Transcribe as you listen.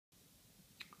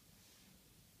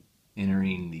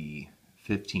Entering the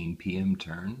 15 p.m.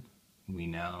 turn, we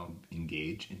now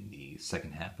engage in the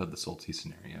second half of the Solti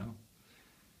scenario.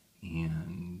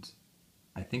 And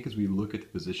I think as we look at the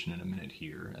position in a minute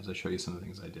here, as I show you some of the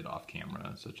things I did off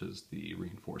camera, such as the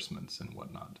reinforcements and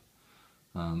whatnot,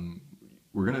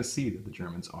 we're going to see that the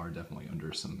Germans are definitely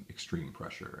under some extreme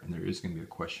pressure. And there is going to be a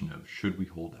question of should we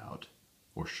hold out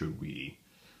or should we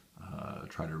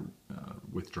try to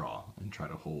withdraw and try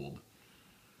to hold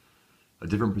a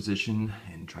different position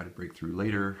and try to break through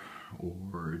later,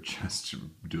 or just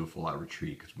do a full-out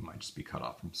retreat because we might just be cut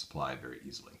off from supply very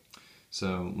easily.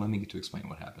 So let me get to explain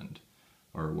what happened,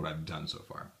 or what I've done so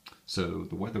far. So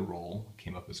the weather roll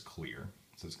came up as clear,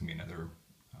 so it's going to be another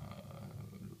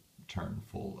turn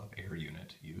full of air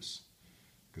unit use,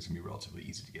 because it's going to be relatively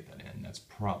easy to get that in. That's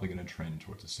probably going to trend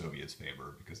towards the Soviets'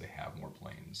 favor because they have more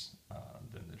planes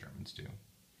than the Germans do.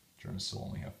 Germans still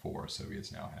only have 4,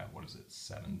 Soviets now have,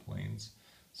 7 planes.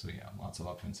 So yeah, lots of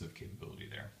offensive capability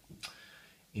there.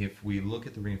 If we look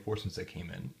at the reinforcements that came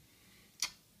in,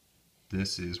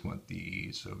 this is what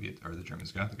the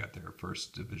Germans got. They got their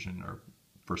first division, or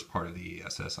first part of the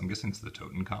SS. I'm guessing it's the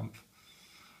Totenkampf.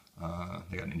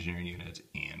 They got an engineering unit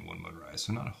and 1 motorized,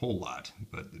 so not a whole lot,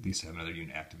 but at least have another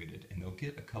unit activated, and they'll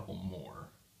get a couple more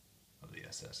of the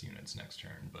SS units next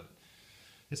turn, but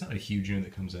it's not a huge unit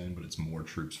that comes in, but it's more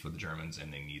troops for the Germans,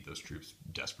 and they need those troops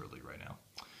desperately right now.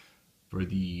 For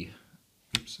the,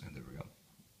 there we go.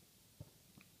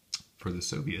 For the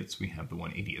Soviets, we have the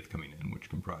 180th coming in, which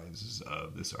comprises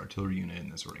of this artillery unit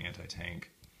and this sort of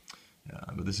anti-tank.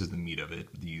 But this is the meat of it,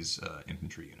 these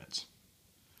infantry units.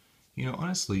 You know,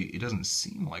 honestly, it doesn't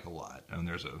seem like a lot. And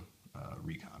there's a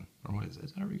recon. Or what is it?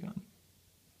 Is that a recon?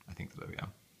 I think so, yeah.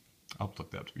 I'll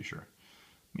look that up to be sure.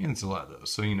 I mean, it's a lot of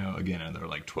those. So, you know, again, they're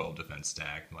like 12 defense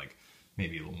stack, like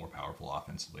maybe a little more powerful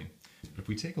offensively. But if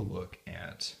we take a look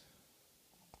at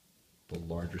the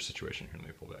larger situation here, let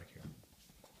me pull back here.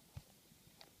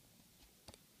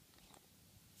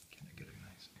 Can I get a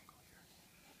nice angle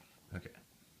here? Okay.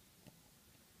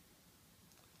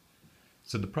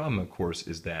 So the problem, of course,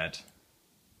 is that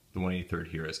the 183rd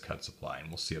here has cut supply, and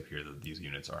we'll see up here that these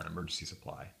units are an emergency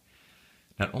supply.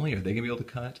 Not only are they going to be able to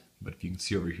cut, but if you can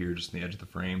see over here just on the edge of the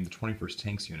frame, the 21st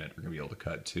Tanks unit are going to be able to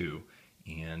cut too.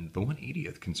 And the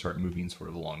 180th can start moving sort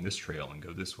of along this trail and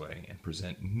go this way and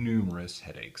present numerous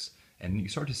headaches. And you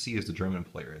start to see as the German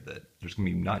player that there's going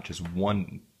to be not just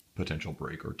one potential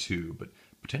break or 2, but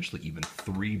potentially even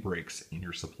 3 breaks in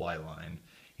your supply line.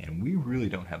 And we really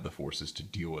don't have the forces to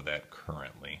deal with that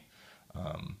currently.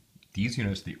 These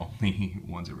units are the only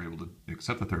ones that were able to,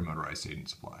 except the 3rd Motorized, stayed in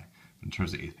supply. In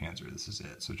terms of 8th Panzer, this is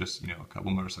it. So just, you know, a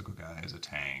couple motorcycle guys, a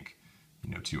tank,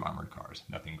 you know, 2 armored cars.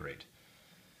 Nothing great.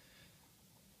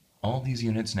 All these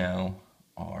units now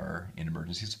are in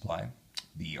emergency supply.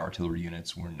 The artillery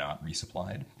units were not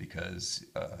resupplied because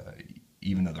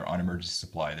even though they're on emergency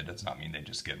supply, that does not mean they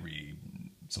just get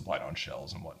resupplied on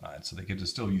shells and whatnot. So they get to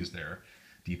still use their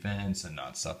defense and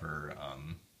not suffer,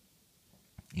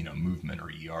 you know, movement or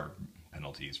ER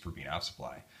penalties for being out of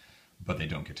supply. But they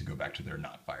don't get to go back to their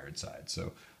not fired side.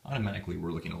 So automatically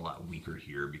we're looking a lot weaker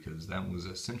here because that was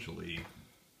essentially,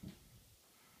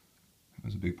 it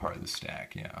was a big part of the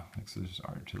stack, yeah. So there's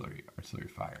artillery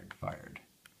fired.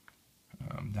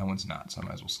 That one's not, so I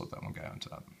might as well slip that one guy on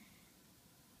top.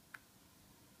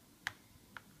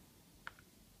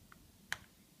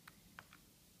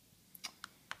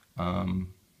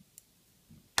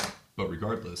 But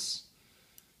regardless,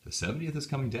 the 70th is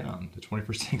coming down, the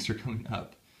 21st Tanks are coming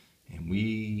up. And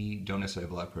we don't necessarily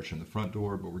have a lot of pressure in the front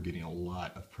door, but we're getting a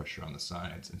lot of pressure on the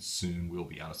sides, and soon we'll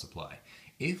be out of supply.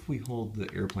 If we hold the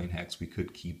airplane hex, we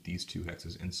could keep these 2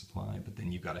 hexes in supply, but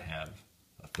then you've got to have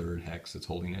a 3rd hex that's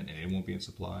holding it, and it won't be in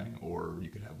supply, or you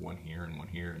could have one here,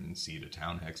 and cede a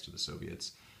town hex to the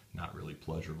Soviets. Not really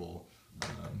pleasurable.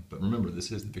 But remember,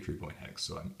 this is the victory point hex,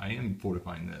 so I am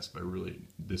fortifying this, but really,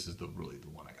 this is really the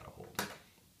one I gotta hold.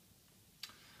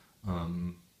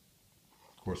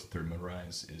 Of course, the 3rd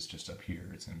Motorized is just up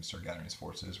here. It's going to start gathering its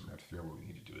forces. We're going to have to figure out what we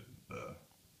need to do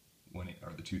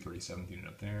with the 237th unit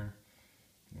up there.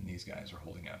 And these guys are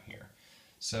holding out here.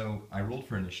 So I rolled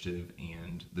for initiative,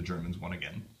 and the Germans won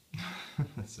again.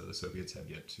 So the Soviets have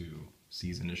yet to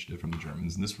seize initiative from the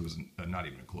Germans, and this was not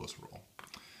even a close roll.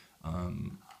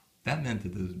 That meant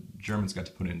that the Germans got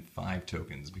to put in 5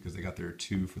 tokens because they got their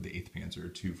 2 for the 8th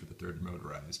Panzer, 2 for the 3rd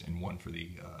Motorized, and 1 for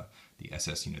the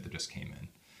SS unit that just came in.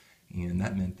 And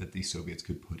that meant that the Soviets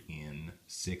could put in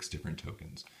 6 different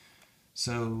tokens.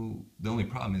 So the only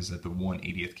problem is that the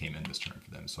 180th came in this turn for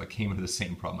them. So I came into the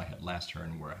same problem I had last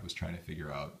turn where I was trying to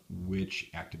figure out which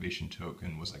activation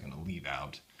token was I going to leave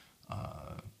out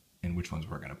and which which ones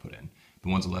we're going to put in. The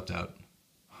ones left out,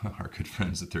 our good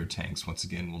friends, the third tanks, once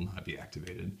again, will not be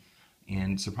activated.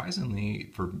 And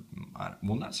surprisingly,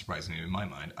 well, not surprisingly in my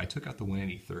mind, I took out the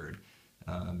 183rd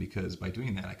because by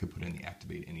doing that, I could put in the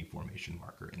activate any formation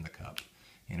marker in the cup.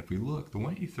 And if we look, the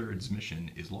 183rd's mission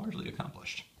is largely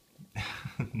accomplished.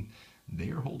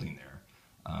 They are holding there.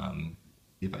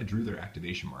 If I drew their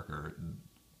activation marker,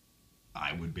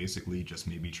 I would basically just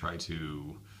maybe try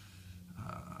to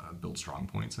build strong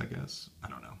points, I guess. I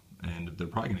don't know. And they're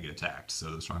probably going to get attacked,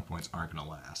 so the strong points aren't going to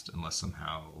last unless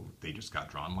somehow they just got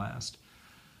drawn last.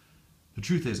 The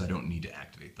truth is I don't need to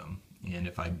activate them. And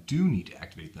if I do need to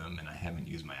activate them and I haven't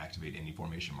used my activate any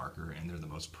formation marker and they're the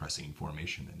most pressing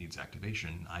formation that needs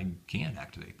activation, I can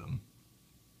activate them.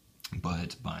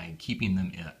 But by keeping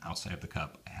them outside of the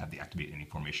cup, I have the activate any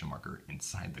formation marker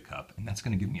inside the cup, and that's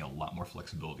going to give me a lot more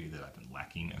flexibility that I've been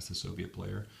lacking as a Soviet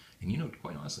player. And you know,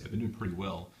 quite honestly, I've been doing pretty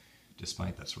well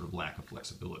despite that sort of lack of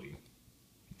flexibility.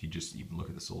 If you just even look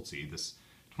at the Soltsi, this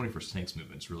 21st Tanks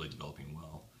movement is really developing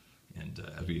well. And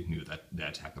as we knew, that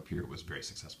attack up here was very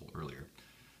successful earlier.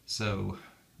 So,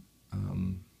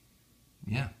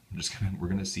 yeah, we're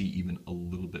gonna see even a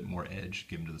little bit more edge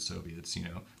given to the Soviets. You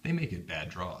know, they may get bad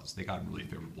draws. They got really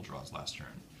favorable draws last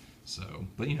turn. So,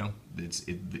 but you know,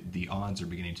 the odds are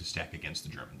beginning to stack against the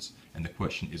Germans, and the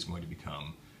question is going to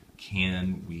become: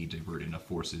 can we divert enough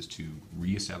forces to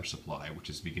reestablish supply, which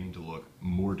is beginning to look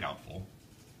more doubtful?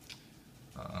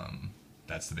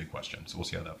 That's the big question. So we'll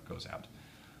see how that goes out.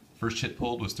 First chit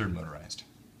pulled was 3rd motorized.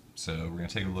 So we're going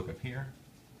to take a look up here.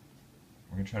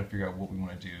 We're going to try to figure out what we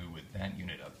want to do with that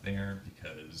unit up there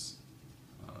because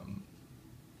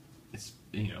it's,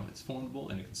 you know, it's formidable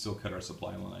and it can still cut our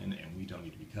supply line and we don't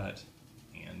need to be cut.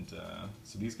 And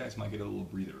so these guys might get a little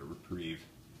breather or reprieve.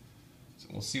 So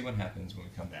we'll see what happens when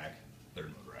we come back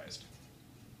 3rd motorized.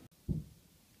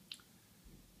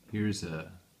 Here's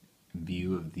a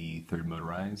view of the 3rd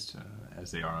motorized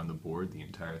as they are on the board, the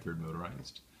entire 3rd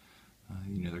motorized.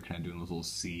 You know, they're kind of doing this little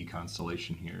C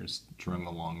constellation here, strung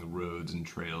along the roads and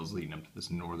trails leading up to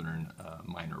this northern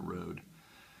minor road.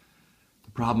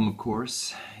 The problem, of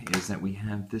course, is that we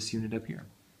have this unit up here.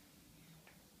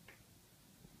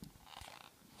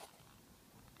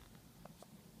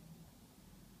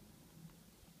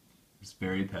 This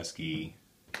very pesky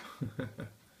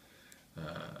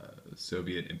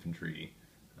Soviet infantry,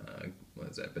 what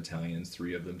is that, battalions,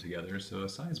 3 of them together, so a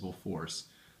sizable force.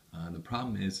 The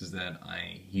problem is that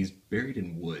he's buried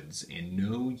in woods, and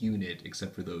no unit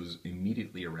except for those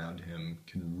immediately around him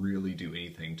can really do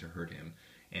anything to hurt him.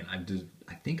 And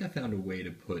I think I found a way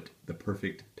to put the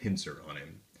perfect pincer on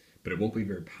him, but it won't be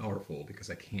very powerful because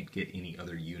I can't get any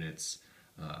other units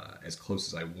as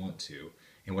close as I want to.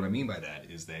 And what I mean by that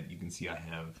is that you can see I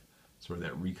have sort of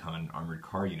that recon armored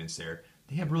car units there.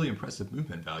 They have really impressive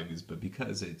movement values, but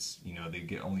because it's, you know, they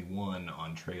get only 1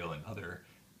 on trail and other,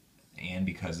 and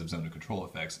because of zone of control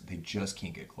effects, they just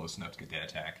can't get close enough to get that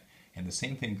attack. And the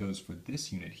same thing goes for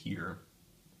this unit here.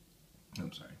 Oh,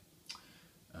 sorry.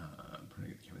 I'm trying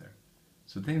to get the camera there.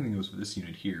 So the same thing goes for this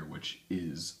unit here, which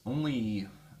is only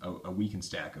a weakened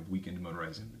stack of weakened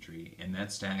motorized infantry, and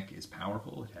that stack is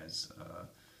powerful. It has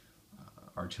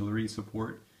artillery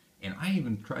support, and I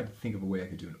even tried to think of a way I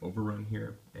could do an overrun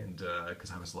here, and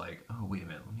because I was like, oh, wait a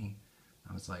minute,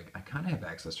 I was like, I kind of have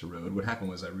access to road. What happened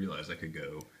was I realized I could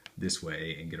go this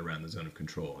way and get around the zone of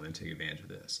control and then take advantage of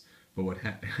this. But what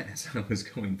happened, as I was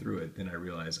going through it, then I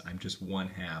realized I'm just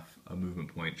 1/2 a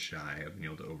movement point shy of being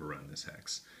able to overrun this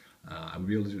hex. I would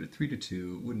be able to do it at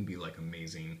 3-2. It wouldn't be like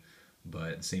amazing,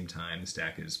 but at the same time, the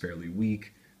stack is fairly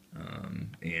weak,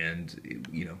 and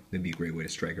you know, it'd be a great way to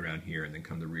strike around here and then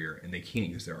come to the rear. And they can't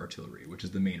use their artillery, which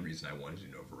is the main reason I wanted to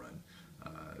do an overrun.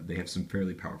 They have some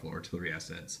fairly powerful artillery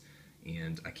assets,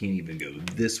 and I can't even go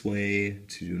this way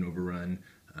to do an overrun.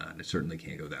 I certainly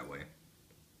can't go that way.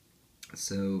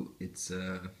 So it's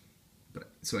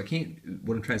so I can't.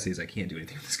 What I'm trying to say is I can't do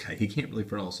anything with this guy. He can't really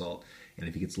frontal assault, and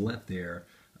if he gets left there,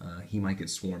 he might get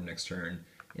swarmed next turn,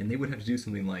 and they would have to do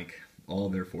something like all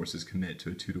their forces commit to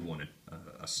a 2-to-1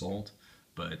 assault,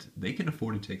 but they can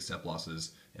afford to take step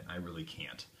losses, and I really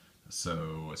can't.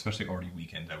 So especially already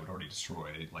weakened, I would already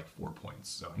destroy like 4 points.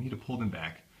 So I need to pull them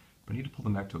back, but I need to pull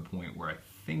them back to a point where I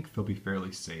think they'll be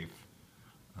fairly safe.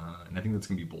 And I think that's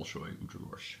going to be Bolshoi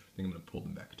Udrorsh. I think I'm going to pull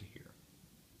them back to here.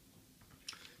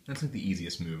 That's like the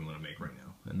easiest move I'm going to make right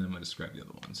now. And then I'm going to describe the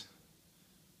other ones.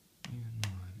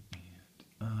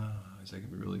 Is that going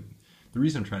to be really... The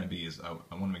reason I'm trying to be is I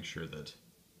want to make sure that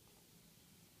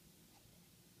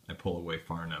I pull away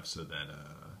far enough so that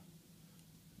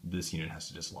this unit has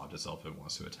to dislodge itself if it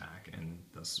wants to attack, and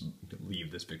thus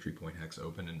leave this victory point hex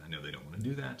open, and I know they don't want to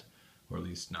do that. or at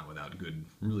least not without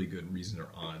really good reason or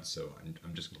odds, so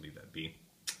I'm just going to leave that be.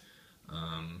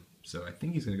 So I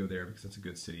think he's going to go there because that's a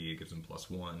good city. It gives him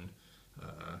 +1.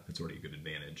 It's already a good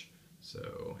advantage.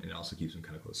 So, and it also keeps him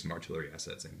kind of close to some artillery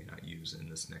assets I may not use in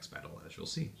this next battle, as you'll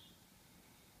see.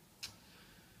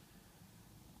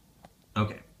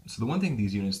 Okay, so the one thing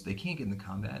these units, they can't get into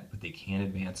combat, but they can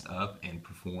advance up and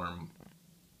perform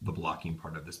the blocking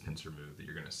part of this pincer move that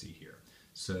you're going to see here.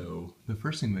 So the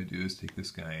first thing I'm going to do is take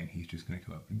this guy, and he's just going to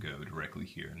come up and go directly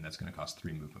here, and that's going to cost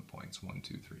 3 movement points. 1,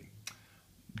 2, 3.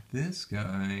 This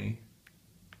guy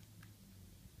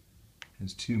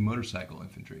has 2 motorcycle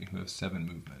infantry who have 7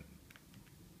 movement.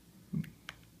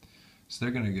 So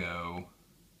they're going to go,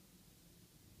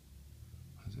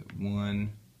 what is it,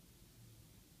 1,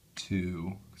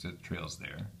 2, because that trail's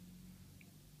there,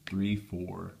 3,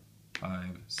 4,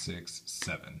 5, 6,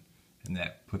 7, and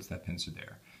that puts that pincer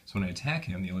there. So when I attack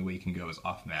him, the only way he can go is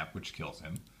off map, which kills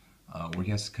him, or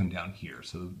he has to come down here.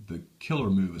 So the killer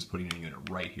move is putting a unit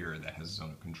right here that has zone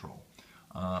of control.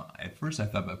 At first I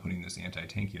thought about putting this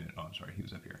anti-tank unit, oh I'm sorry, he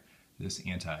was up here, this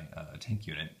anti-tank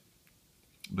unit,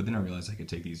 but then I realized I could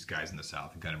take these guys in the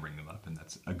south and kind of bring them up, and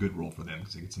that's a good role for them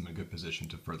because it gets them in a good position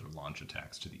to further launch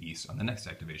attacks to the east on the next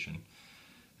activation.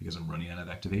 Because I'm running out of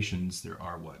activations, there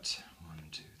are what? 1,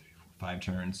 2, 3, 4, 5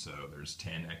 turns, so there's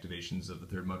 10 activations of the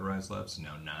 3rd motorized left, so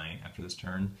now 9 after this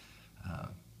turn.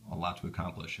 A lot to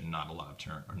accomplish and not a lot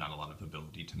of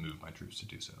ability to move my troops to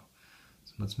do so.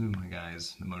 So let's move my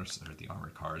guys, the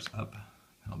armored cars up.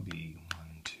 That'll be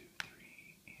 1, 2, 3,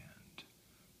 and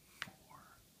 4,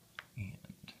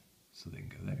 and so they can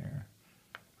go there.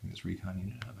 Bring this recon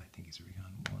unit up. I think he's a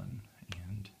recon 1,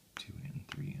 and 2, and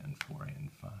 3, and 4,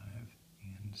 and 5,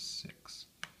 and 6.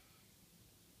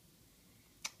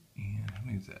 And how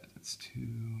many is that? That's 2,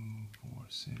 4,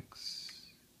 6.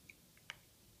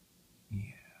 Yeah,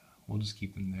 we'll just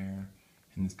keep them there.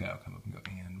 And this guy will come up and go,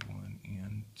 and 1,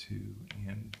 and 2,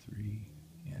 and 3,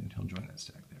 and he'll join that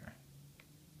stack there.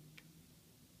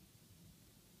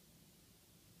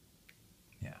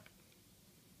 Yeah,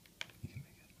 he can make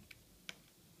it.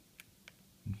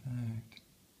 In fact,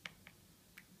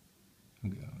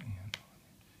 we'll go and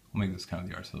we'll make this kind of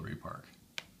the artillery park,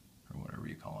 or whatever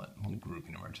you call it, a whole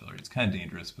grouping of artillery. It's kind of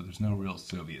dangerous, but there's no real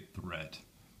Soviet threat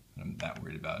that I'm that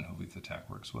worried about, and hopefully this attack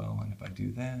works well. And if I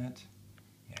do that,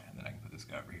 yeah, then I can put this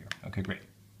guy over here. Okay, great.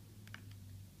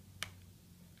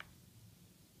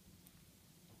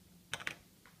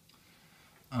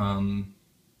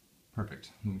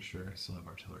 Perfect. Make sure I still have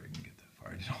artillery and get that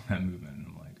far. I did all that movement, and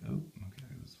I'm like, oh, okay,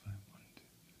 this is 5, 1, 2,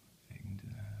 I can do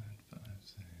that, 5,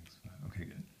 6, 5. Okay,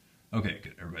 good. Okay,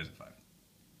 good. Everybody's at 5.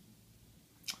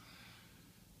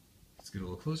 Let's get a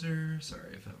little closer.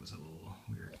 Sorry if that was a little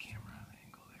weird camera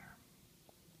angle there.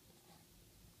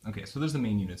 Okay, so there's the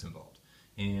main units involved.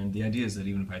 And the idea is that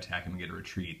even if I attack him and get a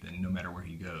retreat, then no matter where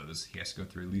he goes, he has to go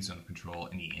through at least zone of control,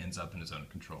 and he ends up in his zone of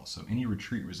control. So any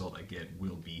retreat result I get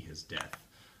will be his death.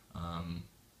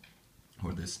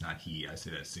 Or this, not he, I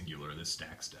say that singular, this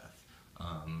stack's death.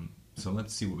 So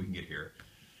let's see what we can get here.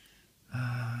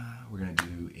 We're going to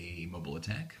do a mobile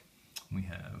attack. We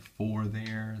have 4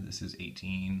 there. This is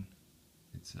 18.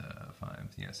 It's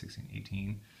 5, yeah, 16,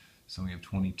 18. So we have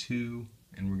 22,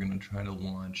 and we're going to try to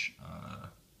launch,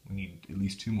 we need at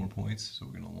least 2 more points, so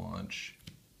we're going to launch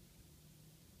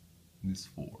this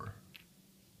 4.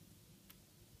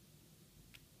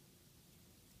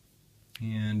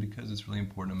 And because it's really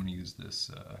important, I'm going to use this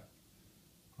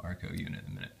Arco unit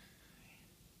in a minute.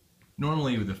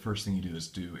 Normally, the first thing you do is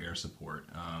do air support.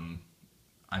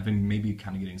 I've been maybe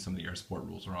kind of getting some of the air support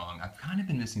rules wrong. I've kind of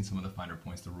been missing some of the finer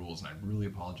points of the rules, and I really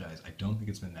apologize. I don't think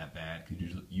it's been that bad,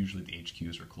 because usually the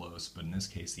HQs are close, but in this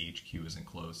case the HQ isn't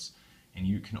close, and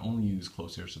you can only use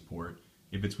close air support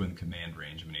if it's within command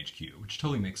range of an HQ, which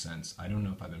totally makes sense. I don't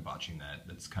know if I've been botching that.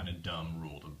 That's kind of dumb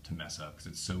rule to mess up, because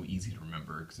it's so easy to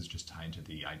remember, because it's just tied to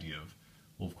the idea of,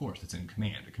 well, of course, it's in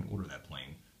command. It can order that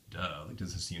plane. Duh. Like,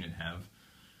 does this unit have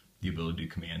the ability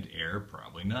to command air?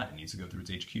 Probably not. It needs to go through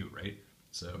its HQ, right?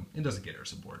 So it doesn't get air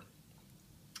support.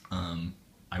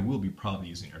 I will be probably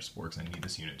using air support because I need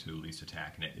this unit to at least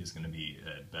attack, and it is going to be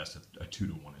at best a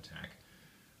 2-to-1 attack.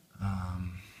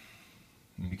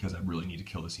 Because I really need to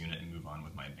kill this unit and move on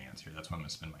with my advance here. That's why I'm going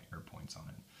to spend my air points on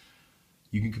it.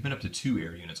 You can commit up to 2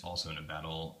 air units also in a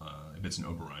battle. If it's an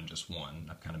overrun, just 1.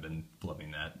 I've kind of been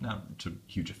flubbing that. Not to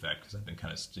huge effect because I've been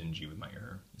kind of stingy with my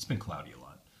air. It's been cloudy a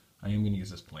lot. I am going to use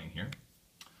this plane here.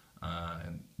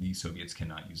 And the Soviets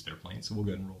cannot use their plane, so we'll go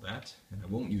ahead and roll that. And I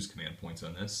won't use command points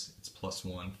on this. It's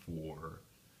 +1 for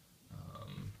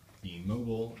being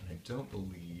mobile, and I don't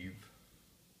believe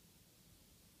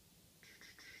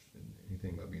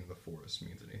anything about being in the forest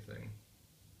means anything.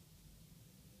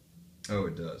 Oh,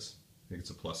 it does. I think it's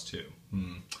a +2.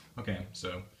 Okay,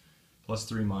 so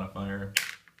 +3 modifier.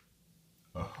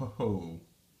 Oh,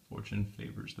 fortune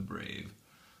favors the brave.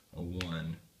 A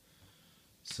 1.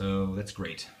 So that's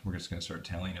great. We're just going to start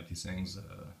tallying up these things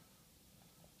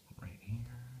right here.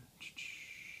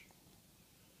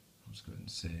 I'll just go ahead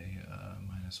and say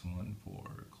 -1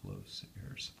 for close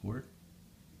air support.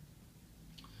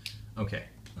 Okay,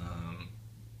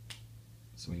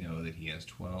 so we know that he has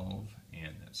 12,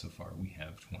 and that so far we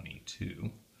have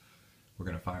 22. We're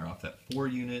going to fire off that 4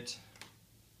 unit.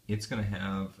 It's going to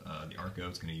have the Arco.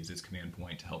 It's going to use its command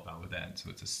point to help out with that. So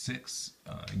it's a 6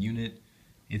 unit.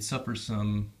 It suffers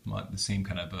some the same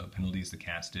kind of penalties the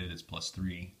cast did. It's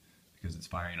 +3 because it's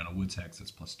firing on a wood hex.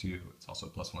 It's +2. It's also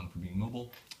 +1 for being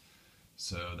mobile.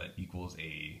 So that equals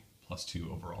a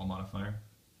 +2 overall modifier.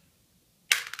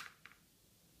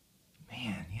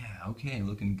 Man, yeah, okay,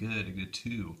 looking good. A good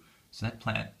 2. So that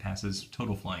plat passes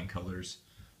total flying colors.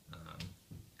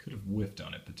 Could have whiffed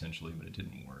on it potentially, but it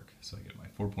didn't work. So I get my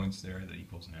 4 points there. That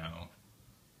equals now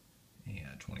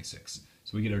 26.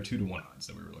 So we get our 2-to-1 odds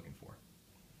that we were looking for.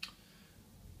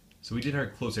 So we did our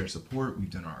close air support. We've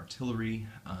done our artillery.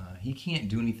 He can't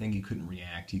do anything. He couldn't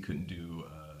react. He couldn't do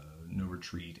no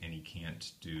retreat, and he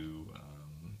can't do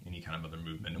any kind of other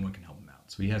movement. No one can help him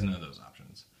out. So he has none of those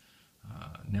options.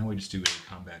 Now we just do a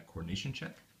combat coordination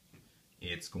check.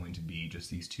 It's going to be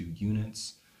just these 2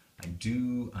 units. I'm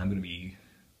going to be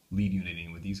lead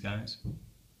uniting with these guys.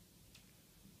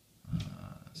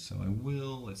 So I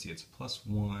will, let's see, it's a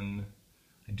 +1.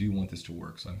 I do want this to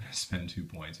work, so I'm going to spend 2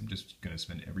 points. I'm just going to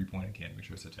spend every point I can to make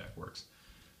sure this attack works.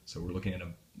 So we're looking at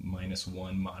a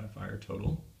 -1 modifier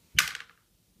total.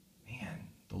 Man,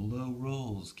 the low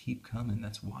rolls keep coming.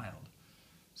 That's wild.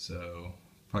 So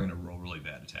probably going to roll really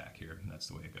bad attack here, and that's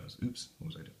the way it goes. Oops, what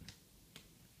was I doing?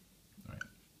 All right,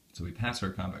 so we pass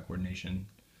our combat coordination.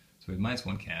 So we have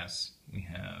 -1 cast. We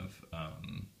have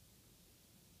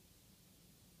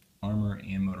armor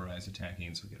and motorized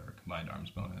attacking, so we get our combined arms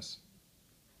bonus.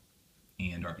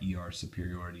 And our ER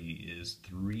superiority is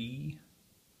 3.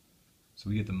 So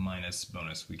we get the minus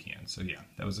bonus we can. So yeah,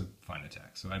 that was a fine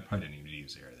attack. So I probably didn't even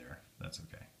use air there. That's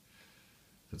okay.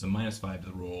 So it's a -5 to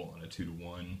the roll on a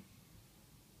 2-to-1.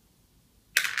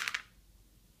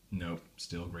 Nope,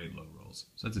 still great low rolls.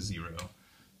 So that's a 0.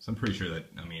 So I'm pretty sure that,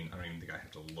 I mean, I don't even think I have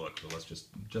to look, but let's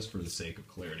just for the sake of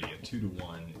clarity, a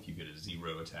 2-to-1, if you get a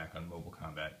 0 attack on mobile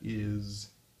combat, is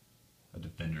a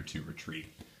defender to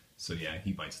retreat. So yeah,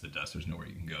 he bites the dust. There's nowhere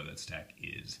you can go. That stack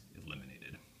is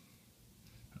eliminated.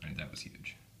 Alright, that was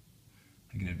huge.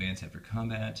 I can advance after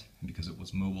combat, and because it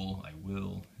was mobile, I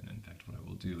will. And in fact, what I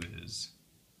will do is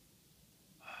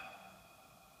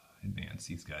advance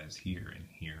these guys here and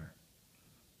here,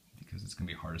 because it's going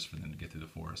to be hardest for them to get through the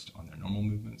forest on their normal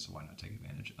movement, so why not take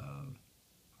advantage of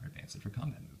our advance after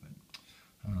combat movement.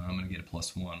 I'm going to get a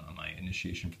 +1 on my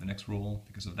initiation for the next roll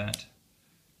because of that.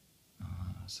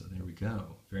 So there we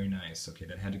go. Very nice. Okay,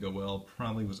 that had to go well.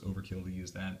 Probably was overkill to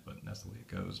use that, but that's the way it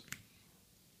goes.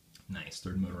 Nice.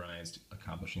 3rd motorized,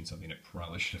 accomplishing something it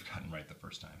probably should have gotten right the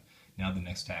first time. Now the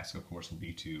next task, of course, will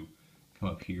be to come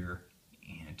up here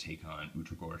and take on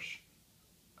Utragorsk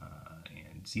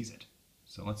and seize it.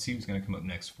 So let's see who's going to come up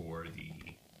next for the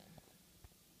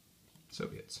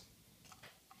Soviets.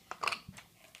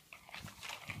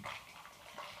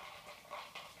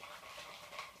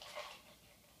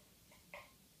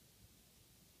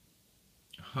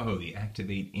 Oh, the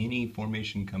activate any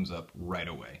formation comes up right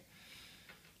away.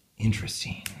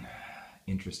 Interesting.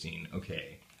 Interesting.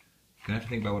 Okay. Gonna have to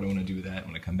think about what I want to do with that.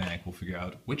 When I come back, we'll figure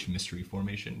out which mystery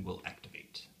formation will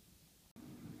activate.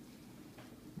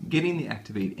 Getting the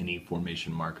activate any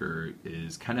formation marker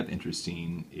is kind of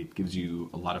interesting. It gives you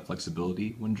a lot of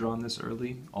flexibility when drawn this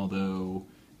early, although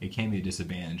it can be a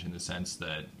disadvantage in the sense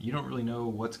that you don't really know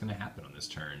what's going to happen on this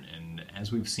turn. And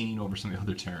as we've seen over some of the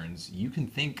other turns, you can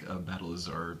think a battle is,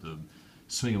 or the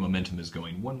swing of momentum is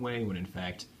going one way, when in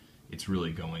fact it's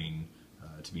really going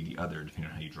to be the other, depending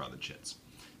on how you draw the chits.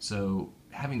 So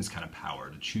having this kind of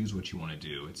power to choose what you want to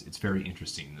do, it's very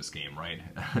interesting in this game, right?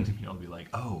 To be able to be like,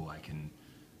 oh, I can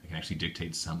actually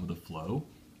dictate some of the flow,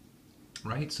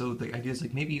 right? So the idea is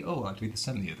like, maybe, oh, I'll activate the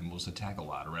 70th and we'll just attack a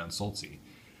lot around Soltsi.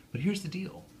 But here's the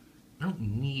deal. I don't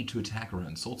need to attack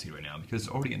around Soltsi right now because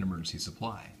it's already an emergency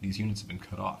supply. These units have been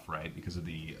cut off, right, because of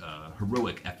the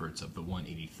heroic efforts of the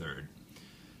 183rd.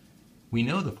 We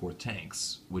know the 4th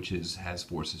Tanks, which has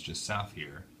forces just south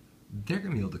here, they're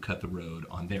going to be able to cut the road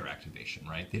on their activation,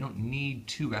 right? They don't need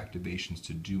 2 activations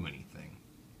to do anything.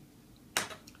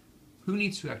 Who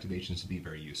needs 2 activations to be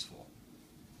very useful?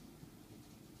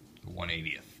 The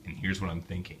 180th. And here's what I'm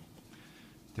thinking.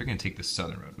 They're going to take the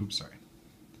southern road. Oops, sorry.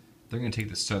 They're going to take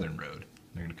the southern road.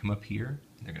 They're going to come up here,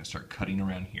 and they're going to start cutting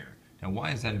around here. Now,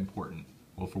 why is that important?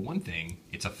 Well, for one thing,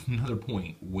 it's another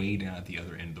point way down at the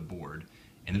other end of the board,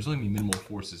 and there's only going to be minimal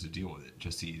forces to deal with it.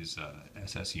 Just these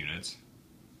SS units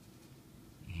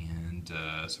and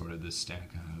sort of this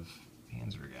stack of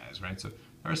Panzer guys, right? So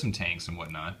there are some tanks and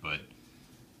whatnot, but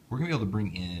we're going to be able to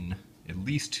bring in at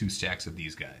least 2 stacks of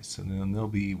these guys. So then they'll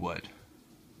be, what,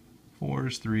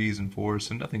 4s, 3s, and 4s,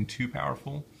 so nothing too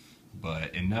powerful,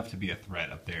 but enough to be a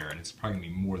threat up there, and it's probably going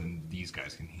to be more than these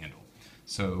guys can handle.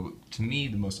 So, to me,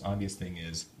 the most obvious thing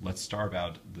is, let's starve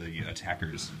out the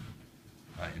attackers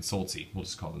in Soltzi. We'll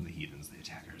just call them the heathens, the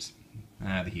attackers.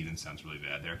 The heathens sounds really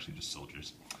bad. They're actually just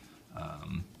soldiers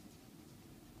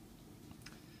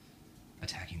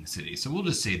attacking the city. So we'll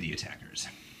just say the attackers.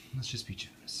 Let's just be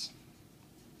generous.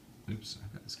 Oops,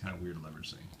 I've got this kind of weird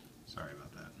leverage thing. Sorry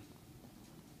about that.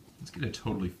 Let's get a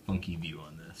totally funky view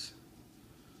on this.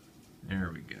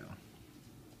 There we go.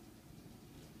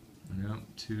 No,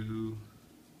 two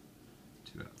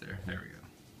out there. There we go.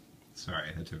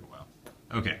 Sorry, that took a while.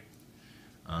 Okay.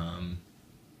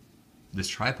 This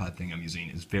tripod thing I'm using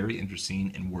is very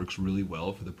interesting and works really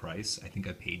well for the price. I think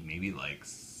I paid maybe like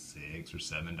 $6 or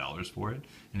 $7 for it,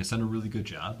 and it's done a really good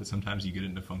job, but sometimes you get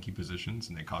into funky positions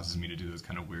and it causes me to do this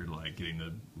kind of weird, like, getting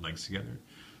the legs together.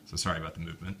 So sorry about the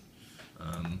movement.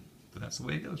 But that's the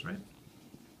way it goes, right?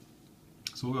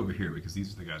 So we'll go over here because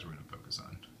these are the guys we're going to focus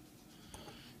on.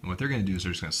 And what they're going to do is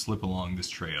they're just going to slip along this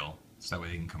trail so that way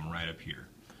they can come right up here.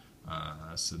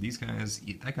 So these guys,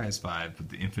 that guy has 5, but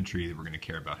the infantry that we're going to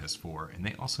care about has 4, and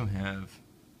they also have,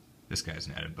 this guy's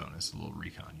an added bonus, a little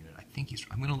recon unit. I think he's,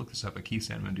 I'm going to look this up. I keep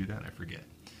saying I'm going to do that and I forget.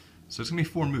 So it's going to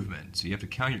be 4 movement, so you have to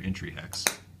count your entry hex.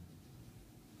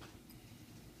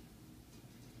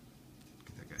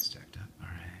 Get that guy stacked up. All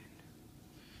right.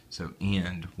 So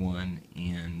and 1,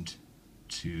 and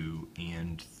 2,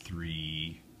 and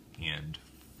 3, and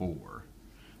 4.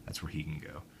 That's where he can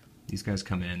go. These guys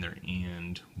come in, they're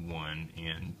and 1,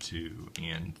 and 2,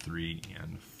 and 3,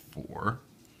 and 4.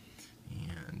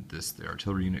 And this, the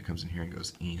artillery unit comes in here and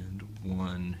goes and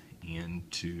 1,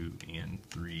 and 2, and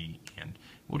 3, and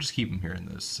we'll just keep them here in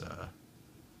this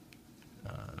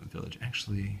village.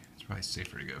 Actually, it's probably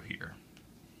safer to go here.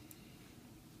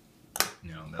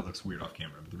 No, that looks weird off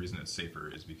camera, but the reason it's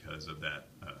safer is because of that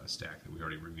stack that we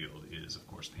already revealed is, of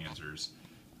course, Panzers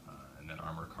and that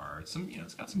armor car. It's some,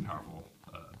 it's got some powerful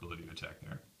ability to attack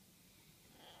there.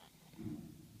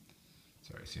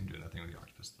 Sorry, I see him doing that thing with the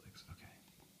octopus legs. Okay.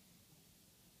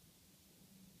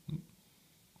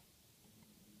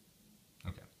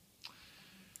 Okay.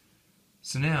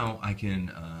 So now I can,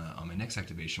 on my next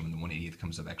activation, when the 180th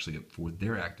comes up, actually for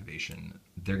their activation,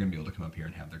 they're going to be able to come up here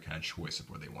and have their kind of choice of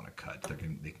where they want to cut. They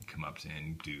can come up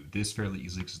and do this fairly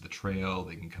easily because of the trail.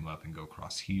 They can come up and go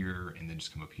across here and then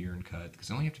just come up here and cut. Because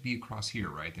they only have to be across here,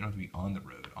 right? They don't have to be on the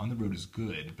road. On the road is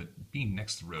good, but being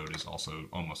next to the road is also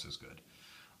almost as good.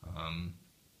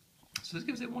 So this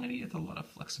gives the 180th a lot of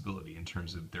flexibility in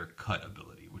terms of their cut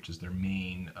ability, which is their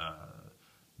main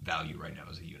value right now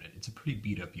as a unit. It's a pretty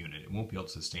beat up unit. It won't be able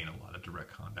to sustain a lot of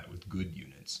direct combat with good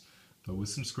units, but with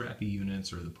some scrappy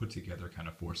units or the put together kind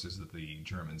of forces that the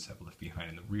Germans have left behind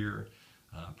in the rear,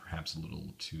 perhaps a little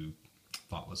too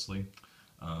thoughtlessly,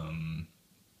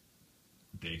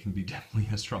 they can be definitely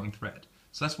a strong threat.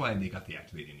 So that's why they got the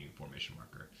activating unit formation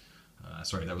marker.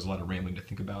 Sorry, that was a lot of rambling to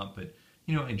think about, but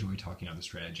I enjoy talking out the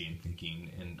strategy and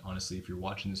thinking, and honestly, if you're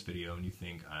watching this video and you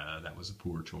think that was a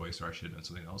poor choice or I should have done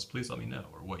something else, please let me know,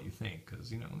 or what you think,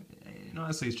 because,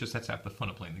 honestly, it's just, that's half the fun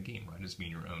of playing the game, right, is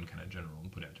being your own kind of general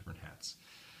and put out different hats.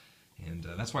 And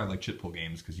that's why I like chit pull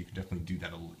games, because you can definitely do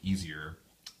that a little easier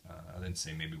than,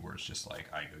 say, maybe where it's just like,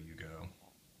 I go, you go.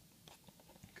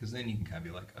 Because then you can kind of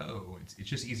be like, oh, it's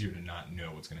just easier to not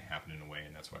know what's going to happen in a way,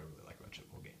 and that's what I really like about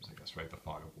chit pull games, I guess, right, the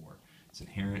fog of war. It's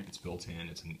inherent, it's built in,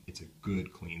 it's a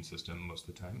good, clean system most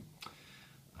of the time.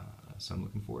 So I'm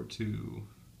looking forward to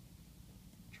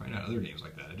trying out other games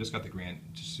like that. I just got the Grand,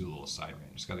 just do a little side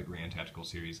rant, just got the Grand Tactical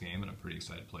Series game, and I'm pretty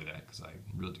excited to play that because I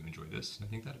really do enjoy this, and I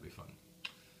think that'd be fun.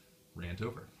 Rant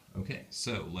over. Okay,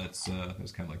 so let's, that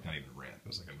was kind of like not even a rant, it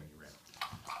was like a mini rant.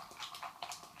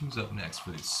 Who's up next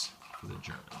for the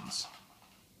Germans?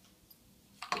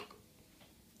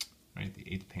 Right, the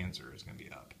 8th Panzer is going to be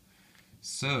up.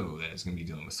 So that is going to be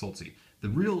dealing with Soltzi. The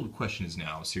real question is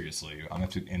now, seriously, I'm going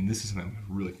to have to, and this is something I'm going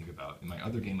to really think about. In my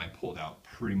other game, I pulled out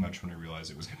pretty much when I realized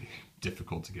it was going to be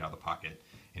difficult to get out of the pocket.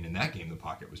 And in that game, the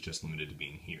pocket was just limited to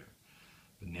being here.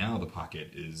 But now the pocket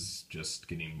is just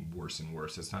getting worse and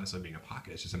worse. It's not necessarily being a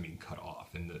pocket, it's just being cut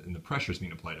off. And the pressure is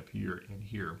being applied up here and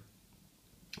here.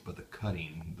 but the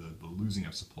cutting, the losing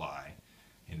of supply,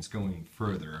 and it's going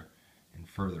further and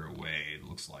further away, it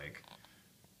looks like.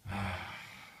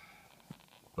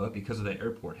 But because of that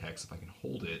airport hex, if I can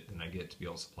hold it, then I get to be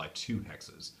able to supply 2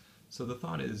 hexes. So the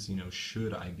thought is, you know,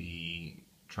 should I be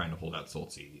trying to hold out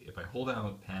Soltzi? If I hold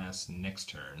out past next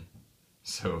turn,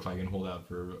 so if I can hold out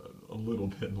for a little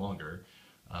bit longer,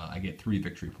 I get 3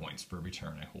 victory points for every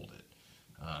turn I hold it.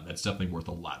 That's definitely worth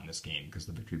a lot in this game because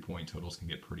the victory point totals can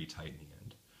get pretty tight in the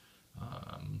end.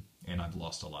 And I've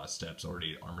lost a lot of steps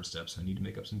already, armor steps, so I need to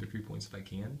make up some victory points if I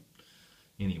can.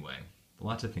 Anyway, a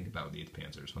lot to think about with the 8th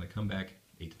Panzers. When I come back,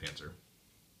 8th Panzer.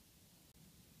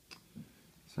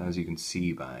 So as you can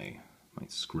see by my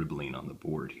scribbling on the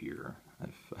board here,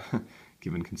 I've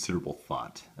given considerable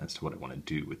thought as to what I want to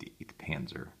do with the 8th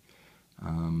Panzer.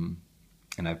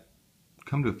 And I've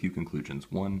come to a few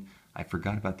conclusions. One, I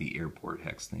forgot about the airport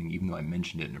hex thing. Even though I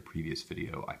mentioned it in a previous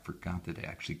video, I forgot that it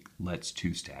actually lets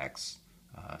 2 stacks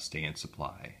stay in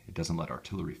supply. It doesn't let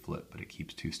artillery flip, but it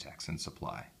keeps 2 stacks in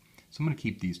supply. So I'm going to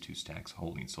keep these 2 stacks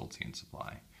holding Soltzi in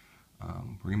supply.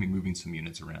 We're going to be moving some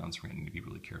units around, so we're going to need to be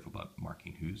really careful about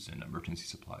marking who's in emergency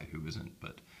supply, who isn't,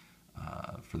 but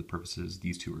for the purposes,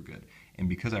 these 2 are good. And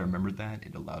because I remembered that,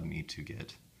 it allowed me to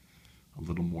get a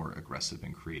little more aggressive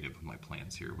and creative with my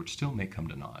plans here, which still may come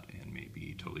to naught and may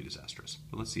be totally disastrous.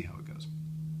 But let's see how it goes.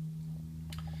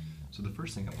 So the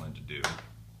first thing I wanted to do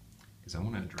is I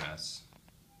want to address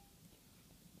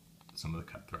some of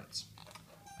the cut threats.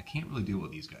 I can't really deal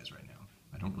with these guys right now.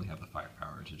 I don't really have the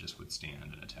firepower to just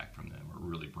withstand an attack from them or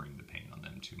really bring the pain on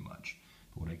them too much.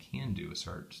 But what I can do is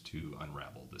start to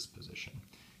unravel this position.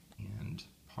 And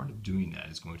part of doing that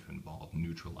is going to involve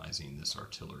neutralizing this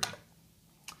artillery.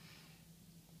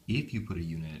 If you put a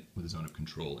unit with a zone of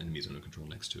control, enemy zone of control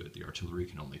next to it, the artillery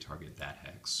can only target that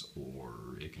hex,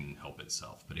 or it can help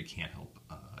itself, but it can't help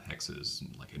hexes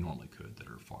like it normally could that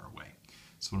are far away.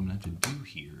 So what I'm going to have to do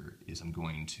here is I'm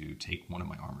going to take one of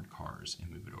my armored cars and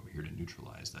move it over here to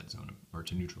neutralize that zone, or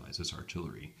to neutralize this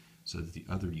artillery, so that the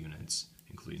other units,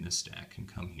 including this stack, can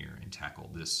come here and tackle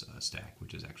this stack,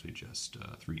 which is actually just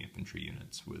 3 infantry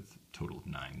units with a total of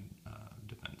 9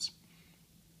 defense.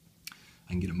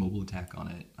 I can get a mobile attack on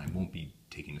it. I won't be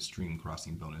taking a stream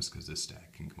crossing bonus because this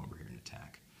stack can come over here and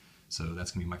attack. So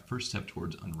that's going to be my first step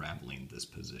towards unraveling this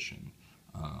position.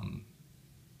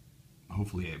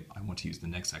 Hopefully I want to use the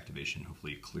next activation,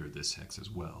 hopefully clear this hex as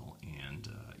well, and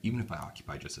even if I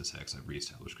occupy just this hex, I've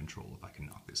reestablished control if I can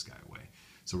knock this guy away.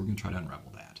 So we're going to try to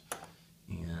unravel that.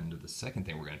 And the second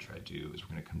thing we're going to try to do is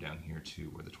we're going to come down here to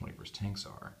where the 21st tanks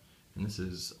are. And this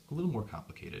is a little more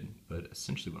complicated, but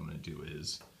essentially what I'm going to do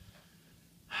is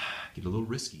get a little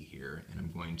risky here, and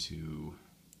I'm going to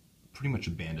pretty much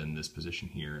abandon this position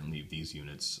here and leave these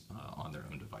units on their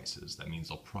own devices. That means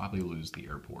they'll probably lose the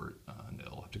airport, and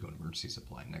they'll have to go to emergency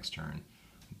supply next turn,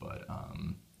 but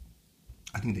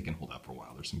I think they can hold out for a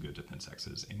while. There's some good defense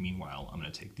hexes, and meanwhile I'm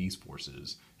going to take these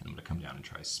forces and I'm going to come down and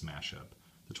try to smash up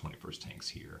the 21st tanks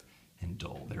here and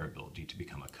dull their ability to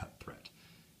become a cut threat.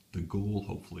 The goal,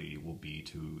 hopefully, will be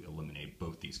to eliminate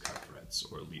both these cut threats,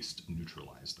 or at least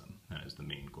neutralize them. That is the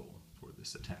main goal for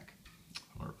this attack,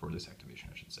 or for this activation,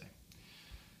 I should say.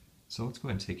 So let's go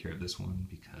ahead and take care of this one,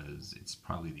 because it's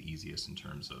probably the easiest in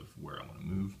terms of where I want to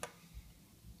move.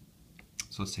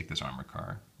 So let's take this armor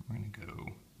car. We're going to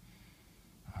go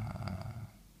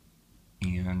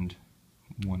and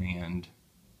 1 and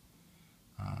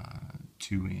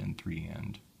 2 and 3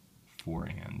 and 4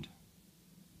 and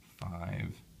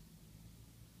 5,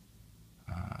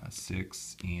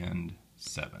 6 and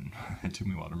 7. It took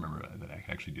me a while to remember that I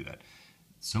could actually do that.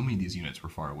 So many of these units were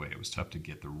far away, it was tough to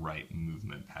get the right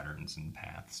movement patterns and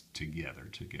paths together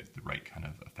to get the right kind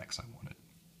of effects I wanted.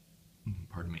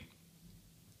 Pardon me.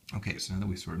 Okay, so now that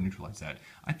we sort of neutralized that,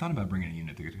 I thought about bringing a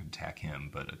unit that could attack him,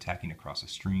 but attacking across a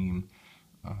stream,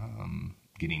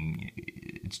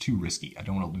 it's too risky. I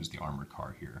don't want to lose the armored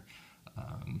car here.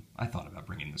 I thought about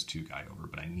bringing this 2 guy over,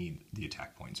 but I need the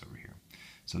attack points over here.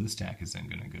 So this stack is then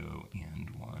going to go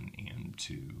and 1 and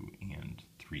 2 and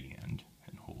 3 and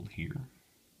hold here.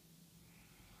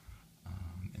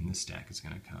 And this stack is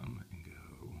going to come and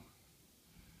go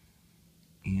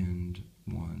and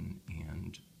 1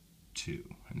 and 2,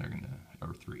 and they're going to,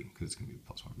 or 3, because it's going to be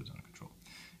 +1 for the zone of control.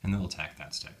 And they'll attack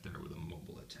that stack there with a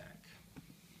mobile attack.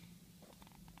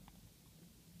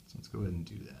 So let's go ahead and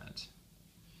do that.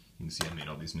 You can see I made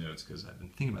all these notes because I've been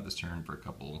thinking about this turn for a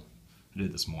couple. I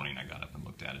did this morning. I got up and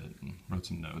looked at it and wrote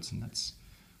some notes, and that's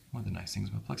one of the nice things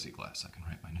about plexiglass. I can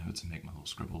write my notes and make my little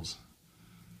scribbles.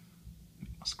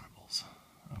 Make my scribbles.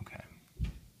 Okay.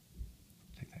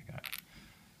 Take that guy.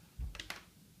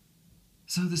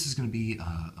 So this is going to be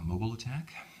a mobile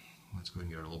attack let's go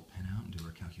ahead and get our little pen out and do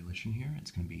our calculation here.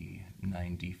 It's going to be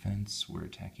 9 defense. We're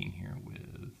attacking here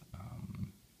with,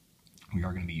 we are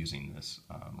going to be using this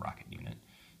rocket unit.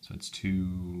 So it's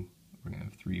 2, we're going to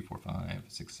have 3, 4, 5,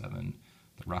 6, 7.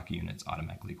 The rocket unit's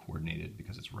automatically coordinated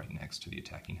because it's right next to the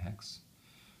attacking hex.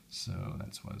 So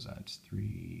that's, what is that,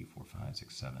 3, 4, 5,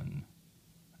 6, 7.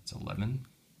 That's 11.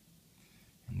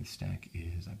 And the stack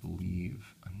is, I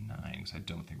believe, a 9, because I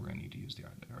don't think we're going to need to use the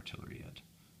artillery yet.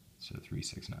 So 3,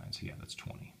 6, 9, so yeah, that's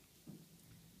 20.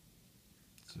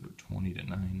 So 20 to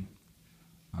 9.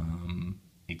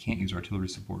 It can't use artillery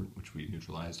support, which we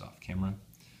neutralized off camera.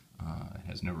 It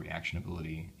has no reaction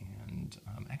ability, and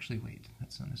actually, wait,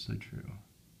 that's not necessarily true.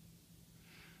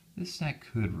 This stack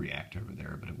could react over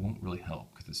there, but it won't really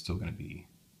help, because it's still going to be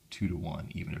 2 to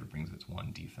 1, even if it brings its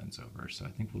 1 defense over, so I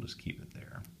think we'll just keep it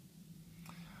there.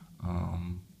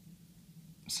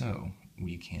 So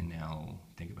we can now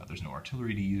think about, there's no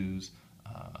artillery to use,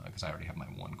 because I already have my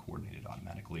 1 coordinated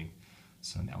automatically.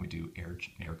 So now we do air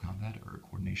combat, or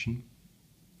coordination.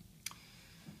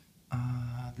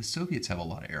 The Soviets have a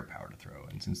lot of air power to throw,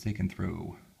 and since they have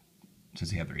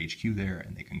their HQ there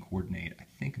and they can coordinate, I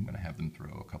think I'm going to have them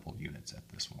throw a couple of units at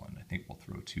this one. I think we'll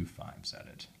throw 2 5s at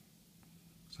it.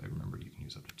 So I remember you can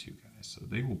use up to 2 guys. So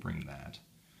they will bring that.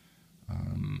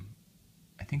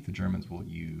 I think the Germans will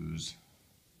use,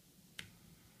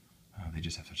 they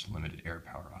just have such limited air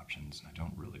power options, and I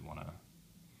don't really want to,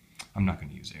 I'm not going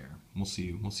to use air. We'll see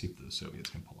if the Soviets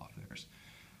can pull off theirs.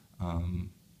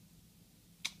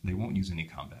 They won't use any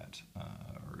combat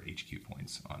or HQ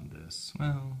points on this.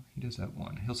 Well, he does have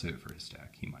 1. He'll save it for his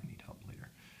stack. He might need help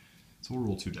later. So we'll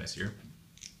roll 2 dice here.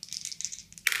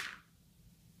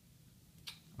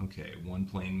 Okay, 1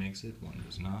 plane makes it, 1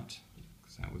 does not.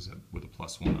 Because that was with a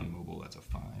 +1 on mobile, that's a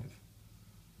 5.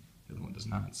 The other one does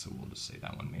not, so we'll just say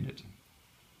that one made it.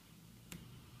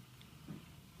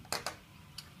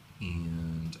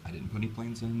 And I didn't put any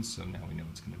planes in, so now we know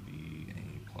it's going to be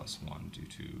a +1 due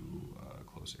to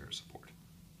close air support.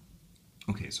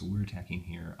 Okay, so we're attacking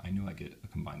here. I know I get a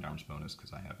combined arms bonus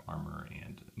because I have armor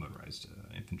and motorized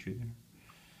infantry there.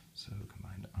 So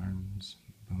combined arms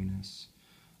bonus.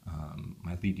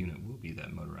 My lead unit will be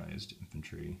that motorized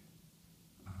infantry.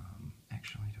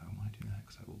 Actually, do I want to do that?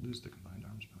 Because I will lose the combined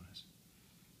arms bonus.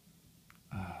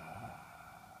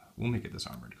 We'll make it this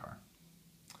armored car.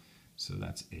 So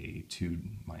that's a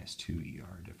 -2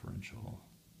 ER differential.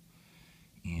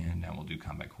 And now we'll do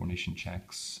combat coordination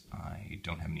checks. I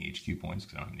don't have any HQ points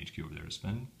because I don't have an HQ over there to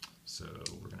spend. So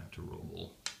we're going to have to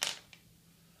roll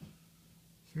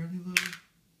fairly low.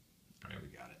 All right, we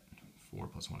got it. 4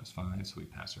 + 1 is 5, so we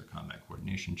pass our combat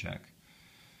coordination check.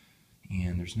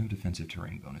 And there's no defensive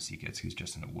terrain bonus he gets. He's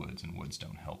just in the woods, and woods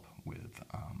don't help with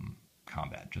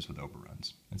combat, just with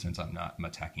overruns. And since I'm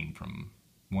attacking from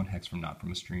 1 hex not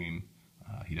from a stream,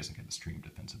 he doesn't get the stream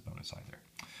defensive bonus either.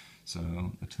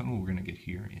 So the total we're going to get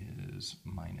here is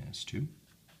 -2.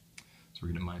 So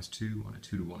we're going to -2 on a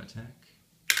 2 to 1 attack.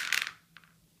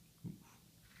 Ooh,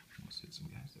 almost hit some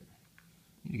guys there.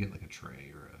 Need to get like a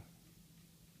tray or a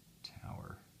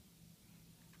tower.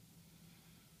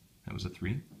 That was a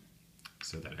 3.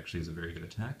 So that actually is a very good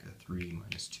attack. A 3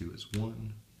 - 2 is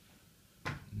 1.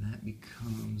 And that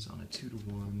becomes, on a 2 to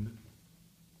 1,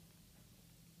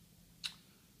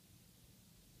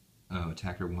 oh,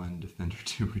 attacker 1, defender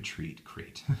 2, retreat.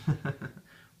 Great.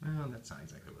 Well, that's not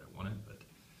exactly what I wanted, but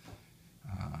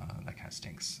that kind of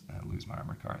stinks. I lose my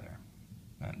armored car there.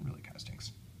 That really kind of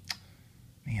stinks.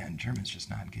 Man, Germans just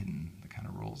not getting the kind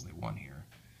of rolls they want here.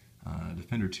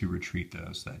 Defender 2, retreat,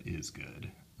 though, so that is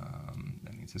good.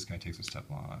 That means this guy takes a step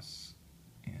loss,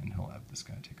 and he'll have this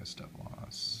guy take a step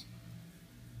loss.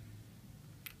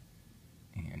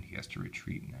 And he has to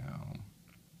retreat now.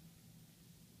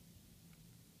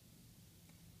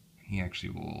 He actually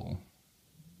will,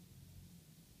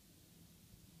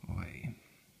 wait,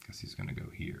 I guess he's going to go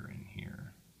here and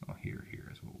here. Well, here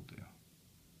is what we'll do.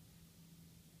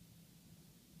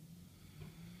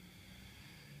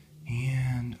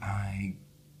 And I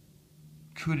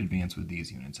could advance with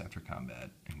these units after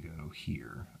combat and go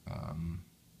here.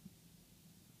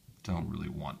 Don't really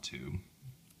want to,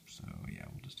 so yeah,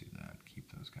 we'll just do that. Keep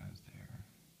those guys there.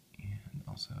 And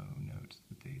also note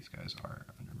that these guys are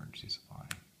under emergency supply.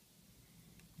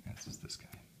 This is this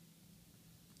guy.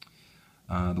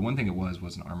 The one thing it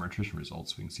was an armor attrition result,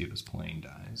 so we can see if this plane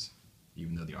dies,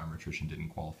 even though the armor attrition didn't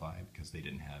qualify because they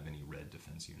didn't have any red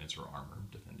defense units or armor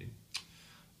defending.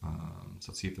 So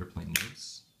let's see if their plane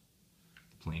lives.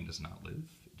 The plane does not live.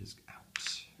 It is out.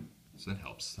 So that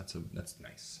helps. That's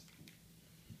nice.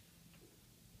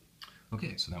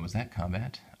 Okay, so that was that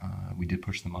combat. We did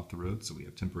push them off the road, so we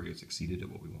have temporarily succeeded at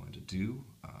what we wanted to do.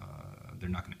 they're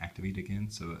not going to activate again.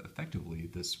 So effectively,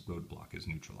 this roadblock is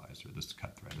neutralized, or this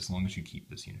cut thread, as long as you keep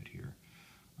this unit here,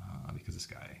 because this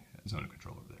guy has zone of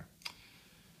control over there.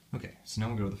 Okay, so now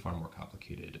we'll go to the far more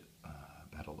complicated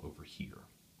battle over here.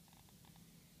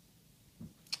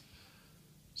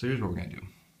 So here's what we're going to do.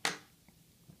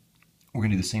 We're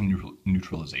going to do the same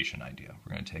neutralization idea.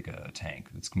 We're going to take a tank.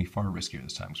 It's going to be far riskier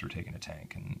this time because we're taking a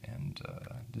tank, and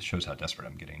this shows how desperate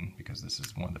I'm getting, because this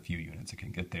is one of the few units that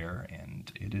can get there, and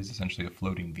it is essentially a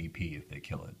floating VP if they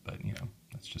kill it, but you know,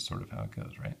 that's just sort of how it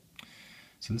goes, right?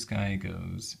 So this guy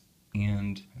goes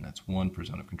and that's 1 for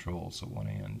zone of control, so 1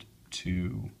 and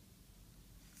 2,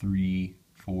 3,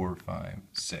 4, 5,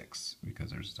 6, because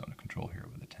there's a zone of control here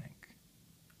with a tank.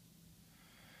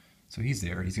 So he's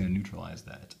there, he's going to neutralize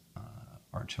that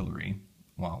artillery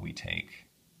while we take.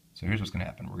 So here's what's going to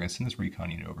happen. We're going to send this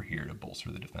recon unit over here to bolster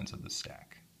the defense of the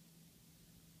stack.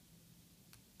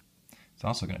 It's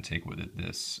also going to take with it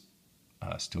this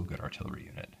still good artillery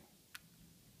unit.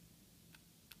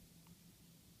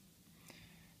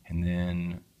 And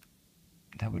then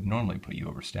that would normally put you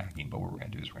over stacking, but what we're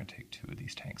going to do is we're going to take 2 of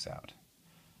these tanks out.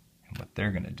 And what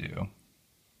they're going to do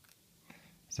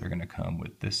is they're going to come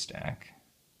with this stack.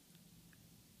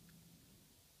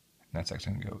 That's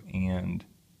actually going to go and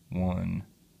 1,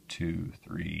 2,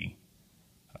 3,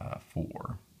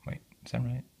 4. Wait, is that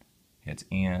right? Yeah, it's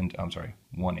and, I'm sorry,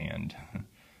 1 and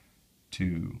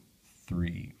 2,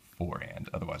 3, 4 and.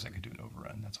 Otherwise I could do an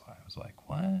overrun. That's why I was like,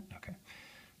 what? Okay.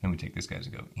 Then we take this guys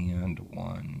and go and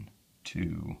 1,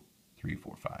 2, 3,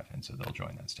 4, 5. And so they'll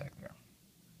join that stack there.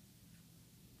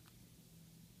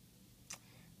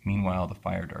 Meanwhile, the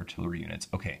fired artillery units.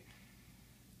 Okay.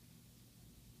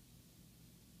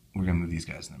 We're going to move these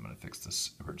guys, and I'm going to fix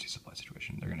this emergency supply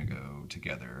situation. They're going to go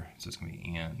together. So it's going to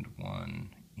be and 1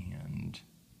 and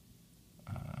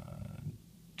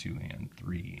 2 and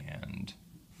 3 and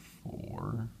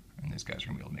 4. And these guys are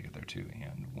going to be able to make it there too.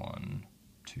 And 1,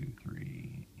 2,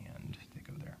 3, and they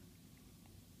go there.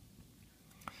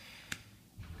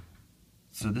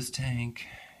 So this tank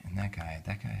and that guy,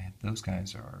 those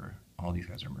guys are, all these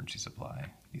guys are emergency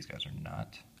supply. These guys are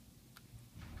not.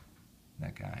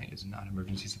 That guy is not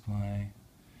emergency supply,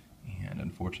 and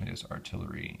unfortunately it's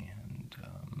artillery and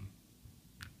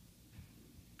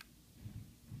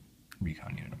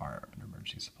recon unit are under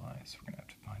emergency supply, so we're going to have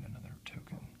to find another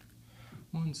token.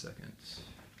 1 second.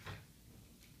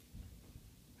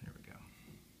 There we go.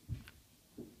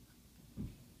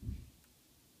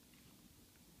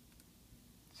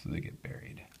 So they get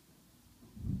buried.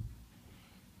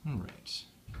 All right.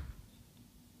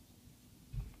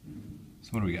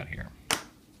 So what do we got here?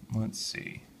 Let's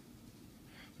see.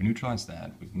 We neutralized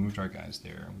that. We've moved our guys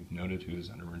there. We've noted who is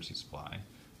under emergency supply.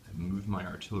 I've moved my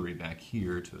artillery back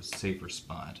here to a safer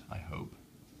spot, I hope,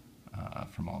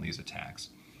 from all these attacks.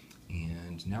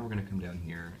 And now we're going to come down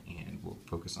here and we'll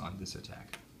focus on this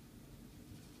attack.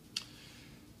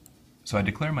 So I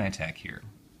declare my attack here.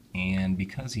 And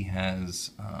because he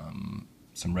has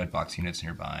some red box units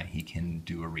nearby, he can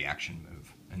do a reaction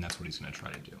move. And that's what he's going to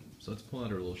try to do. So let's pull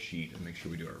out our little sheet and make sure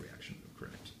we do our reaction move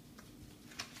correct.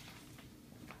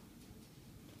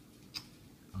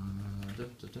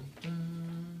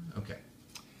 Okay.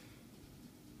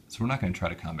 So we're not going to try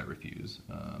to combat refuse.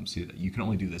 See that you can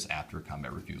only do this after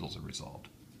combat refusals are resolved.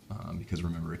 Because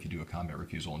remember, if you do a combat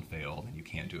refusal and fail, then you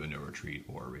can't do a no retreat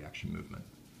or a reaction movement.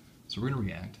 So we're going to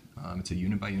react. It's a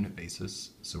unit by unit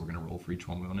basis, so we're going to roll for each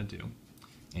one we want to do.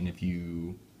 And if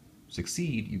you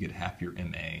succeed, you get half your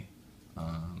MA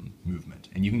movement,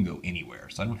 and you can go anywhere.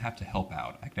 So I don't have to help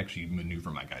out. I can actually maneuver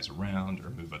my guys around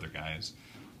or move other guys.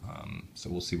 So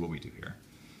we'll see what we do here.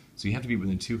 So you have to be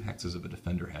within 2 hexes of a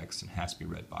defender hex and has to be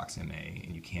red box MA,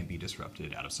 and you can't be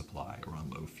disrupted, out of supply, or on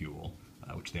low fuel,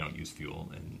 which they don't use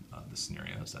fuel in this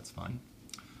scenario, so that's fine.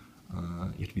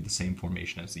 You have to be the same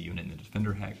formation as the unit in the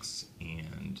defender hex,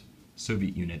 and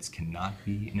Soviet units cannot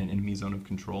be in an enemy zone of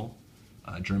control.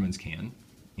 Germans can,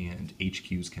 and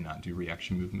HQs cannot do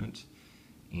reaction movement,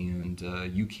 and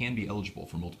you can be eligible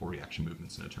for multiple reaction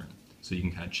movements in a turn. So you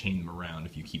can kind of chain them around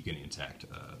if you keep getting attacked.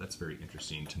 That's very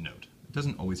interesting to note. It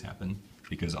doesn't always happen,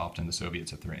 because often the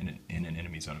Soviets, if they're in an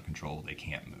enemy zone of control, they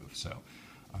can't move. So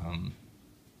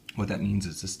what that means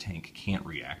is this tank can't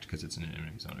react because it's in an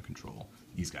enemy zone of control.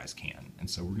 These guys can. And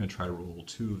so we're going to try to roll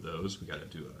 2 of those. We got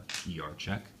to do a ER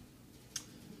check.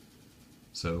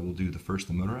 So we'll do the first,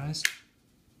 the motorized.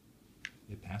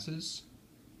 It passes.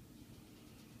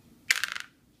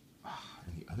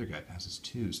 And the other guy passes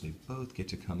too, so they both get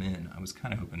to come in. I was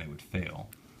kind of hoping they would fail.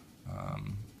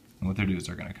 And what they'll do is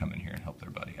they're going to come in here and help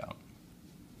their buddy out.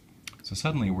 So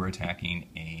suddenly we're attacking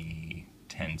a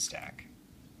 10 stack.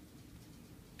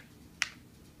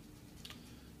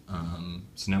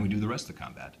 So now we do the rest of the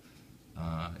combat.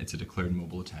 It's a declared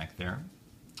mobile attack there.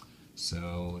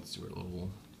 So let's do a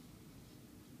little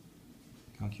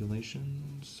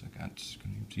calculations. I got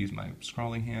to use my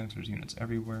scrawling hand because there's units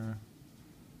everywhere.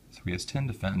 So he has 10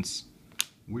 defense.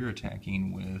 We're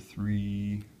attacking with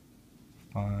 3,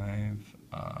 5,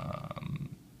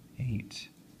 8.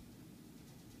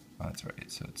 Oh, that's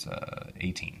right. So it's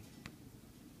 18.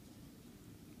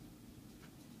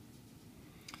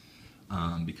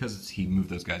 Because he moved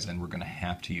those guys in, we're going to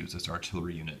have to use this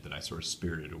artillery unit that I sort of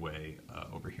spirited away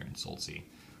over here in Soltse.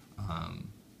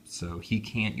 So he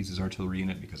can't use his artillery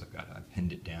unit because I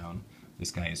pinned it down.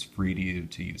 This guy is free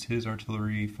to use his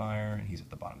artillery fire, and he's at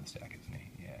the bottom of the stack, isn't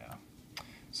he? Yeah.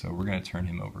 So we're going to turn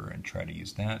him over and try to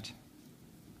use that.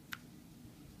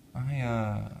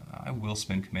 I will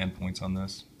spend command points on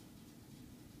this.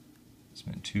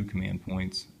 Spend 2 command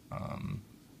points to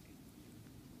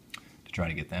try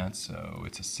to get that. So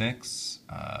it's a 6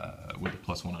 with a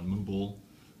 +1 on mobile.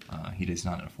 He is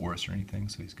not in a forest or anything,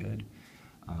 so he's good.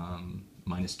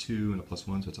 -2 and a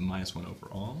 +1, so it's a -1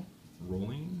 overall.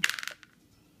 Rolling.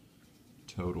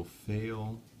 Total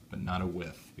fail, but not a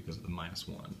whiff because of the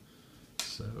 -1.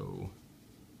 So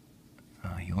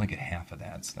you only get half of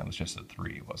that, so that was just a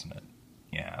 3, wasn't it?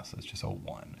 Yeah, so it's just a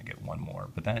 1. I get 1 more,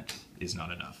 but that is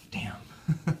not enough. Damn.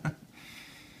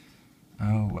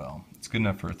 Oh well, it's good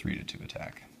enough for a 3-2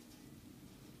 attack.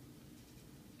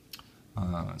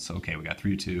 So okay, we got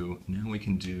 3-2. Now we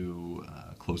can do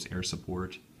close air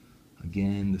support.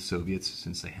 Again, the Soviets,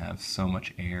 since they have so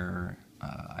much air,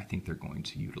 I think they're going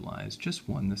to utilize just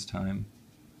 1 this time.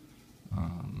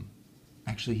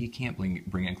 Actually, he can't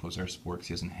bring in close air support because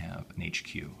he doesn't have an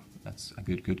HQ. That's a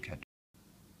good catch.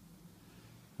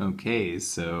 Okay,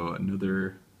 so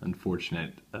another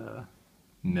unfortunate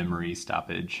memory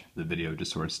stoppage. The video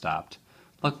just sort of stopped.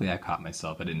 Luckily, I caught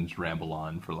myself. I didn't just ramble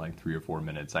on for like 3 or 4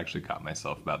 minutes. I actually caught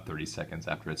myself about 30 seconds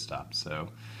after it stopped.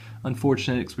 So,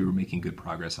 unfortunate because we were making good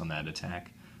progress on that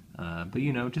attack. But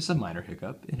you know, just a minor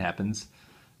hiccup. It happens.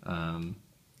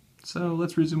 So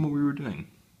let's resume what we were doing.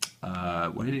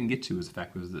 What I didn't get to was the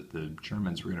fact was that the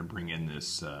Germans were going to bring in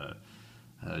this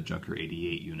Junker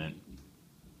 88 unit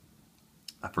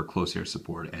for close air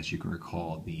support. As you can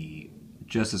recall,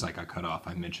 just as I got cut off,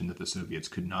 I mentioned that the Soviets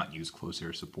could not use close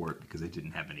air support because they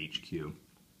didn't have an HQ.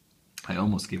 I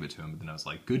almost gave it to him, but then I was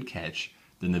like, good catch.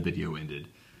 Then the video ended.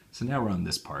 So now we're on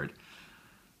this part.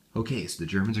 Okay, so the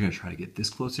Germans are going to try to get this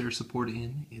close air support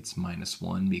in. It's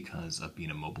 -1 because of being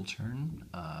a mobile turn.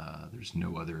 There's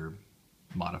no other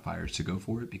modifiers to go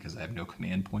for it because I have no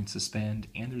command points to spend,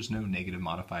 and there's no negative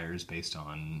modifiers based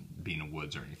on being in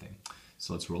woods or anything.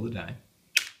 So let's roll the die.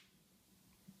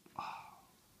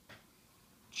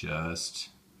 Just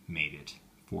made it.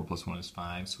 4 + 1 is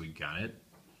 5, so we got it.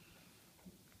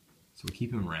 So we'll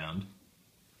keep him around. So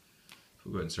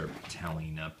we'll go ahead and start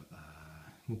tallying up.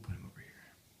 We'll put him over here.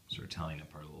 Start tallying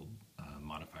up our little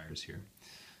modifiers here.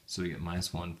 So we get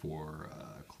 -1 for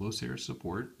close air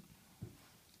support.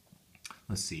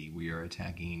 Let's see, we are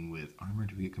attacking with armor.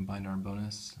 Do we get combined arm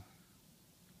bonus?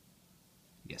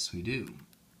 Yes, we do.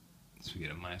 So we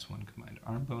get a -1 combined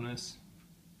arm bonus.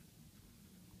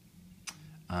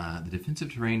 The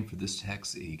defensive terrain for this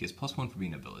text, he gets +1 for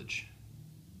being a village.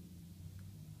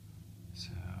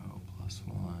 So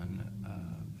 +1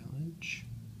 village.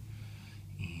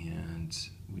 And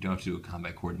we don't have to do a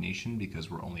combat coordination because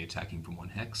we're only attacking from 1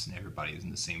 hex and everybody is in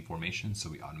the same formation, so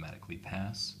we automatically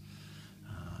pass.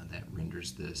 That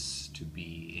renders this to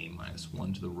be a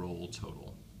 -1 to the roll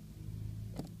total.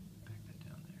 Back that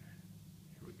down there.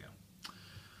 Here we go.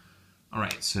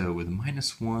 Alright, so with a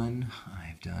 -1,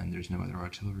 I've done, there's no other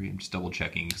artillery. I'm just double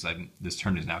checking because this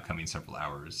turn is now coming several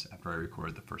hours after I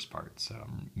recorded the first part, so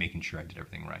I'm making sure I did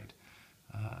everything right.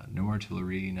 No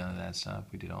artillery, none of that stuff.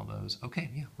 We did all those.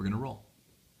 Okay, yeah, we're going to roll.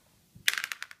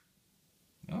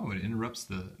 Oh, it interrupts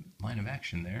the line of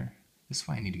action there. This is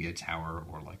why I need to get a tower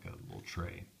or like a little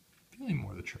tray. Feeling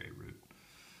more the tray route.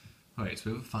 Alright,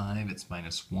 so we have a 5, it's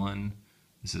 -1.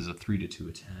 This is a 3-2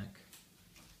 attack.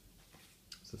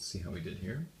 So let's see how we did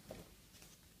here.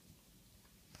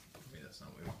 Maybe that's not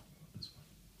what we want. This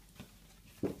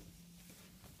one.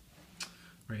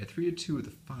 Alright, a 3-2 with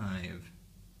a 5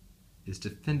 is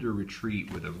defender retreat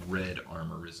with a red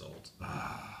armor result.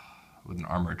 With an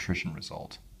armor attrition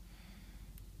result.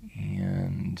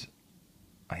 And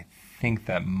I think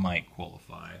that might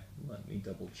qualify. Let me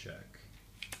double check.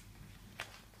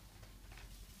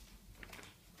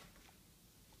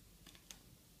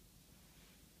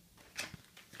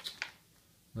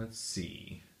 Let's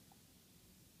see.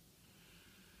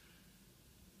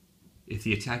 if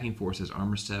the attacking force has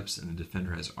armor steps and the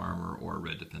defender has armor or a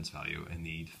red defense value, and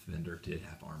the defender did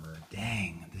have armor.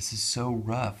 Dang, this is so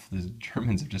rough. The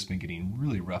Germans have just been getting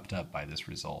really roughed up by this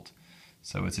result.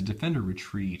 So it's a defender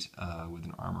retreat with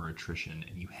an armor attrition,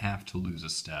 and you have to lose a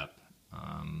step,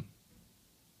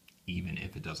 even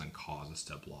if it doesn't cause a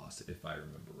step loss, if I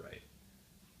remember right.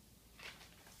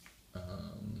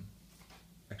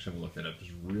 Actually, I'm going to look that up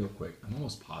just real quick. I'm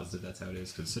almost positive that's how it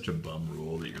is, because it's such a bum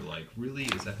rule that you're like, really?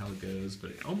 Is that how it goes?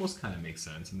 But it almost kind of makes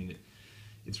sense. I mean,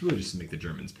 it's really just to make the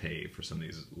Germans pay for some of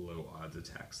these low odds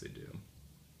attacks they do.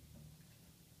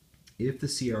 If the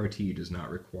CRT does not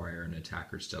require an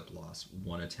attacker step loss,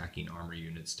 one attacking armor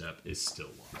unit step is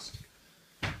still lost.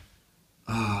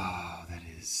 Oh, that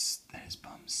is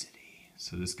Bum City.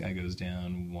 So this guy goes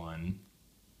down 1.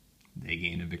 They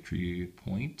gain a victory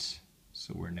point.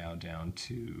 So we're now down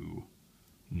to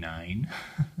 9.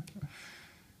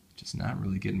 Just not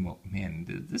really getting what, man,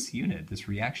 this unit, this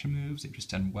reaction moves, they've just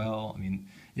done well. I mean,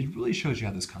 it really shows you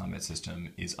how this combat system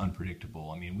is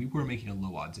unpredictable. I mean, we were making a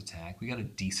low odds attack. We got a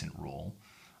decent roll,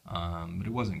 but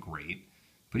it wasn't great.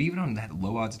 But even on that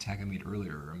low odds attack I made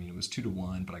earlier, I mean, it was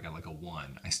 2-1, but I got like a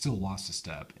 1. I still lost a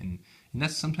step. And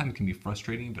that sometimes can be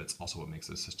frustrating, but it's also what makes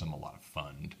this system a lot of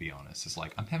fun, to be honest. It's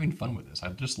like, I'm having fun with this.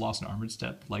 I've just lost an armored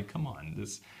step. Like, come on.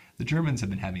 The Germans have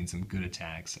been having some good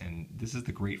attacks, and this is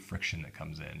the great friction that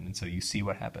comes in. And so you see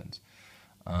what happens.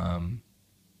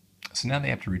 So now they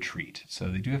have to retreat. So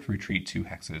they do have to retreat 2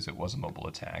 hexes. It was a mobile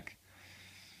attack.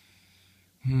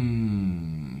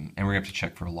 And we're going to have to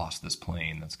check for a loss of this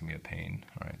plane. That's going to be a pain.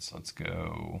 All right, so let's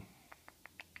go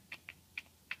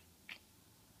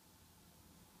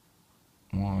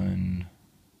 1,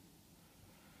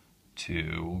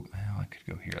 2. Well, I could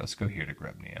go here. Let's go here to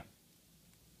Grebnia.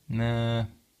 Nah.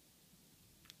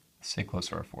 Let's stay close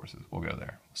to our forces. We'll go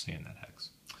there. We'll stay in that hex.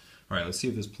 All right, let's see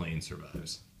if this plane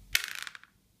survives.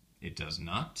 It does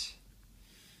not.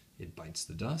 It bites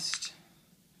the dust.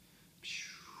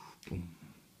 Boom.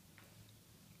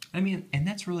 I mean, and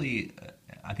that's really,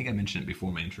 I think I mentioned it before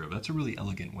in my intro, but that's a really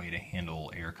elegant way to handle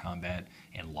air combat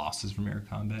and losses from air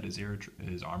combat is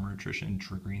armor attrition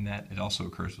triggering that. It also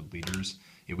occurs with leaders.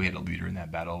 If we had a leader in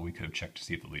that battle, we could have checked to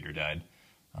see if the leader died.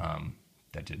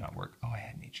 That did not work. Oh, I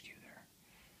had an HQ there.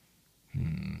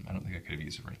 I don't think I could have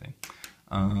used it for anything.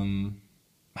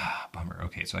 Bummer.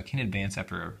 Okay, so I can advance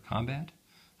after combat.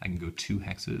 I can go 2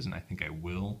 hexes, and I think I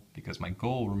will, because my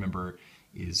goal, remember,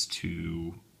 is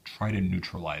to try to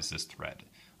neutralize this threat.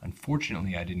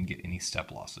 Unfortunately, I didn't get any step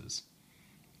losses.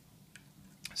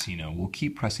 So, we'll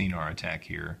keep pressing our attack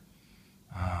here.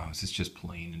 Oh, is this just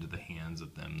playing into the hands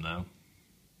of them, though?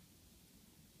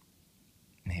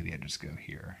 Maybe I just go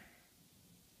here.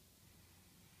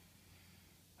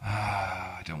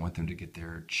 I don't want them to get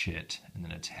their chit and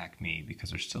then attack me, because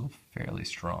they're still fairly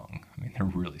strong. I mean, they're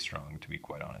really strong, to be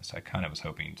quite honest. I kind of was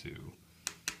hoping to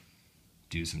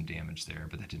do some damage there,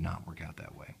 but that did not work out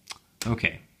that way.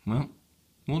 Okay, well,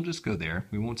 we'll just go there.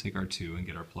 We won't take our 2 and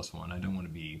get our +1. I don't want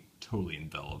to be totally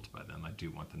enveloped by them. I do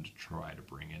want them to try to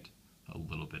bring it a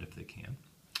little bit if they can.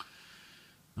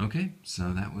 Okay,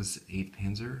 so that was 8th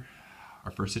Panzer.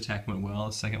 Our first attack went well.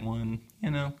 The second one,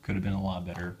 could have been a lot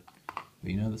better.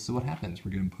 But this is what happens.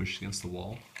 We're getting pushed against the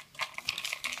wall.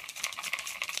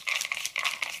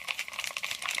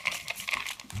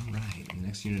 All right, the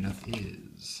next unit up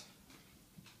is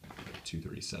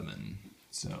 237.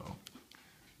 So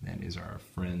that is our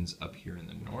friends up here in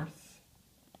the north.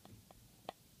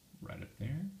 Right up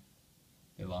there.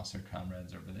 They lost their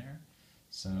comrades over there.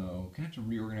 So we're gonna have to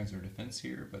reorganize our defense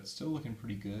here, but still looking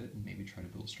pretty good. Maybe try to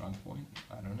build a strong point.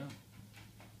 I don't know.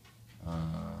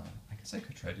 I guess I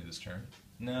could try to do this turn.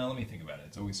 No, let me think about it.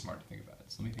 It's always smart to think about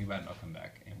it. So let me think about it and I'll come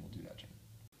back and we'll do that turn.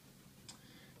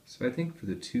 So I think for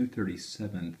the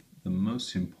 237th, the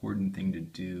most important thing to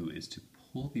do is to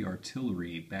pull the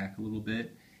artillery back a little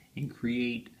bit and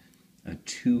create a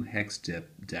 2 hex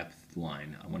depth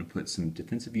line. I want to put some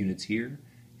defensive units here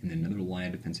and then another line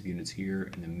of defensive units here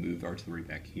and then move the artillery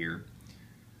back here.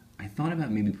 I thought about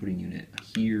maybe putting a unit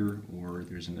here, or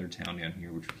there's another town down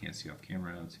here which we can't see off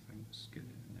camera. Let's see if I can just get it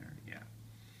in there. Yeah.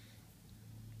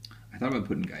 I thought about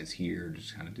putting guys here,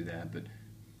 just kind of do that, but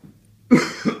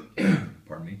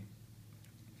pardon me.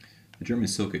 The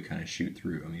Germans still could kind of shoot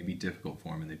through. I mean, it'd be difficult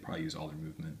for them, and they'd probably use all their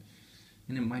movement.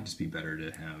 And it might just be better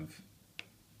to have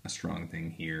a strong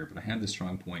thing here, but I have this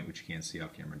strong point, which you can't see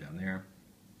off camera down there.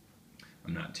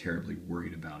 I'm not terribly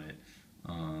worried about it.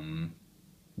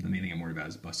 The main thing I'm worried about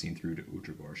is busting through to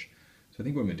Utragorsk. So I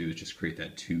think what I'm going to do is just create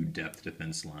that 2 depth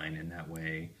defense line, and that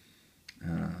way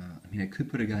I mean, I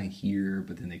could put a guy here,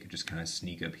 but then they could just kind of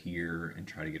sneak up here and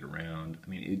try to get around. I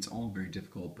mean, it's all very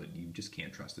difficult, but you just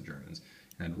can't trust the Germans.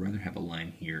 And I'd rather have a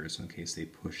line here, so in case they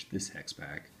push this hex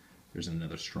back, there's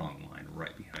another strong line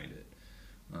right behind it.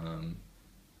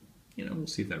 You know, we'll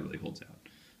see if that really holds out.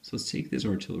 So let's take these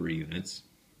artillery units,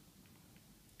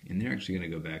 and they're actually going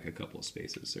to go back a couple of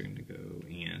spaces. They're going to go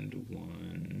and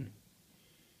one,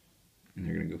 and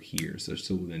they're going to go here. So they're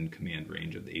still within command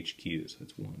range of the HQ. So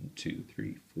it's 1, 2,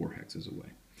 3, 4 hexes away.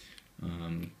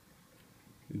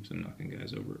 Oops, I'm knocking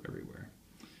guys over everywhere.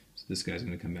 So this guy's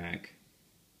going to come back.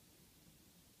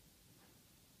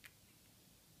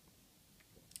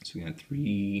 So we got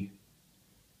 3,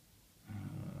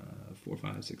 4,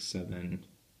 5, 6, 7.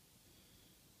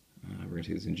 We're going to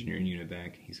take this engineering unit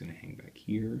back. He's going to hang back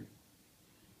here.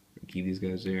 We're going to keep these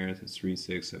guys there. That's 3,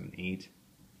 6, 7, 8.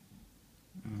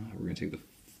 We're going to take the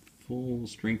full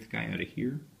strength guy out of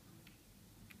here.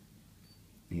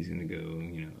 He's going to go,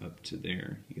 you know, up to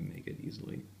there. You can make it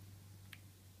easily.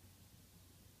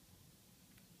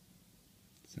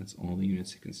 So that's all the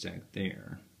units that can stack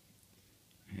there.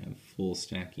 I have full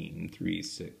stacking 3,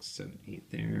 6, 7,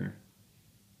 8 there.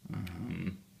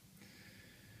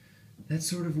 That's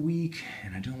sort of weak,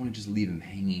 and I don't want to just leave him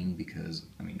hanging because,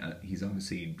 I mean, he's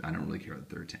obviously, I don't really care about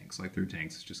third tanks. Like, third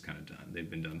tanks is just kind of done. They've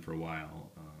been done for a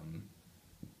while.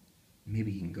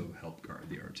 Maybe he can go help guard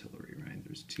the artillery, right?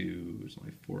 There's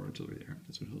only 4 artillery there.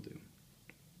 That's what he'll do.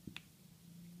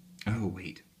 Oh,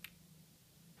 wait.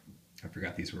 I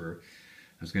forgot these were,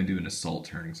 I was going to do an assault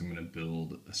turn, so I'm going to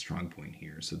build a strong point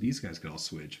here. So these guys could all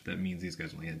switch. That means these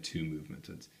guys only had 2 movements.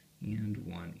 So it's and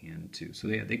 1 and 2. So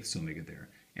they can still make it there.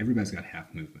 Everybody's got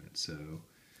half movement, so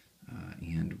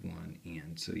and 1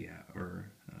 and, so yeah,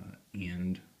 or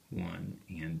and 1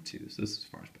 and 2. So this is as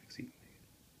far as back as he can make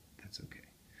it. That's okay.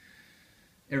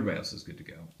 Everybody else is good to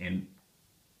go. And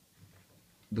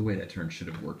the way that turn should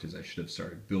have worked is I should have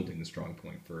started building the strong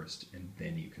point first, and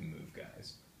then you can move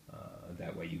guys.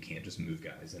 That way you can't just move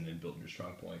guys and then build your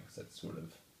strong point, because that's sort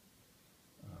of,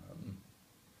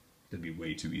 that'd be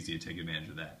way too easy to take advantage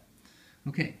of that.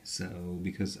 Okay, so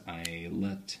because I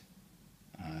let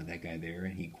that guy there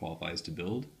and he qualifies to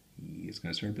build, he is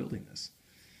going to start building this.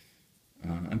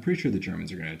 I'm pretty sure the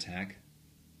Germans are going to attack.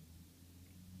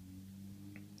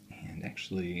 And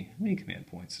actually, how many command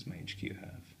points does my HQ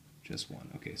have? Just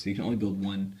 1. Okay, so you can only build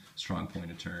 1 strong point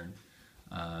a turn.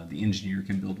 The engineer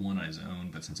can build 1 on his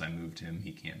own, but since I moved him,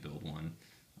 he can't build 1.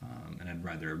 And I'd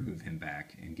rather move him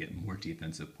back and get more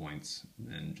defensive points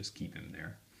than just keep him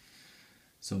there.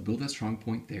 So build that strong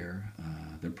point there.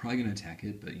 They're probably going to attack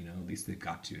it, but you know, at least they've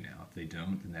got to now. If they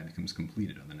don't, then that becomes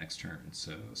completed on the next turn.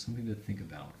 So something to think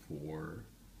about for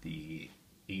the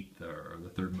 8th or the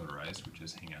 3rd motorized, which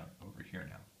is hang out over here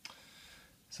now.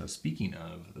 So speaking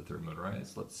of the 3rd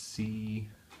motorized, let's see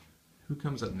who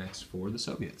comes up next for the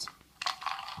Soviets,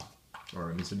 or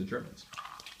I mean, the Germans.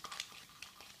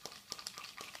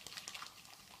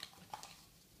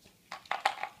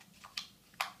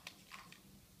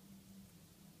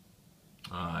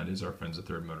 It is our friends at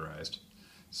 3rd Motorized.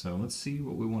 So let's see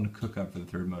what we want to cook up for the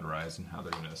 3rd Motorized and how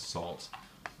they're going to assault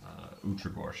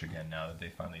Utragorsk again now that they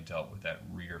finally dealt with that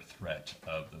rear threat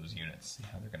of those units. See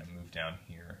how they're going to move down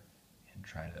here and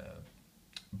try to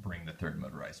bring the 3rd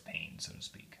Motorized pain, so to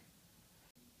speak.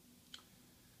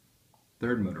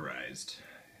 3rd Motorized.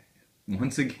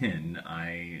 Once again,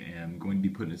 I am going to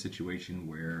be put in a situation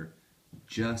where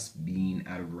just being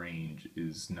out of range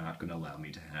is not going to allow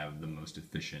me to have the most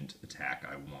efficient attack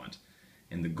I want.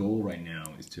 And the goal right now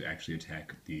is to actually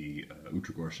attack the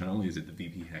Utragorsk. Not only is it the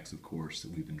VP hex, of course,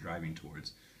 that we've been driving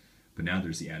towards, but now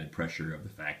there's the added pressure of the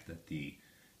fact that the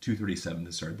 237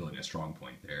 has started building a strong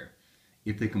point there.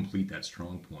 If they complete that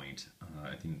strong point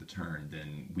at the end of the turn,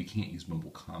 then we can't use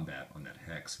mobile combat on that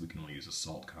hex. We can only use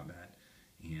assault combat.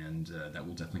 And that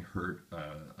will definitely hurt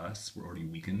us. We're already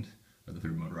weakened. The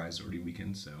 3rd Motorized is already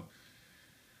weakened, so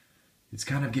it's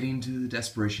kind of getting to the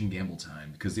desperation gamble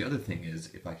time. Because the other thing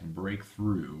is, if I can break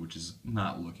through, which is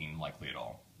not looking likely at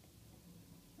all,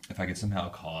 if I could somehow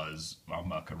cause a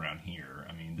muck around here,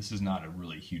 I mean, this is not a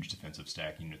really huge defensive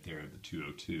stack unit there, the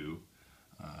 202.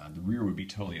 The rear would be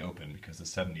totally open because the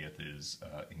 70th is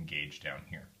engaged down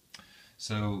here.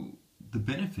 So the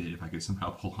benefit, if I could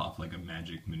somehow pull off like a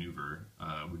magic maneuver,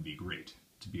 would be great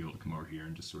to be able to come over here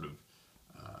and just sort of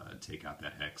take out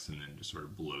that hex and then just sort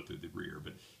of blow through the rear.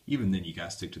 But even then, you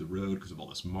gotta stick to the road because of all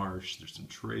this marsh. There's some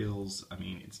trails. I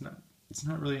mean, it's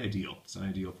not really ideal. It's not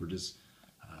ideal for just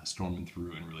storming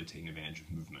through and really taking advantage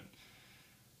of movement.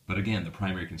 But again, the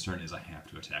primary concern is I have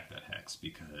to attack that hex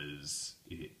because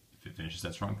if it finishes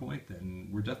that strong point, then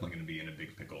we're definitely going to be in a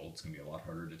big pickle. It's going to be a lot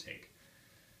harder to take.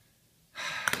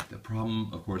 The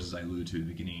problem, of course, as I alluded to at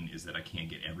the beginning, is that I can't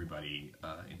get everybody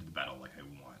into the battle like I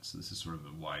want. So this is sort of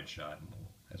a wide shot, and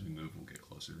as we move, we'll get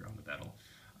closer on the battle.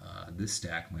 This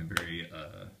stack, my very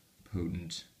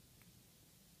potent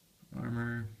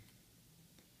armor.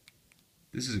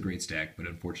 This is a great stack, but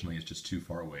unfortunately it's just too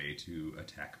far away to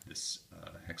attack this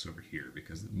hex over here,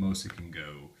 because the most it can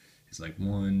go is like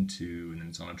 1, 2, and then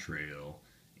it's on a trail,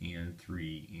 and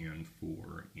 3, and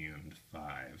 4, and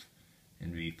 5.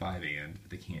 And maybe 5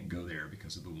 but they can't go there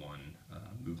because of the 1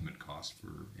 movement cost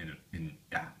for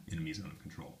enemy zone of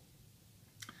control.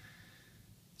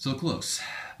 So close,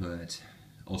 but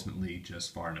ultimately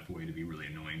just far enough away to be really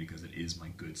annoying because it is my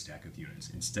good stack of units.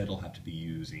 Instead I'll have to be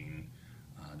using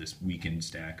this weakened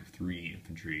stack of 3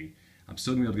 infantry. I'm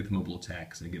still going to be able to get the mobile attack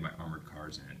because I get my armored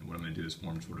cars in. And what I'm going to do is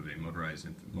form sort of a motorized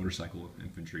motorcycle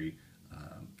infantry,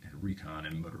 and recon,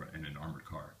 and an armored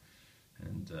car.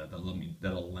 And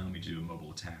that'll allow me to do a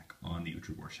mobile attack on the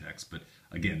Utravorsheks. But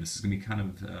again, this is going to be kind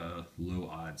of low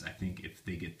odds. I think if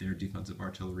they get their defensive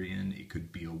artillery in, it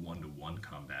could be a 1-to-1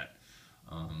 combat.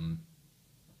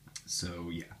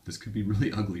 So yeah, this could be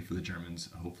really ugly for the Germans.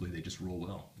 Hopefully they just roll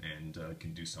well and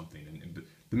can do something. But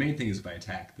the main thing is if I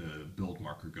attack, the build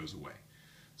marker goes away.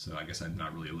 So I guess I've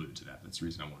not really alluded to that. That's the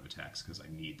reason I want to attack, because I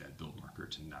need that build marker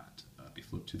to not be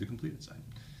flipped to the completed side.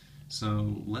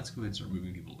 So let's go ahead and start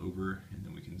moving people over, and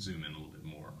then we can zoom in a little bit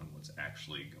more on what's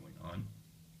actually going on.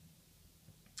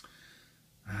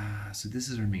 So this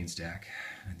is our main stack.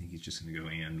 I think he's just going to go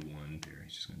and 1 there.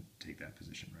 He's just going to take that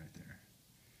position right there.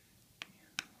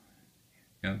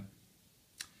 Yep.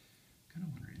 Kind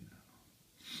of wondering though.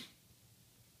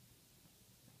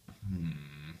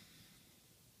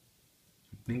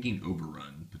 I'm thinking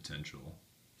overrun potential.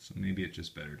 So maybe it's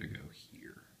just better to go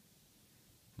here.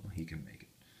 Well, he can make it.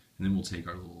 And then we'll take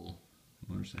our little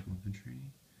motorcycle infantry.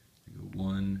 We go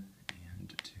 1 and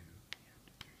 2 and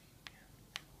 3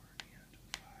 and 4 and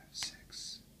 5,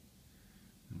 6.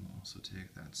 And we'll also take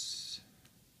we'll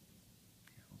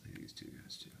take these 2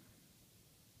 guys too.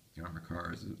 The armor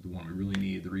car is the one we really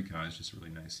need. The recon is just a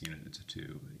really nice unit. It's a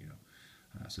 2, but you know.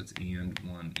 So it's and 1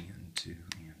 and 2 and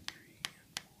 3 and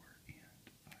 4 and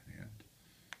 5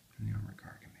 and the armor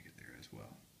car can make it there as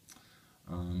well.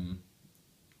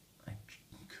 I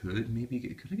could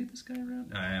I get this guy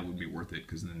around? It would be worth it,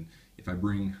 because then if I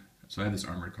bring, so I have this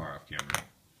armored car off camera,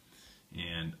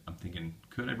 and I'm thinking,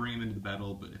 could I bring him into the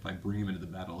battle? But if I bring him into the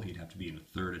battle, he'd have to be in a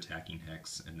 3rd attacking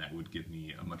hex, and that would give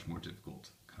me a much more difficult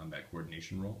combat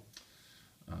coordination roll.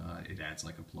 It adds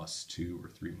like a +2 or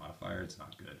 3 modifier. It's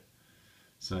not good.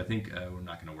 So I think we're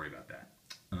not going to worry about that.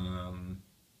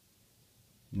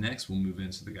 Next, we'll move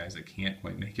into the guys that can't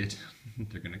quite make it.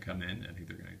 They're going to come in. I think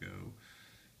they're going to go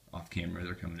off camera.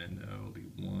 They're coming in, though. It'll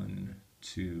be 1,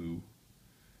 2,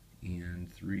 and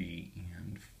 3,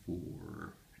 and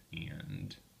 4,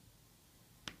 and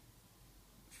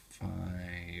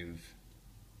 5.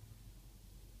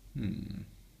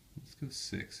 Let's go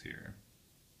 6 here.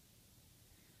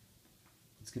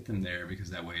 Let's get them there, because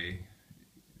that way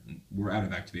we're out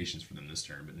of activations for them this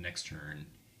turn, but next turn,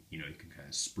 you know, you can kind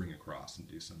of spring across and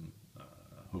do some,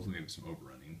 hopefully maybe some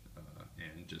overrunning,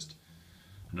 and just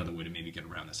another way to maybe get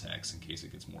around this hex in case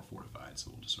it gets more fortified,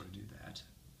 so we'll just sort of do that.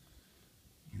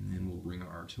 And then we'll bring our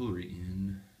artillery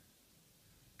in.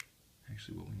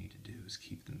 Actually, what we need to do is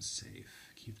keep them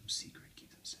safe, keep them secret,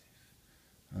 keep them safe.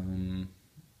 I'm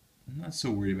not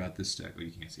so worried about this stack. Oh,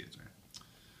 you can't see it, sorry.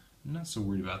 I'm not so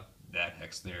worried about that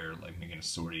hex there, like making a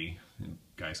sortie and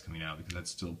guys coming out, because that's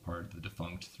still part of the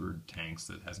defunct 3rd tanks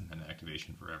that hasn't had an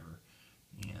activation forever.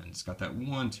 And it's got that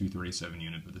one 237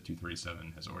 unit, but the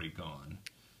 237 has already gone.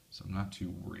 So I'm not too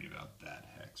worried about that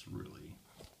hex, really.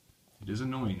 It is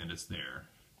annoying that it's there.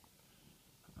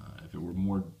 If it were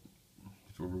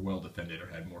well defended or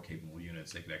had more capable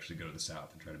units, they could actually go to the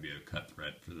south and try to be a cut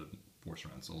threat for the force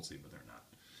around Solsey, but they're not.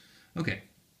 Okay,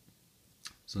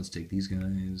 so let's take these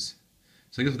guys.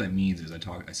 So I guess what that means is I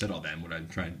said all that, and what I'm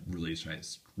trying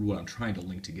to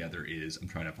link together is I'm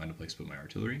trying to find a place to put my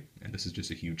artillery, and this is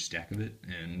just a huge stack of it,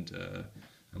 and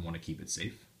I want to keep it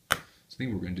safe. So I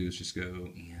think what we're going to do is just go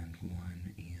and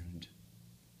 1 and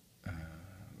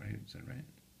right? Is that right?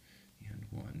 And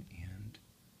 1 and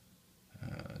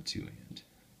 2 and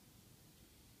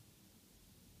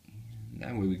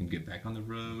that way we can get back on the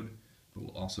road, but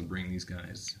we'll also bring these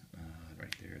guys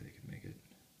right there. They can make it.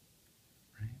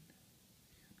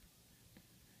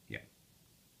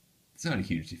 It's not a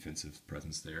huge defensive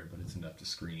presence there, but it's enough to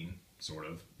screen, sort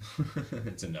of.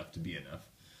 It's enough to be enough.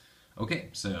 Okay,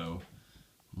 so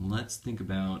let's think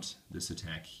about this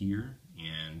attack here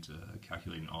and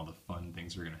calculating all the fun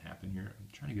things that are going to happen here. I'm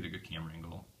trying to get a good camera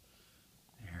angle.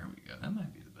 There we go. That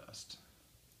might be the best.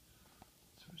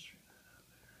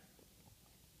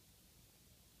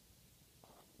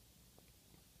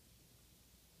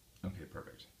 Okay,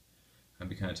 perfect. That'd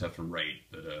be kind of tough to write,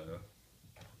 but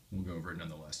we'll go over it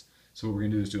nonetheless. So what we're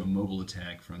going to do is do a mobile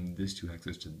attack from this 2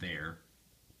 hexes to there.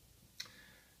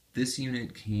 This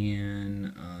unit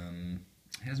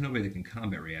has nobody that can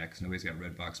combat react, because nobody's got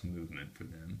red box movement for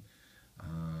them.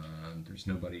 There's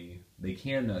nobody. They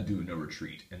can do a no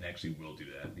retreat, and actually will do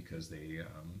that because they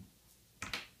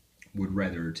would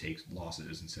rather take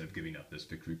losses instead of giving up this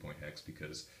victory point hex,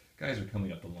 because guys are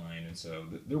coming up the line, and so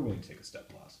they're willing to take a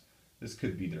step loss. This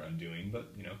could be their undoing,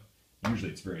 but you know,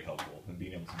 usually it's very helpful, and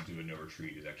being able to do a no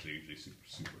retreat is actually usually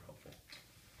super helpful.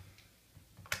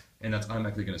 And that's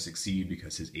automatically going to succeed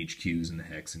because his HQ's in the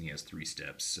hex and he has 3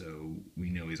 steps, so we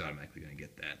know he's automatically going to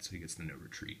get that, so he gets the no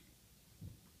retreat.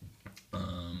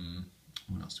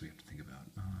 What else do we have to think about?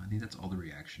 I think that's all the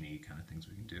reaction-y kind of things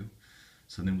we can do.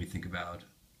 So then we think about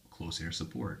close air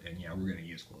support, and yeah, we're going to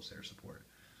use close air support.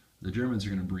 The Germans are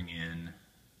going to bring in,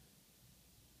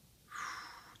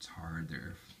 it's hard,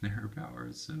 their air power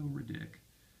is so ridiculous.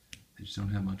 They just don't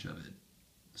have much of it.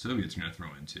 The Soviets are going to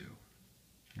throw in 2.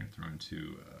 They're going to throw in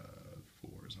 2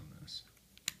 4s on this.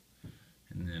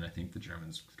 And then I think the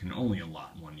Germans can only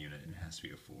allot 1 unit, and it has to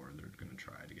be a 4. They're going to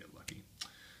try to get lucky.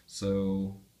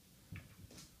 So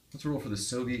let's roll for the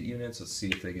Soviet units. Let's see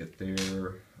if they get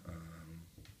their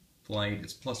flight.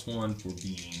 It's +1 for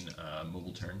being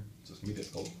mobile turn, so it's going to be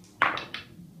difficult.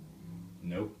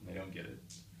 Nope, they don't get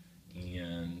it.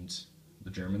 And the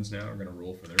Germans now are going to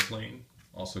roll for their plane.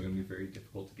 Also going to be very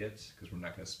difficult to get because we're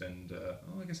not going to spend,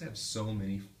 oh, I guess I have so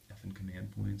many effing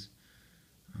command points.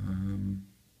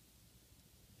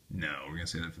 No, we're going to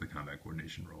save that for the combat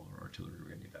coordination roll or artillery. We're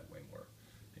going to need that way more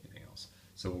than anything else.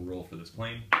 So we'll roll for this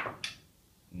plane.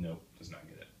 Nope, does not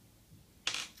get it.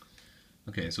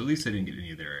 Okay, so at least they didn't get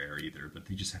any of their air either, but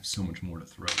they just have so much more to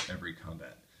throw every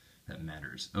combat that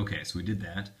matters. Okay, so we did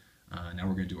that. Now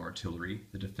we're going to do artillery.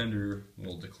 The defender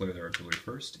will declare their artillery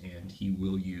first, and he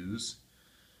will use,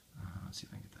 let's see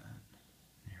if I can get that.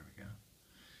 There we go.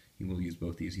 He will use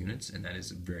both these units, and that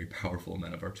is a very powerful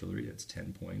amount of artillery. That's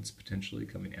 10 points potentially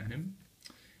coming at him.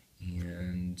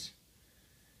 And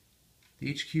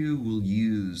the HQ will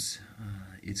use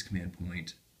its command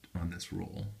point on this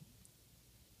roll.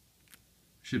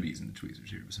 Should be using the tweezers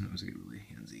here, but sometimes I get really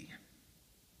handsy.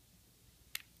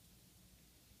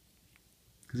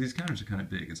 Because these counters are kind of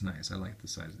big. It's nice. I like the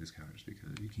size of these counters because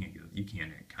you can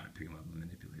kind of pick them up and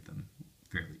manipulate them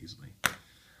fairly easily.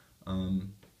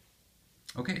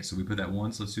 Okay, so we put that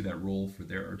once. Let's do that roll for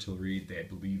their artillery. I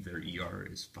believe their ER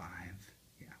is 5.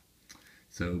 Yeah.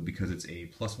 So because it's a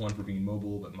 +1 for being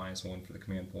mobile, but -1 for the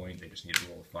command point, they just need to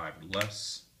roll a 5 or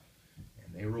less.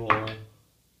 And they roll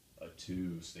a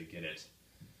 2, so they get it.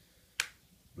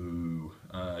 Boo.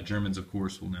 Germans, of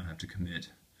course, will now have to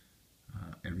commit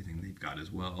everything they've got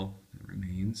as well that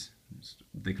remains.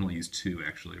 They can only use 2,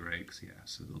 actually, right? 'Cause, yeah,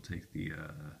 so they'll take the,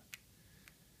 I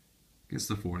guess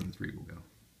the 4 and the 3 will go.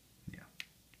 Yeah.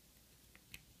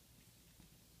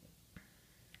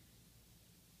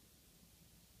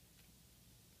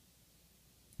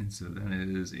 And so that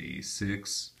is a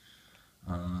 6.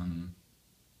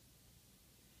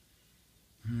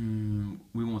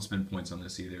 We won't spend points on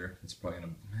this either. It's probably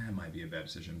it might be a bad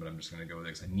decision, but I'm just going to go with it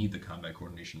because I need the combat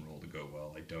coordination roll to go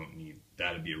well. I don't need,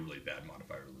 that'd be a really bad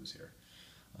modifier to lose here.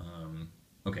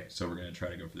 Okay, so we're going to try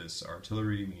to go for this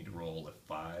artillery. We need to roll a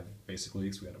 5,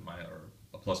 basically, so we got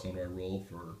a +1 to our roll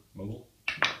for mobile.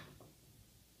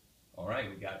 All right,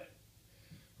 we got it.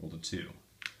 Rolled a 2.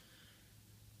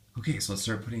 Okay, so let's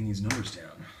start putting these numbers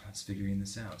down. Let's figuring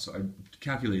this out. So I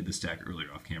calculated the stack earlier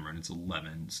off camera, and it's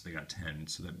 11, so they got 10,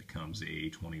 so that becomes a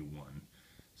 21.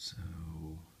 So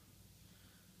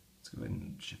let's go ahead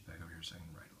and shift back over here so I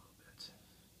can write a little bit.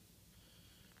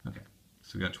 Okay,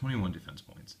 so we got 21 defense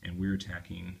points, and we're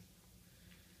attacking,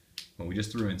 well, we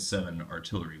just threw in 7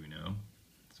 artillery, we know,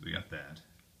 so we got that.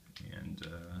 And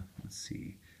let's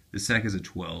see, this stack is a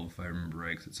 12, if I remember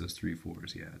right, because it says 3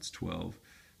 4s. Yeah, it's 12.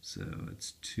 So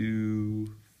it's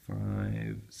 2,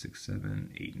 5, 6,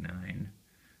 7, 8, 9.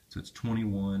 So it's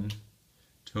 21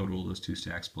 total. Those 2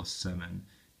 stacks plus 7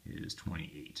 is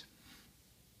 28.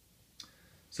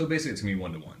 So basically it's going to be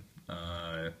 1 to 1.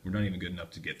 We're not even good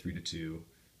enough to get 3 to 2.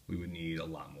 We would need a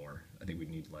lot more. I think we'd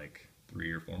need like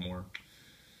 3 or 4 more.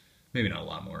 Maybe not a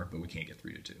lot more, but we can't get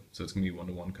 3 to 2. So it's going to be 1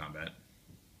 to 1 combat.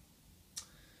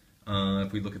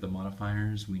 If we look at the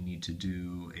modifiers, we need to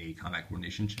do a combat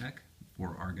coordination check.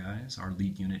 For our guys, our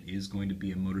lead unit is going to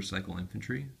be a motorcycle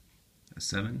infantry, a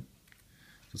 7.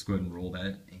 So let's go ahead and roll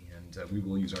that, and we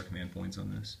will use our command points on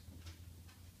this.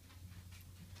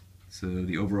 So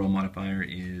the overall modifier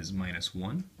is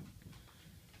 -1.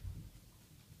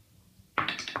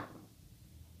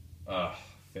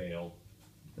 Fail.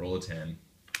 Roll a 10.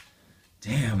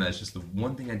 Damn, that's just the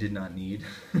one thing I did not need.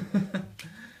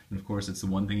 And of course, it's the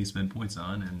one thing you spend points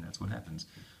on, and that's what happens.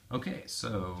 Okay,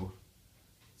 so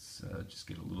let's just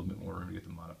get a little bit more room to get the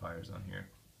modifiers on here,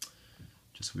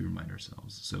 just so we remind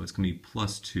ourselves. So it's going to be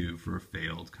 +2 for a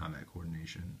failed combat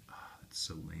coordination. Ah, that's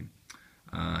so lame.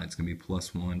 It's going to be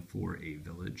 +1 for a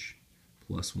village,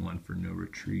 +1 for no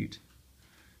retreat.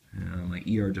 My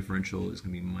ER differential is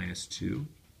going to be -2.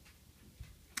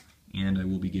 And I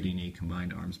will be getting a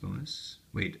combined arms bonus.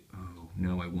 Wait, oh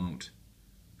no, I won't,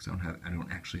 because I don't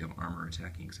actually have armor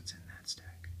attacking because it's in that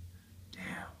stack.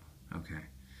 Damn. Okay.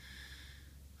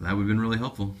 Well, that would have been really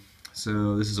helpful.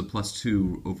 So this is a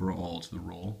 +2 overall to the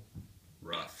roll.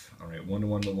 Rough. All right,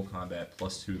 1-to-1 level combat,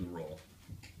 +2 to the roll.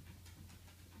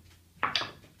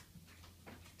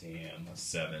 Damn, a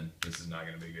 7. This is not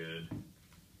going to be good.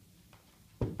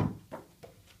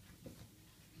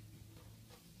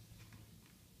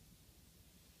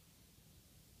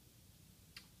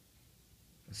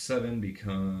 A 7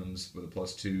 becomes, with a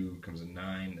 +2, becomes a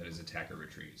 9. That is attack or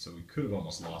retreat. So we could have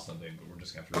almost lost something, but we're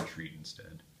just going to have to retreat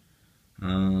instead.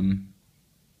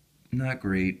 Not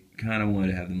great. Kind of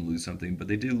wanted to have them lose something, but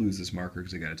they did lose this marker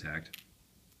because they got attacked.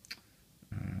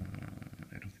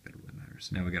 I don't think that really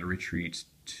matters. Now we got to retreat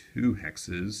 2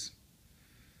 hexes.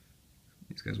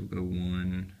 These guys will go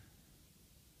 1,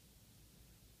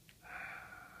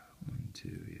 1,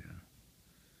 2, yeah.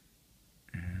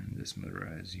 And this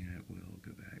motorized unit will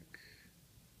go back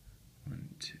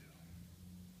 1, 2.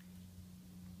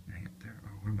 Hang up there. Oh,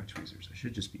 where are my tweezers? I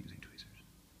should just be using tweezers.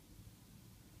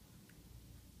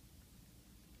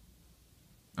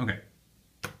 Okay.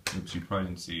 Oops, you probably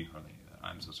didn't see hardly any of that.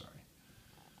 I'm so sorry.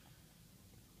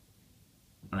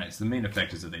 Alright, so the main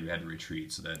effect is that they had to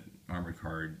retreat, so that armored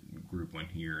card group went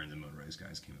here and the motorized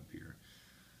guys came up here.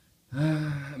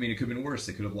 I mean, it could have been worse.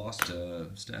 They could have lost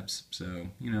steps, so,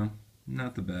 you know,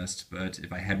 not the best. But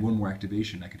if I had one more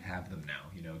activation, I could have them now,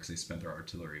 you know, because they spent their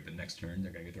artillery. But next turn,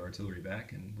 they're going to get their artillery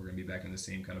back, and we're going to be back in the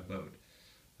same kind of boat.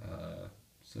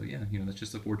 So, yeah, you know, that's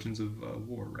just the fortunes of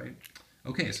war, right?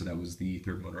 Okay, so that was the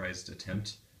third motorized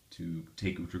attempt to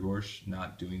take Utragorsk,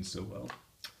 not doing so well.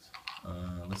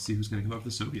 Let's see who's going to come up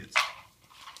with the Soviets.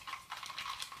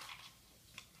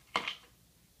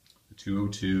 The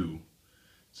 202.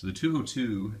 So the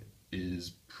 202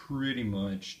 is pretty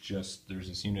much just, there's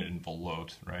this unit in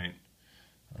Volot, right?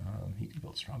 He can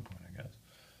build strong point, I guess.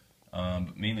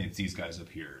 But mainly it's these guys up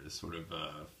here, this sort of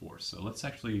force. So let's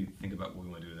actually think about what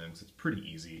we want to do with them, because it's pretty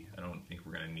easy. I don't think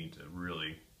we're going to need to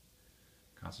really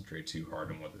concentrate too hard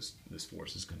on what this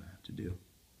force is going to have to do.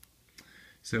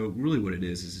 So really what it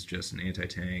is it's just an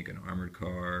anti-tank, an armored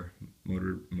car,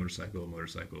 motorcycle,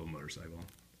 motorcycle, motorcycle.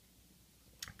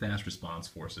 Fast response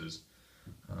forces,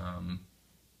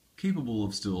 capable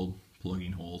of still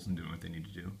plugging holes and doing what they need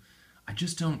to do. I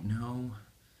just don't know.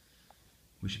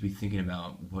 We should be thinking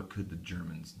about what could the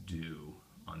Germans do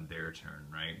on their turn,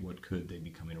 right? What could they be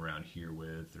coming around here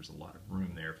with? There's a lot of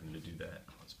room there for them to do that.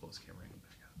 Let's pull this camera angle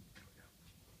back out.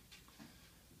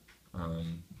 There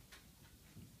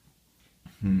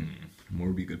we go. More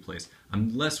would be a good place.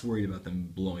 I'm less worried about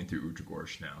them blowing through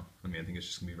Utragorsk now. I mean, I think it's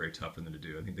just going to be very tough for them to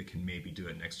do. I think they can maybe do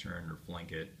it next turn or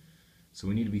flank it. So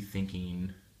we need to be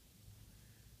thinking,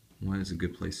 what is a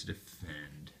good place to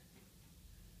defend?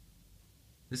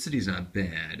 This city's not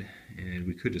bad, and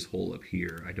we could just hole up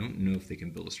here. I don't know if they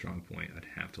can build a strong point. I'd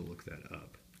have to look that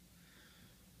up.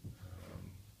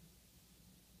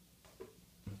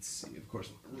 Let's see. Of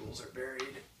course, rules are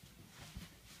buried.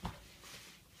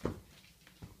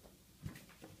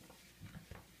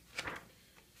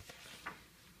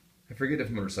 I forget if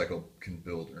motorcycle can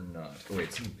build or not. Oh wait,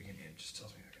 it's in the beginning. It just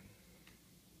tells me I can.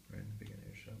 Right in the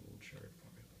beginning, show a little chart for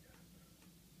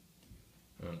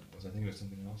me. Was I thinking of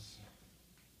something else?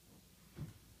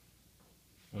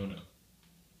 Oh no.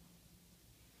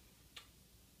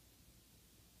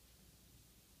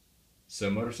 So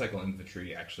motorcycle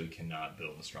infantry actually cannot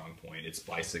build a strong point. It's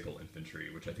bicycle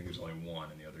infantry, which I think there's only one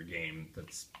in the other game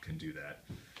that can do that.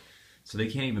 So they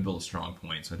can't even build a strong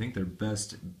point. So I think their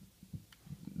best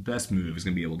move is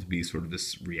going to be able to be sort of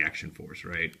this reaction force,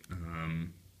 right?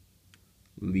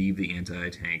 Leave the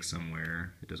anti-tank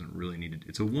somewhere. It doesn't really need it.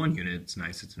 It's a 1 unit. It's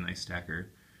nice. It's a nice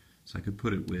stacker. So I could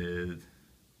put it with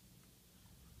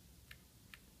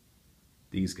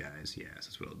these guys. Yes,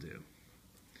 that's what I'll do.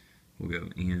 We'll go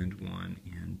and 1,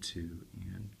 and 2,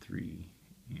 and 3,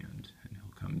 and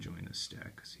he'll come join this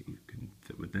stack because he can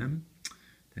fit with them.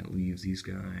 That leaves these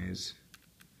guys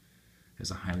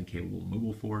as a highly capable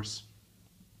mobile force.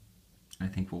 I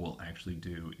think what we'll actually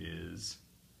do is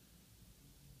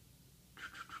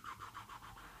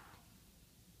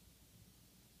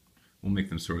we'll we'll make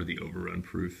them sort of the overrun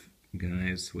proof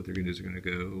guys. What they're going to do is they're going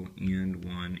to go and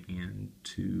 1 and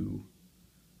 2,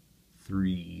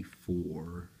 3,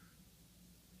 4,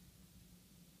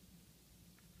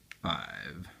 5.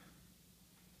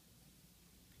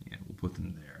 Yeah, we'll put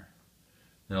them there.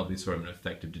 That'll be sort of an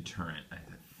effective deterrent, I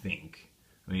think.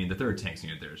 I mean, the third tanks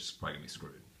unit there is probably going to be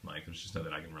screwed. Like, there's just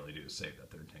nothing I can really do to save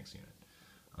that third tanks unit.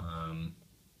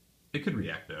 It could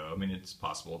react, though. I mean, it's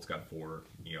possible. It's got 4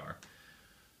 ER.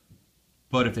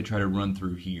 But if they try to run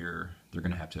through here, they're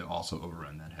going to have to also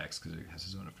overrun that hex because it has a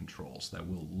zone of control. So that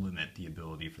will limit the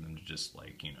ability for them to just,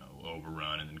 like, you know,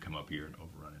 overrun and then come up here and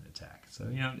overrun and attack. So,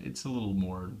 you know, it's a little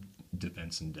more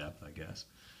defense in depth, I guess.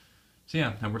 So,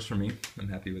 yeah, that works for me. I'm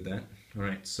happy with that. All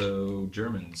right, so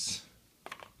Germans.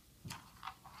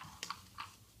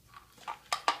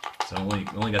 So we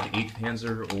only got the 8th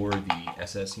Panzer or the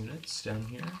SS units down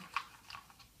here.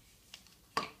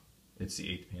 It's the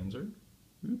 8th Panzer.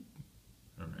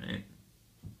 Alright.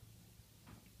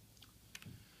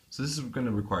 So this is going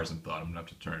to require some thought. I'm going to have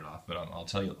to turn it off, but I'll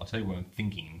tell you what I'm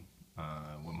thinking,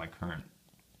 what my current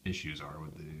issues are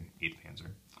with the 8th Panzer.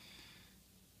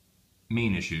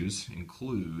 Main issues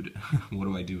include, what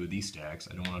do I do with these stacks?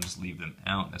 I don't want to just leave them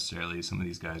out necessarily. Some of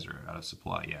these guys are out of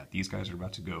supply. Yeah, these guys are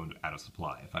about to go out of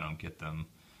supply if I don't get them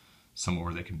somewhere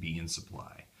where they can be in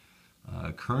supply.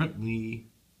 Currently,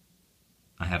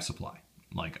 I have supply.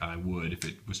 Like I would if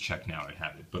it was checked now, I'd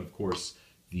have it. But of course,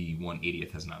 the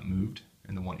 180th has not moved,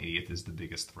 and the 180th is the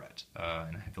biggest threat.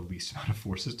 And I have the least amount of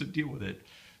forces to deal with it.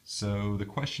 So the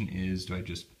question is, do I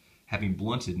just, having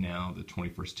blunted now the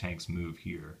 21st tank's move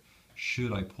here,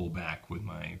 should I pull back with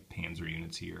my Panzer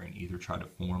units here and either try to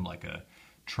form like a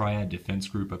triad defense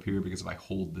group up here? Because if I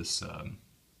hold this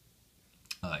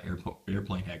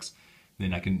airplane hex,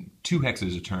 then I can, 2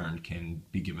 hexes a turn can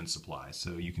be given supply.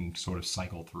 So you can sort of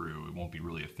cycle through. It won't be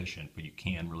really efficient, but you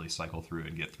can really cycle through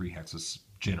and get 3 hexes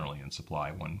generally in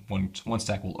supply. One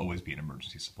stack will always be an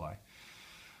emergency supply.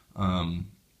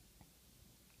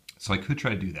 So I could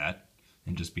try to do that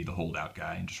and just be the holdout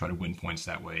guy and just try to win points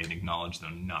that way and acknowledge that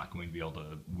I'm not going to be able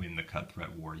to win the cut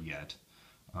threat war yet.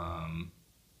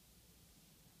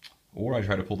 Or I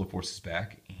try to pull the forces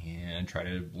back and try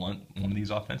to blunt one of these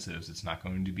offensives. It's not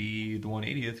going to be the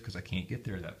 180th because I can't get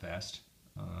there that fast.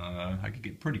 I could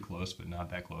get pretty close, but not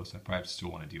that close. I probably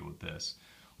still want to deal with this.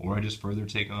 Or I just further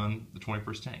take on the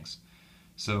 21st tanks.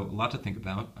 So a lot to think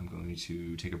about. I'm going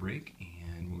to take a break,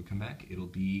 and when we come back, it'll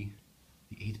be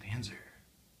the 8th Panzer.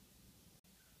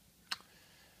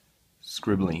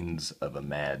 Scribblings of a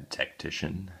mad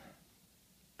tactician.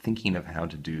 Thinking of how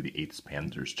to do the 8th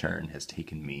Panzer's turn has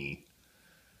taken me,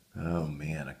 oh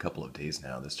man, a couple of days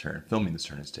now. This turn, filming this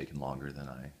turn has taken longer than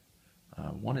I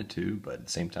wanted to, but at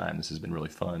the same time, this has been really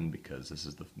fun because this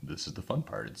is the fun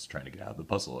part. It's trying to get out of the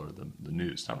puzzle or the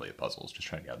news. It's not really a puzzle. It's just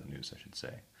trying to get out of the news, I should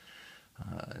say.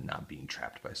 Not being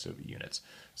trapped by Soviet units.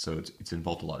 So it's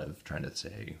involved a lot of trying to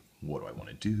say, what do I want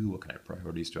to do? What kind of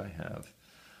priorities do I have?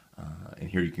 And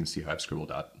here you can see how I've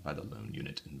scribbled out by the lone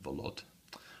unit in Volot.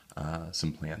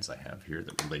 Some plans I have here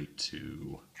that relate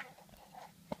to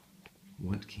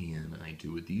what can I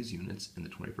do with these units in the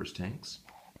 21st tanks?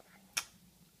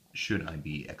 Should I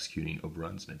be executing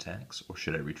overruns and attacks, or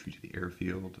should I retreat to the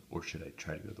airfield, or should I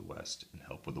try to go to the west and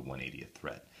help with the 180th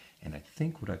threat? And I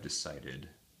think what I've decided,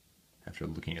 after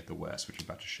looking at the west, which I'm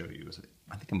about to show you, is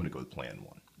I think I'm going to go with plan 1.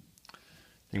 I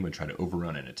think I'm going to try to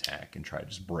overrun an attack and try to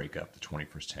just break up the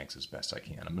 21st tanks as best I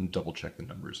can. I'm going to double check the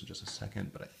numbers in just a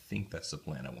second, but I think that's the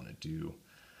plan I want to do.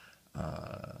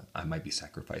 I might be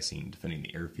sacrificing defending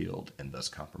the airfield and thus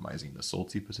compromising the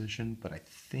Solti position, but I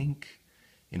think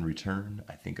in return,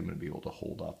 I think I'm going to be able to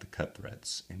hold off the cut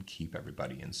threats and keep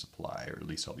everybody in supply, or at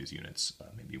least all these units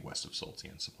maybe west of Solti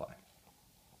in supply.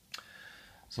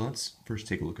 So let's first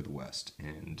take a look at the west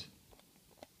and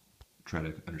try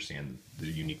to understand the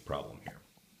unique problem here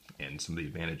and some of the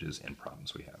advantages and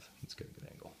problems we have. Let's get a good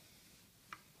angle.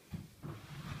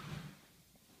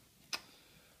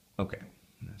 Okay,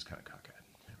 that's kind of cockeyed.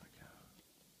 There we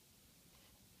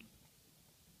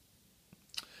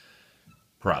go.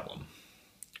 Problem,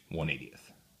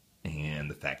 180th. And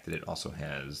the fact that it also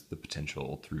has the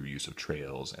potential through use of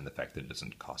trails and the fact that it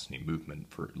doesn't cost any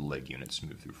movement for leg units to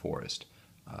move through forest.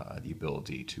 The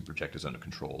ability to project a zone of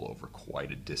control over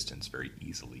quite a distance very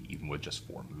easily, even with just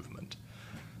 4 movement.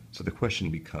 So the question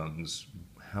becomes,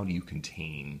 how do you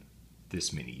contain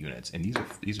this many units? And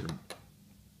these are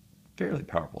fairly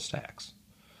powerful stacks.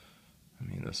 I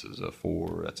mean, this is a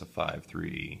 4, that's a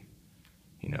 5-3,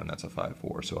 and that's a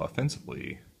 5-4. So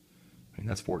offensively, I mean,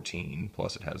 that's 14,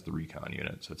 plus it has the recon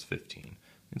unit, so it's 15.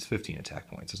 It's 15 attack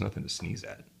points. There's nothing to sneeze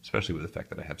at, especially with the fact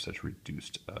that I have such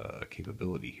reduced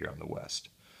capability here on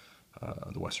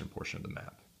the western portion of the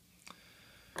map.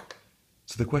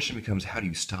 So the question becomes, how do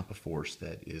you stop a force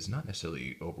that is not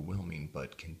necessarily overwhelming,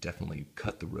 but can definitely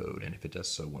cut the road, and if it does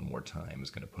so one more time, is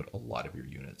going to put a lot of your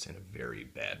units in a very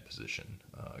bad position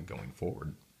going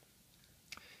forward.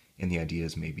 And the idea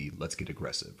is maybe let's get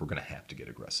aggressive. We're going to have to get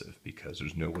aggressive because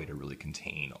there's no way to really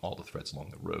contain all the threats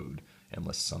along the road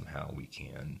unless somehow we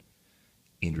can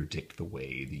interdict the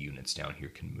way the units down here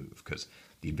can move. Because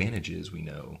the advantage is, we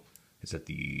know, is that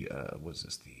the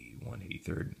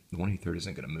 183rd? The 183rd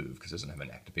isn't going to move because it doesn't have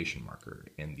an activation marker,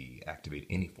 and the activate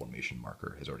any formation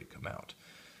marker has already come out.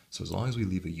 So as long as we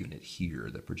leave a unit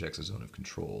here that projects a zone of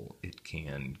control, it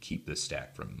can keep this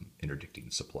stack from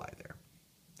interdicting supply there.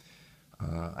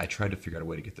 I tried to figure out a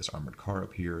way to get this armored car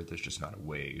up here. There's just not a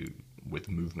way with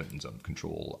movement and zone of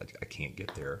control. I can't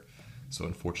get there. So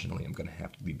unfortunately, I'm going to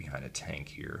have to leave behind a tank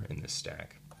here in this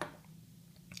stack.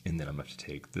 And then I'm going to have to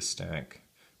take this stack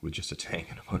with just a tank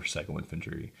and a motorcycle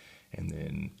infantry, and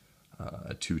then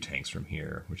 2 tanks from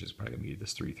here, which is probably going to be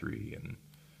this 3-3 and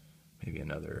maybe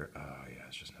another, yeah,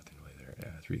 it's just nothing really there.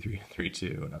 Yeah, 3-3,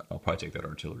 3-2, and I'll probably take that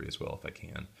artillery as well if I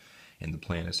can. And the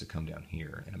plan is to come down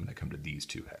here, and I'm going to come to these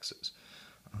 2 hexes.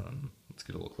 Let's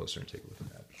get a little closer and take a look at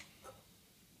the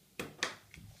map.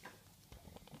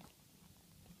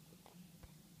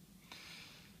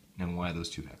 Now, why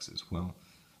those 2 hexes? Well,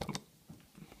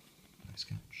 nice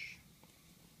catch.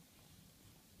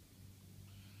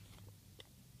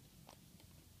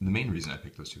 The main reason I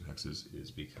picked those 2 hexes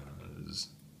is because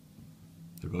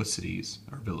they're both cities,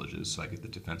 or villages, so I get the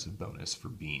defensive bonus for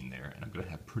being there, and I'm going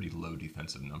to have pretty low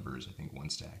defensive numbers. I think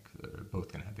one stack, they're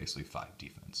both going to have basically 5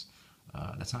 defense.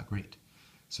 That's not great.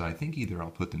 So I think either I'll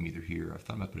put them either here, I've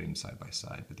thought about putting them side by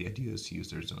side, but the idea is to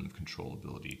use their zone of control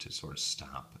ability to sort of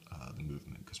stop the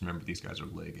movement, because remember, these guys are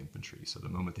leg infantry, so the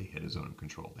moment they hit a zone of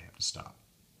control, they have to stop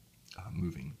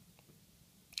moving.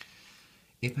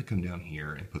 If I come down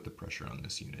here and put the pressure on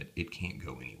this unit, it can't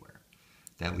go anywhere.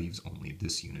 That leaves only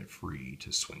this unit free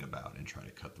to swing about and try to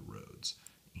cut the roads.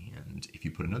 And if you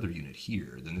put another unit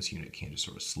here, then this unit can't just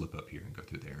sort of slip up here and go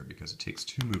through there, because it takes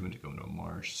 2 movement to go into a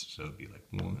marsh, so it'd be like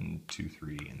 1, 2,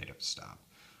 3, and they'd have to stop.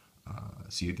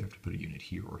 So you'd have to put a unit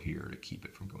here or here to keep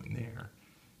it from going there.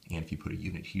 And if you put a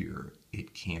unit here,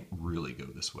 it can't really go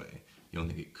this way. The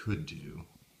only thing it could do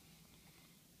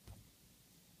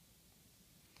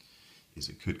is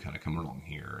it could kind of come along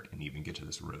here and even get to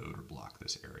this road or block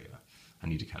this area. I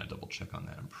need to kind of double check on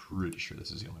that. I'm pretty sure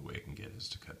this is the only way I can get is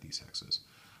to cut these hexes.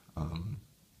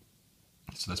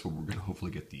 So that's what we're going to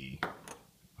hopefully get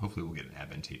hopefully we'll get an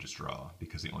advantageous draw,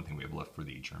 because the only thing we have left for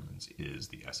the Germans is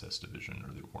the SS division,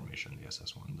 or the formation, the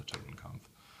SS1, the Totenkampf.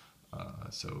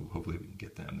 So hopefully we can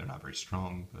get them. They're not very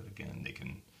strong, but again, they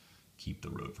can keep the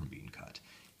road from being cut.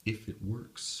 If it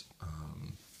works,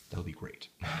 that'll be great.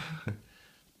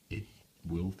 It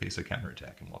will face a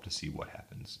counterattack, and we'll have to see what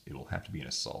happens. It will have to be an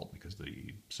assault, because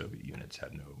the Soviet units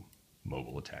had no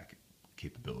mobile attack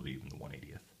capability, even the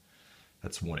 180th.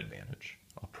 That's one advantage.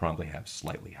 I'll probably have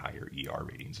slightly higher ER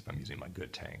ratings if I'm using my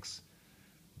good tanks.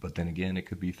 But then again, it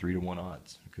could be 3-to-1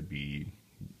 odds. It could be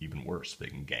even worse. They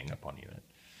can gang up on a unit.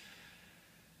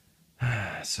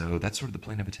 So that's sort of the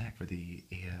plan of attack for the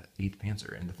 8th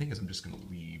Panzer. And the thing is, I'm just going to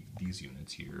leave these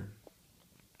units here.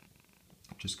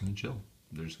 I'm just going to chill.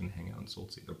 They're just going to hang out in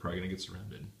Solzhenitsyn. They're probably going to get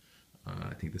surrounded.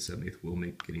 I think the 70th will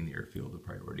make getting the airfield a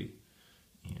priority.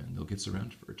 And they'll get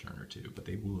surrounded for a turn or 2, but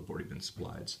they will have already been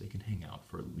supplied, so they can hang out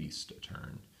for at least a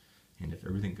turn. And if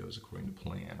everything goes according to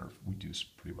plan, or if we do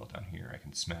pretty well down here, I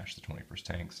can smash the 21st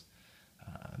tanks.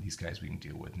 These guys we can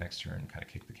deal with next turn, kind of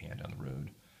kick the can down the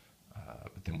road.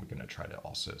 But then we're going to try to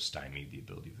also stymie the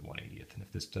ability of the 180th. And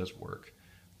if this does work,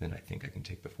 then I think I can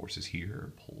take the forces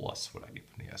here, plus what I get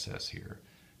from the SS here.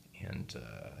 And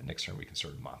next turn we can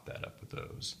sort of mop that up with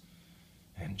those.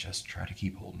 And just try to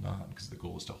keep holding on, because the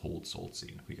goal is to hold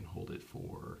Solzhenitsyn. If we can hold it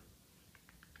for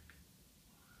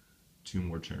 2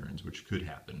 more turns, which could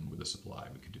happen with a supply,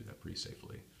 we could do that pretty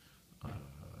safely.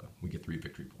 We get 3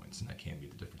 victory points, and that can be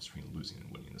the difference between losing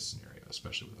and winning this scenario,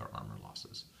 especially with our armor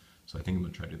losses. So I think I'm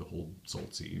going to try to do the whole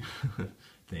Solzhenitsyn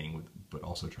thing, but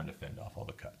also trying to fend off all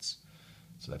the cuts.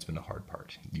 So that's been the hard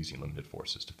part, using limited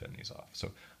forces to fend these off. So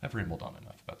I've rambled on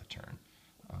enough about the turn.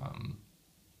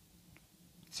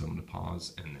 So I'm going to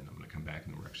pause, and then I'm going to come back,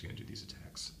 and then we're actually going to do these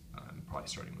attacks. I'm probably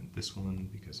starting with this one,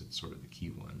 because it's sort of the key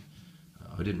one.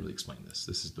 I didn't really explain this.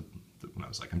 This is when I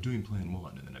was like, I'm doing plan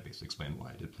 1, and then I basically explained why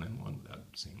I did plan 1 without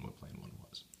saying what plan 1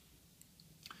 was.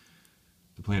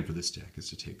 The plan for this deck is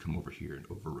to come over here and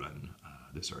overrun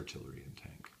this artillery and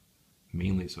tank.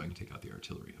 Mainly so I can take out the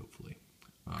artillery, hopefully.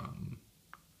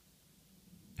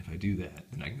 do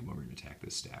that, then I can come over and attack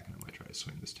this stack, and I might try to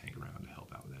swing this tank around to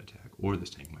help out with that attack. Or this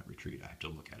tank might retreat. I have to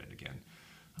look at it again.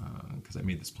 Because I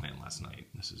made this plan last night.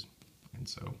 And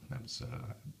so that was,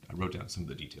 I wrote down some of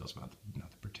the details about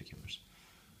not the particulars.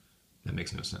 That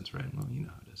makes no sense, right? Well, you know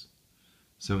how it is.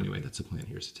 So anyway, that's the plan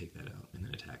here, is to take that out and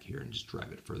then attack here and just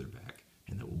drive it further back.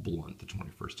 And that will blunt the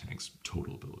 21st tank's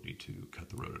total ability to cut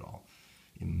the road at all.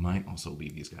 It might also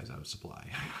leave these guys out of supply.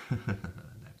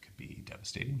 That could be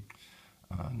devastating.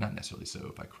 Not necessarily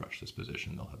so. If I crush this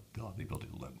position, they'll have the ability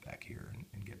to limp back here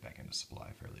and get back into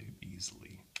supply fairly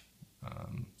easily.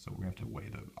 So we're going to have to weigh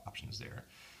the options there.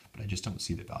 But I just don't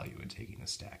see the value in taking a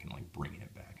stack and like bringing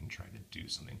it back and trying to do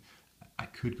something. I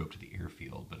could go up to the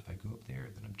airfield, but if I go up there,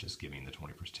 then I'm just giving the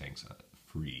 21st tanks a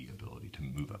free ability to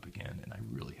move up again, and I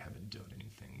really haven't done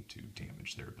anything to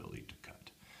damage their ability to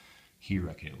cut. Here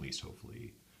I can at least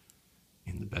hopefully,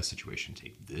 in the best situation,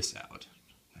 take this out,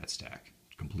 that stack,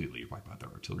 completely wipe out their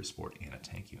artillery support and a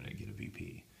tank unit, get a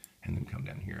VP, and then come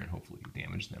down here and hopefully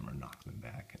damage them or knock them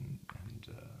back, and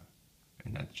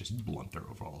that just blunt their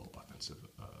overall offensive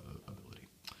ability.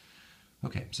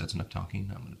 Okay, so that's enough talking.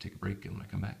 I'm going to take a break, and when I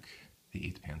come back, the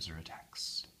 8th Panzer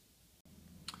attacks.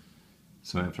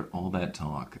 So after all that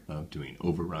talk of doing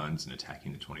overruns and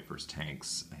attacking the 21st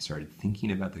tanks, I started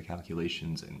thinking about the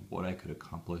calculations and what I could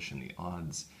accomplish and the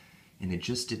odds, and it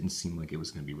just didn't seem like it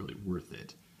was going to be really worth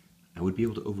it. I would be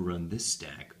able to overrun this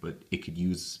stack, but it could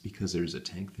use, because there's a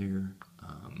tank there,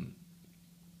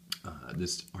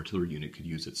 this artillery unit could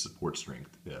use its support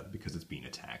strength because it's being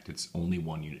attacked. It's only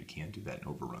one unit can do that in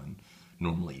overrun.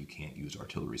 Normally you can't use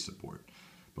artillery support,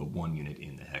 but one unit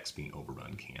in the hex being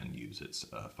overrun can use its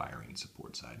firing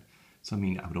support side. So I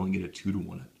mean, I would only get a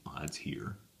 2-to-1 odds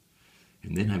here,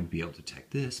 and then I would be able to attack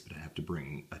this, but I have to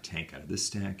bring a tank out of this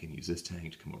stack and use this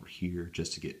tank to come over here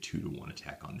just to get 2-to-1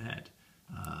 attack on that.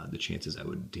 The chances I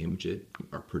would damage it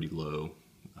are pretty low,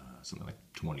 something like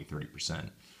 20-30%.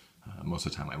 Most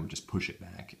of the time I would just push it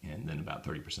back, and then about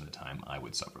 30% of the time I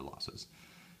would suffer losses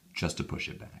just to push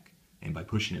it back. And by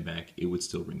pushing it back, it would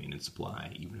still remain in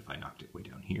supply, even if I knocked it way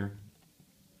down here.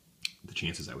 The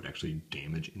chances I would actually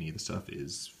damage any of the stuff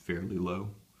is fairly low.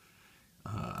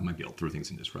 I might be able to throw things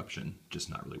in disruption, just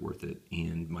not really worth it.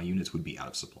 And my units would be out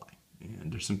of supply.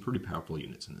 And there's some pretty powerful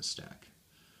units in this stack,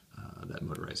 that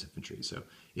motorized infantry. So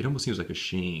it almost seems like a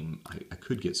shame. I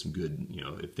could get some good,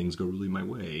 if things go really my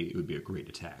way, it would be a great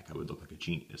attack. I would look like a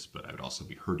genius, but I would also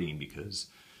be hurting because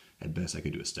at best I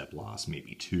could do a step loss,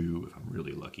 maybe 2 if I'm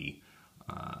really lucky.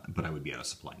 But I would be out of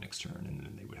supply next turn, and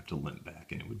then they would have to limp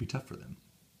back, and it would be tough for them.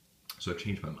 So I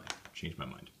changed my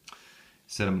mind.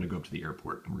 Said I'm going to go up to the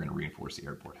airport, and we're going to reinforce the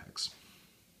airport hex.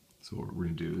 So what we're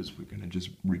going to do is we're going to just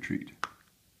retreat.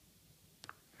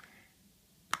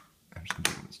 I'm just going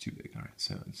to make it, it's too big. All right,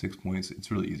 so 6 points.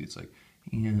 It's really easy. It's like,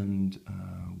 and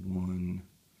 1,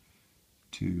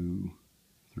 2,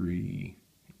 3,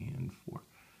 and 4.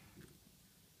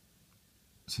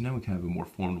 So now we kind of have a more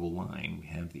formidable line. We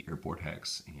have the airport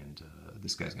hex, and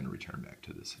this guy's going to return back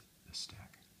to this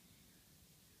stack.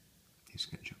 He's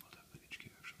going to jump on top of the HQ,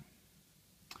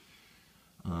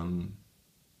 actually.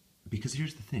 Because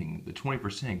here's the thing, the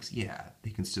 21st tanks, yeah, they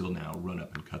can still now run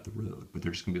up and cut the road, but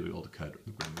they're just going to be able to cut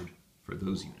the road for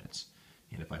those units.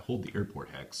 And if I hold the airport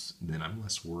hex, then I'm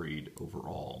less worried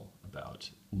overall about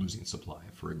losing supply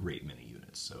for a great many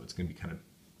units. So it's going to be kind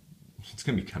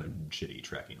of shitty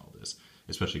tracking all this,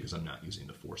 especially because I'm not using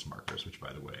the force markers, which,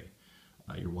 by the way,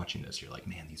 you're watching this, you're like,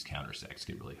 man, these counter stacks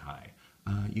get really high.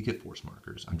 You get force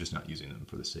markers. I'm just not using them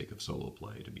for the sake of solo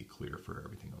play, to be clear for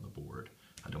everything on the board.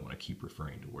 I don't want to keep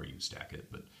referring to where you stack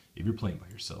it, but if you're playing by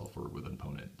yourself or with an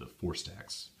opponent, the force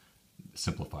stacks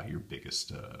simplify your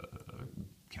biggest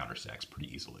counter stacks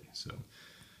pretty easily. So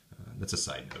that's a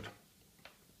side note.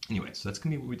 Anyway, so that's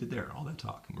going to be what we did there, all that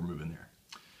talk, and we're moving there.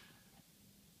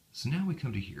 So now we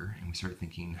come to here, and we start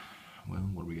thinking, well,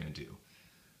 what are we going to do?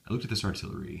 I looked at this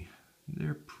artillery.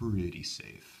 They're pretty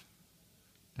safe.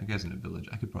 That guy's in a village.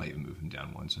 I could probably even move him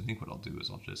down 1, so I think what I'll do is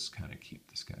I'll just kind of keep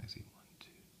this guy. See, 1, 2,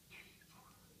 3,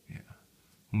 4. Yeah.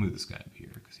 We'll move this guy up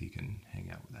here, because he can hang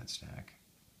out with that stack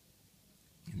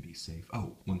and be safe.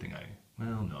 Oh, one thing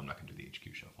well, no, I'm not going to do the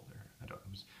HQ shuffle there.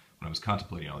 When I was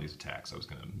contemplating all these attacks, I was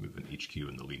going to move an HQ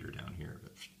and the leader down here,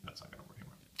 but that's not going to work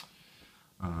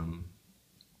anymore.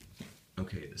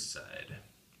 Okay, this side.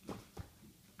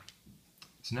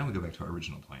 So now we go back to our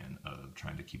original plan of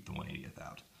trying to keep the 180th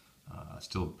out.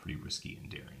 Still pretty risky and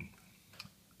daring.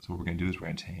 So what we're going to do is we're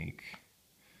going to take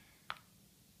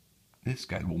this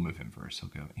guy. We'll move him first. He'll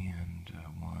go and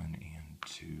 1 and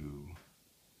 2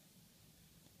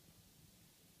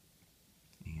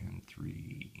 and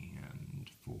 3 and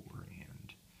 4,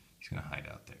 and he's going to hide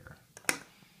out there.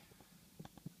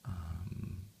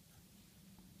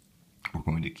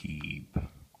 going to keep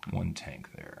one tank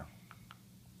there,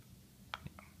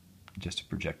 just to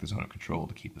project the zone of control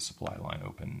to keep the supply line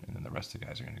open, and then the rest of the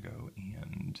guys are going to go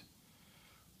and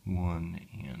 1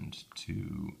 and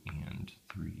 2 and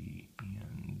 3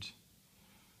 and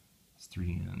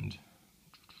 3 and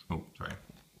oh sorry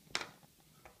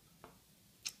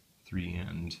 3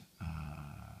 and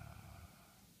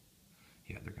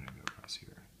yeah, they're going to go across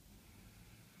here.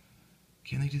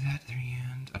 Can they do that? 3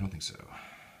 and I don't think so.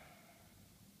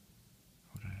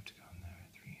 Would I have to go in there?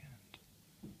 3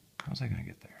 and how's I going to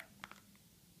get there?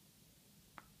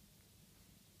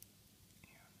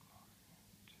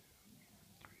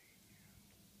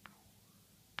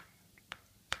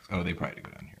 Oh, they probably had to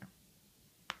go down here.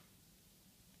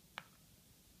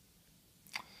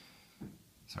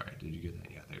 Sorry, did you get that?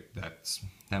 Yeah,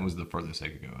 that was the furthest they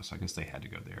could go, so I guess they had to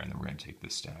go there, and then we're going to take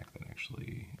this stack that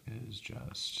actually is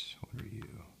just, what are you?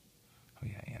 Oh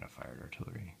yeah, and a fired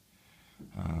artillery.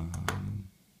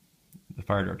 The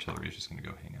fired artillery is just going to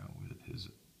go hang out with his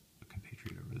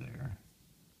compatriot over there.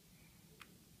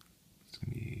 It's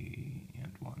going to be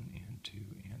and 1, and 2,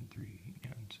 and 3,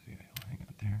 and so yeah, he'll hang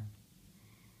out there.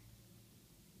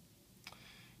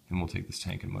 Then we'll take this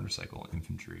tank and motorcycle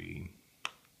infantry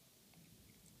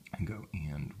and go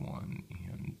and 1,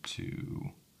 and 2,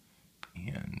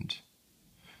 and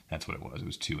that's what it was. It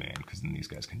was 2 and, because then these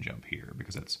guys can jump here,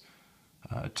 because that's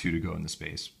 2 to go in the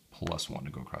space plus 1 to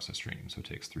go across the stream, so it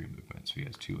takes 3 movement. So he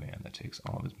has 2 and, that takes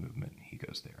all of his movement, he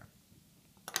goes there.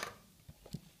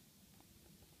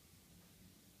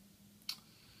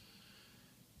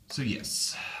 So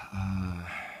yes,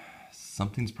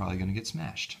 something's probably going to get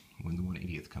smashed when the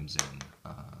 180th comes in.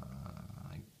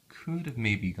 I could have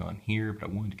maybe gone here, but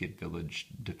I wanted to get village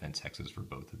defense hexes for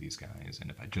both of these guys, and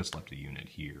if I just left a unit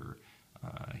here,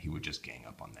 he would just gang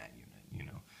up on that unit, you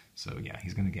know. So yeah,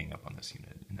 he's going to gang up on this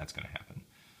unit, and that's going to happen.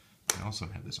 I also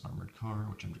have this armored car,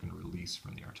 which I'm going to release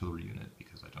from the artillery unit,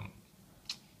 because I don't,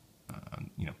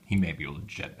 you know, he may be able to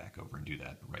jet back over and do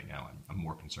that, but right now I'm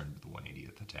more concerned with the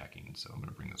 180th attacking, so I'm going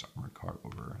to bring this armored car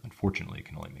over. Unfortunately, it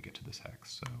can only make it to this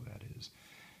hex, so that is.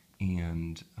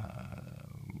 And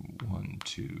 1,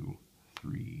 2,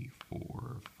 3,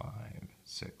 4, 5,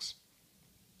 6.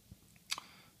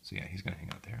 So yeah, he's going to hang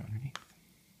out there underneath.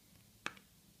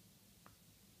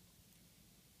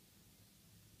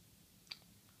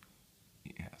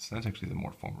 Yeah, so that's actually the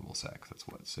more formidable sack. That's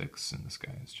what, 6, and this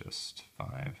guy is just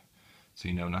 5. So,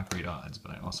 you know, not great odds,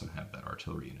 but I also have that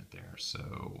artillery unit there,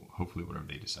 so hopefully whatever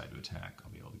they decide to attack,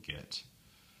 I'll be able to get,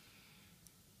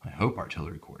 I hope,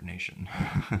 artillery coordination.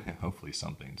 Hopefully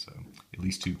something, so at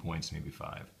least 2 points, maybe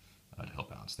 5, to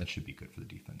help out. So that should be good for the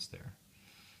defense there.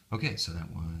 Okay, so that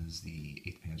was the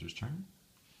 8th Panzer's turn.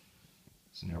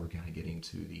 So now we're kind of getting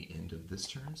to the end of this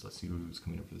turn, so let's see who's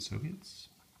coming up for the Soviets.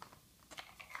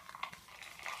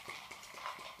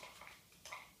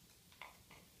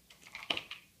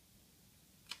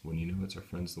 When you know it's our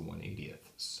friends the 180th.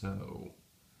 So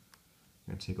we're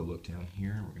going to take a look down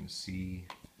here, and we're going to see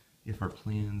if our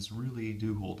plans really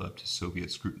do hold up to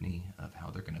Soviet scrutiny of how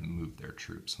they're going to move their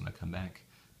troops when they come back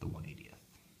the 180th.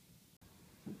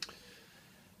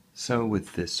 So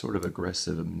with this sort of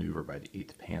aggressive maneuver by the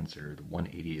 8th Panzer, the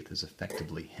 180th is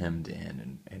effectively hemmed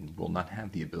in and will not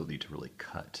have the ability to really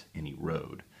cut any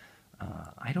road.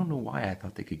 I don't know why I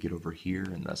thought they could get over here,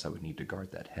 and thus I would need to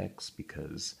guard that hex,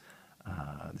 because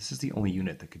this is the only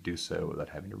unit that could do so without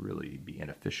having to really be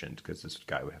inefficient, because this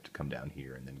guy would have to come down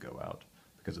here and then go out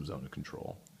because of zone of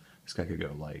control. This guy could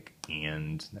go like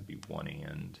and, that'd be 1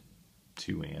 and,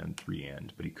 2 and, 3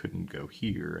 and, but he couldn't go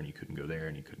here, and he couldn't go there,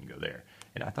 and he couldn't go there.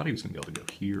 And I thought he was going to be able to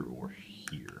go here or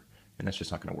here, and that's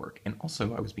just not going to work. And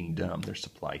also, I was being dumb. There's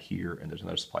supply here, and there's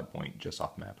another supply point just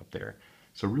off map up there.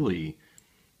 So really,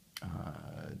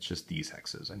 it's just these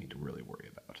hexes I need to really worry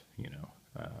about, you know,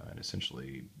 and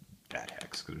essentially that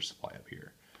hex, because there's supply up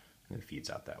here, and it feeds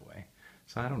out that way.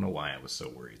 So I don't know why I was so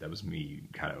worried. That was me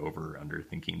kind of under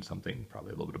thinking something,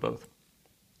 probably a little bit of both.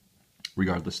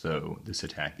 Regardless, though, this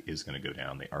attack is going to go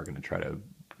down. They are going to try to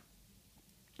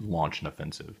launch an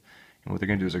offensive. And what they're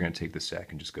going to do is they're going to take this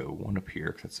stack and just go 1 up here,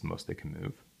 because that's the most they can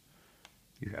move.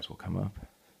 These guys will come up.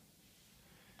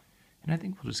 And I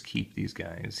think we'll just keep these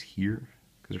guys here,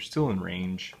 because they're still in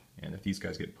range. And if these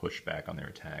guys get pushed back on their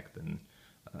attack, then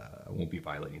I won't be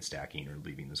violating stacking or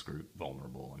leaving this group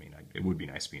vulnerable. I mean, it would be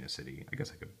nice to be in a city. I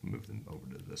guess I could move them over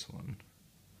to this one.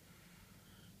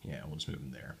 Yeah, we'll just move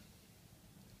them there.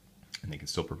 And they can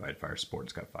still provide fire support.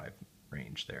 It's got 5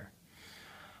 range there.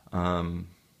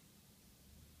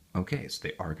 Okay, so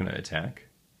they are going to attack.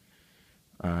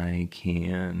 I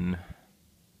can...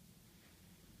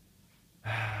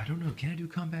 I don't know. Can I do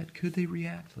combat? Could they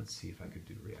react? Let's see if I could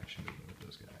do reaction movement with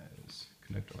those guys.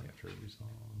 Connect only after resolve.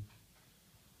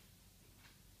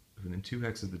 Within 2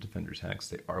 hexes of the defender's hex,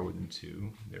 they are within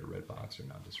 2. Their red box are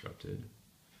not disrupted.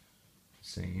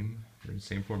 Same. They're in the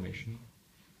same formation.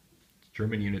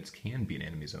 German units can be an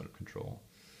enemy zone of control.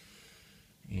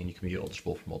 And you can be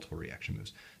eligible for multiple reaction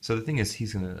moves. So the thing is,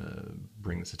 he's going to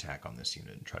bring this attack on this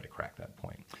unit and try to crack that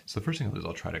point. So the first thing I'll do is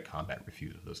I'll try to combat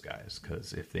refuse with those guys,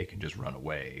 because if they can just run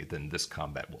away, then this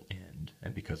combat will end.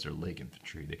 And because they're leg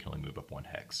infantry, they can only move up 1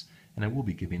 hex. And I will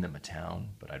be giving them a town,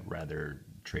 but I'd rather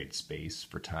trade space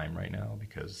for time right now,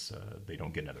 because they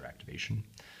don't get another activation.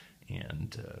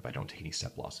 And if I don't take any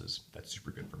step losses, that's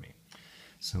super good for me.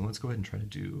 So let's go ahead and try to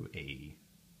do a...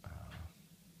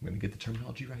 I'm going to get the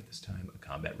terminology right this time, a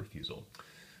combat refusal.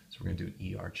 So we're going to do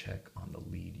an ER check on the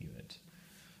lead unit.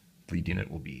 The lead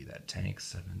unit will be that tank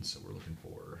 7, so we're looking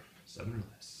for 7 or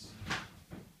less.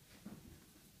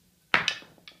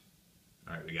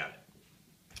 All right, we got it.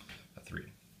 A 3.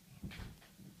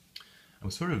 I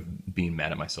was sort of being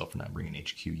mad at myself for not bringing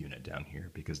HQ unit down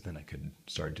here, because then I could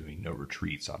start doing no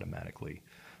retreats automatically.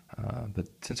 But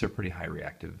since they're pretty high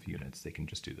reactive units, they can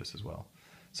just do this as well.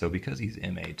 So because he's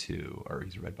MA2, or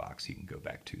he's a red box, he can go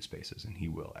back 2 spaces, and he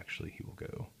will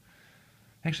go...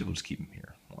 Actually, we'll just keep him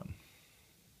here, 1.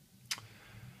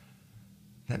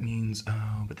 That means,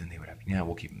 oh, but then they would have, yeah,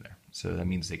 we'll keep him there. So that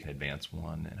means they can advance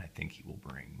 1, and I think he will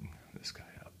bring this guy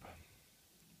up.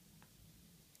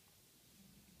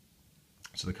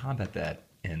 So the combat that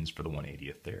ends for the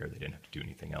 180th there, they didn't have to do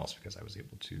anything else because I was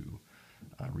able to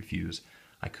refuse.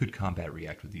 I could combat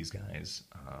react with these guys.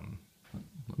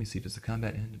 Let me see, does the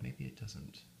combat end? Maybe it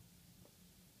doesn't.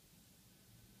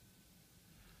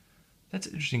 That's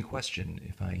an interesting question.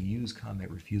 If I use combat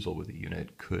refusal with a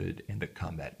unit, and the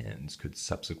combat ends, could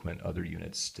subsequent other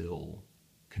units still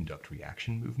conduct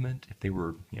reaction movement if they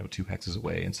were, 2 hexes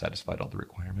away and satisfied all the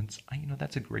requirements?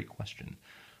 That's a great question.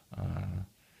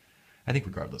 I think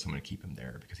regardless, I'm going to keep him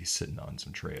there because he's sitting on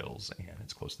some trails and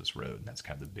it's close to this road, and that's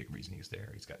kind of the big reason he's there.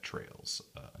 He's got trails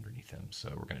underneath him, so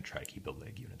we're going to try to keep the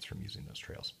leg units from using those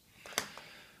trails.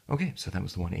 Okay, so that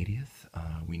was the 180th.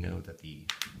 We know that the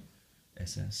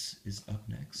SS is up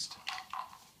next.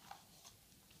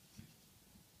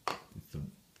 It's the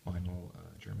final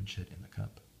German shit in the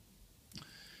cup.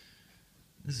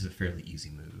 This is a fairly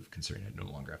easy move, considering I no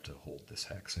longer have to hold this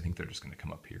hex. I think they're just going to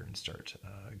come up here and start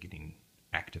getting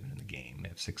active in the game. They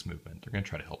have 6 movement. They're going to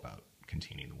try to help out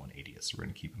continuing the 180th, so we're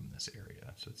going to keep them in this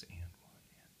area. So it's and 1,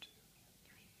 and 2, and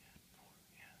 3, and 4,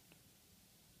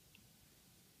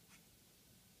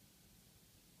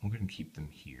 and... We're going to keep them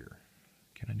here.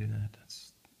 Can I do that?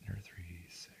 That's there are 3,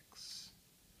 6.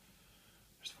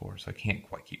 There's 4, so I can't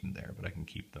quite keep them there, but I can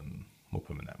keep them. We'll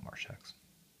put them in that marsh hex.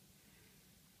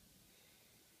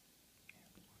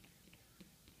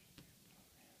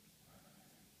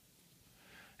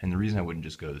 And the reason I wouldn't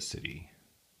just go to the city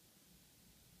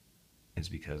is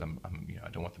because I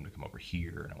don't want them to come over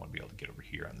here, and I want to be able to get over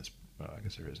here on this. I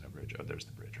guess there is no bridge. Oh, there's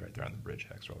the bridge right there on the bridge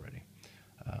hex already,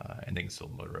 and they can still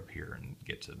motor up here and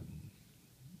get to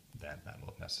that battle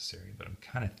if necessary. But I'm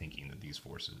kind of thinking that these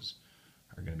forces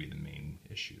are going to be the main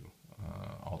issue,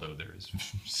 although there is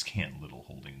scant little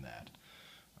holding that.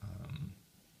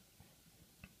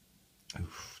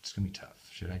 Oof, it's going to be tough.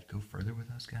 Should I go further with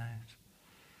those guys?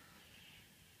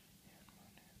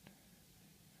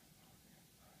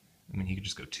 I mean, he could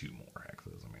just go 2 more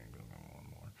hexes. I mean, go 1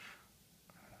 more.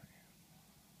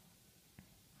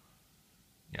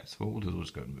 Yeah, so what we'll do is we'll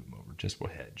just go and move him over. We'll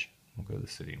hedge. We'll go to the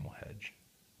city and we'll hedge.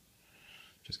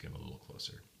 Just get him a little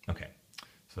closer. Okay,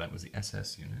 so that was the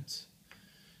SS units.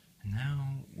 And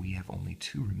now we have only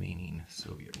 2 remaining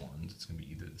Soviet ones. It's going to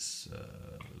be either this,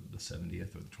 the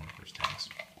 70th or the 21st tanks.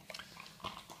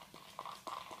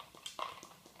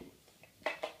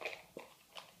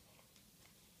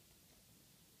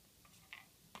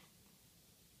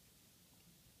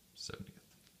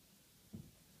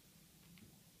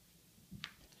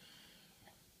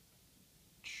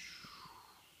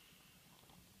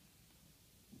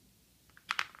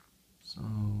 So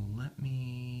let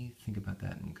me think about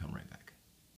that and come right back.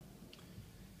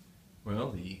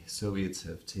 Well, the Soviets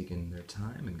have taken their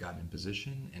time and gotten in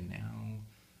position, and now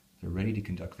they're ready to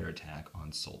conduct their attack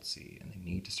on Soltsi, and they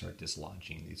need to start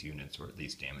dislodging these units, or at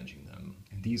least damaging them.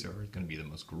 And these are going to be the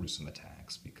most gruesome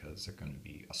attacks because they're going to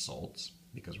be assaults,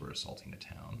 because we're assaulting a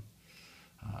town.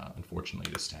 Unfortunately,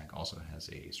 this stack also has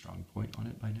a strong point on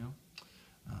it by now.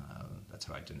 That's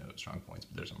how I denote strong points,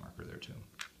 but there's a marker there too.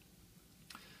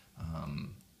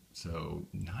 So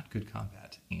not good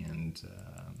combat, and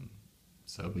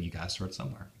but you gotta start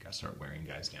somewhere. You gotta start wearing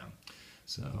guys down.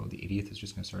 So the 80th is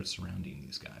just going to start surrounding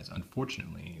these guys.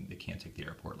 Unfortunately, they can't take the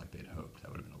airport like they'd hoped.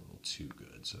 That would have been a little too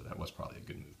good. So that was probably a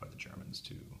good move by the Germans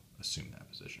to assume that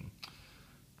position.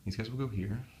 These guys will go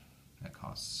here. That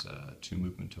costs 2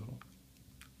 movement total.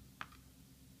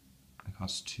 That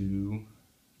costs 2.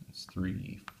 That's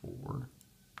 3, 4.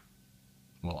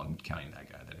 Well, I'm counting that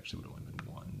guy. That actually would have only been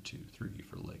 1, 2, 3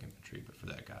 for leg infantry. But for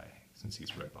that guy, since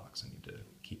he's red box, I need to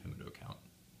keep him into account.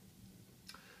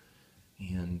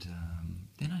 And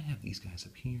then I have these guys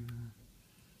up here.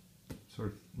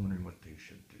 Sort of wondering what they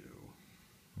should do.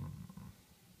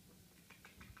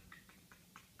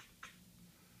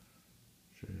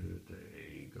 Should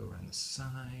they go around the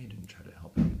side and try to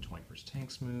help the 21st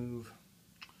tanks move?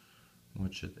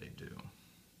 What should they do?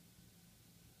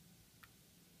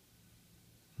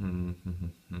 I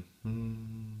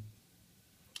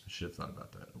should have thought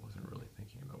about that. I wasn't really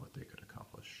thinking about what they could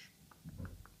accomplish.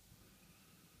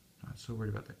 Not so worried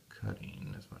about the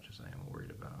cutting as much as I am worried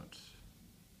about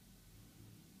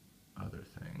other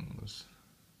things.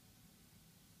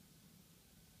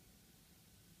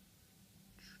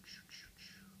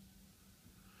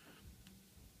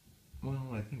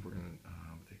 Well, I think we're going to,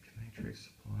 can they trace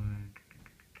supply?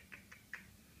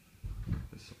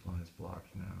 The supply is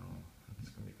blocked now. That's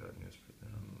going to be bad news for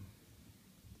them.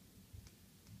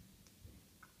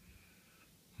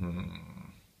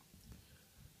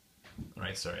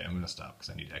 Alright, sorry, I'm going to stop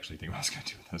because I need to actually think what I was going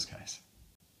to do with those guys.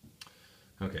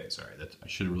 Okay, sorry, I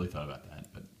should have really thought about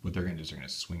that, but what they're going to do is they're going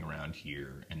to swing around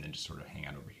here and then just sort of hang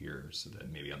out over here so that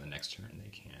maybe on the next turn they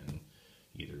can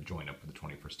either join up with the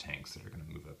 21st tanks that are going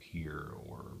to move up here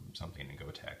or something and go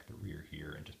attack the rear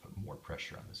here and just put more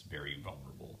pressure on this very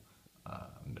vulnerable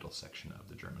middle section of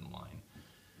the German line.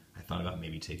 I thought about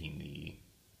maybe taking the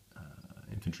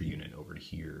infantry unit over to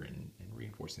here and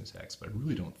reinforcing this hex, but I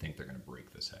really don't think they're going to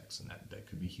break this hex, and that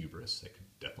could be hubris. That could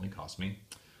definitely cost me.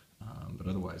 But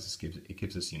otherwise, it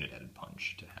gives this unit added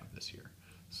punch to have this here.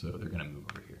 So they're going to move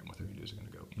over here, and what they're going to do is they're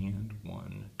going to go and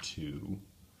 1, 2.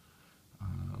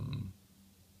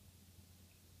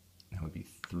 That would be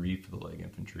 3 for the leg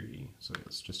infantry. So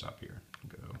let's just stop here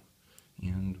and go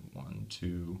and 1,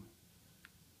 2.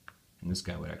 And this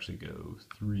guy would actually go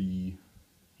 3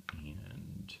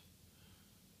 and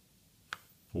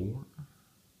 4.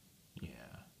 Yeah,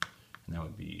 and that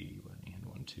would be and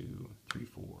 1, 2, 3,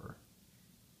 4.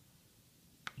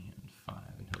 And 5,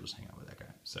 and he'll just hang out with that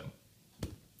guy. So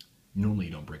normally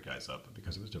you don't break guys up, but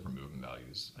because it was different movement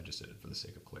values, I just did it for the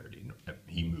sake of clarity.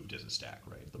 He moved as a stack,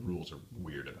 right? The rules are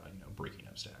weird about breaking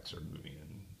up stacks or moving,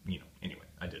 and anyway,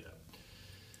 I did that.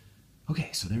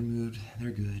 Okay, so they're moved,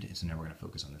 they're good, and so now we're going to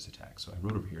focus on this attack. So I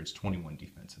wrote over here it's 21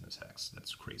 defense in this hex.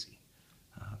 That's crazy.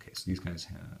 Okay, so these guys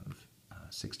have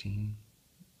 16.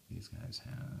 These guys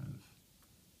have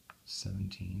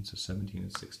 17. So 17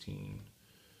 and 16.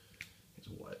 Is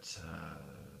what,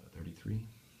 33?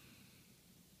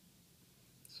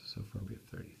 So far we have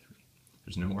 33.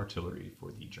 There's no artillery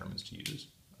for the Germans to use,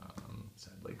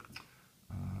 sadly.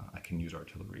 I can use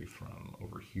artillery from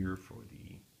over here for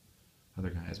the other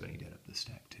guys, but I need to add up the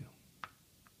stack too.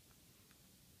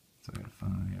 So I got a 5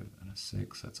 and a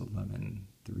 6, that's 11.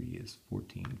 3 is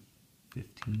 14,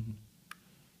 15.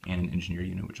 And an engineer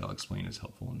unit, which I'll explain is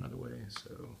helpful in another way,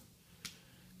 so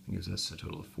it gives us a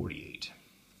total of 48.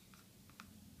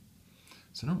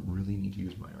 So I don't really need to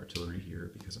use my artillery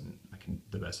here because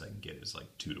the best I can get is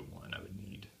like 2 to 1. I would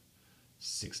need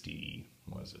 60,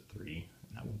 3,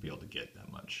 and I won't be able to get that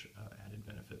much added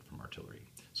benefit from artillery.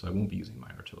 So I won't be using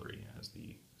my artillery as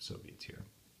the Soviets here.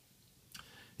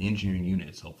 The engineering unit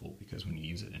is helpful because when you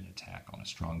use it in an attack on a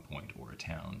strong point or a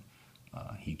town,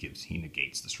 he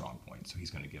negates the strong point, so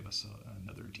he's going to give us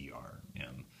another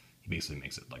DRM. He basically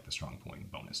makes it like the strong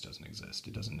point bonus doesn't exist.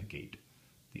 It doesn't negate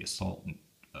the assault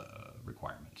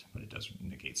requirement, but it does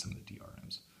negate some of the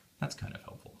DRMs. That's kind of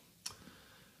helpful.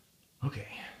 Okay,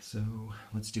 so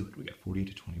let's do it. We got 48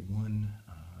 to 21.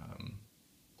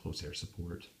 Close air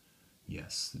support.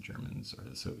 Yes, the Germans or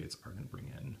the Soviets are going to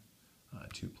bring in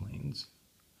 2 planes.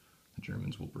 The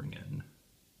Germans will bring in,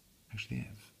 actually they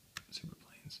have super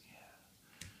planes,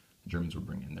 yeah. The Germans will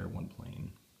bring in their 1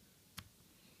 plane.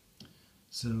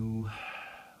 So,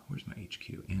 where's my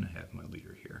HQ? And I have my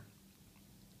leader here.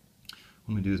 What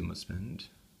I'm going to do is I'm going to spend,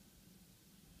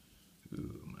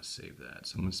 I'm going to save that.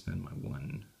 So I'm going to spend my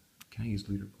 1, can I use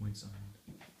leader points on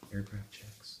aircraft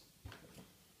checks?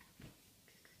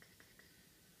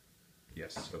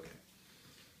 Yes, okay.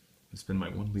 I spend my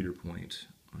 1 leader point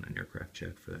on an aircraft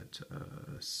check for that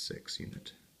 6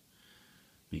 unit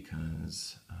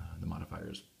because the modifier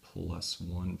is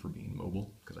 +1 for being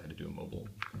mobile because I had to do a mobile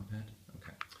combat.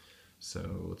 Okay,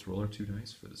 so let's roll our 2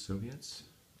 dice for the Soviets.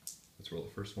 Let's roll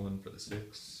the first one for the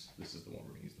 6. This is the one we're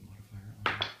going to use the modifier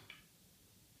on.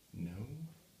 No.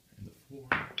 And the 4.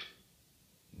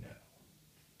 No.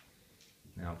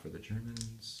 Now for the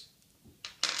Germans,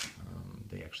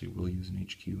 they actually will use an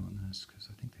HQ on this because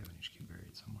I think they have an HQ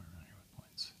buried somewhere around here with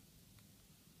points.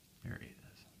 There he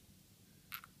is.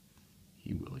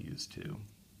 He will use 2.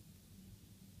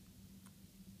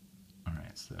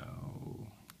 Alright, so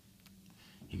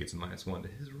he gets a -1 to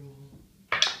his roll.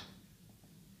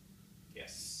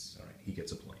 Yes. Alright, he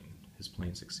gets a plane. His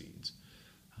plane succeeds.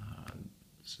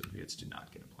 Soviets do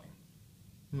not get a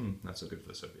plane. Not so good for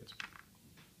the Soviets.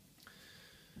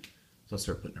 So let's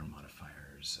start putting our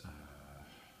modifiers.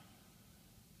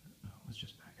 Let's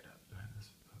just back it up. Do I have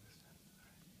this focused in?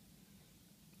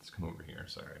 Right. Let's come over here.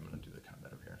 Sorry, I'm going to do the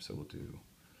combat over here. So we'll do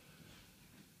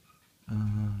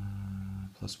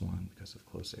 +1 because of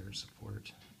close air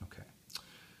support. Okay.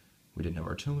 We didn't have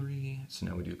artillery, so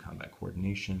now we do combat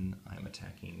coordination. I'm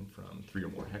attacking from 3 or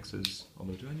more hexes.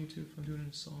 Although, do I need to if I'm doing an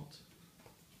assault?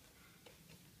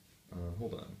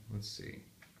 Hold on. Let's see.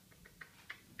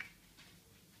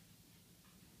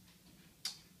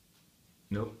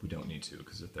 Nope, we don't need to,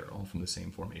 because if they're all from the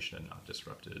same formation and not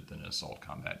disrupted, then in assault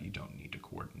combat you don't need to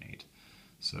coordinate.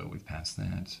 So we've passed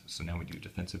that. So now we do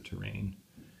defensive terrain.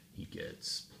 He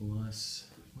gets plus,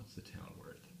 what's the town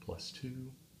worth?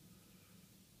 +2.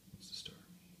 What's the star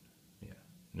mean? Yeah,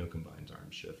 no combined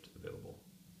arms shift available.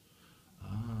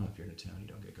 If you're in a town, you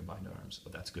don't get combined arms. Oh,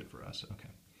 that's good for us.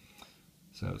 Okay.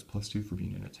 So it's +2 for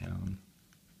being in a town,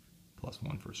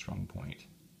 +1 for a strong point.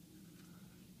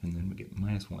 And then we get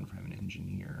 -1 for having an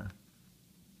engineer.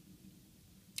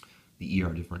 The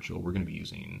ER differential, we're going to be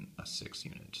using a 6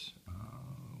 unit.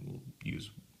 We'll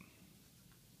use...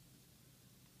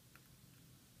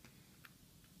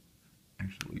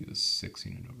 Actually, we'll use a 6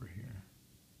 unit over here.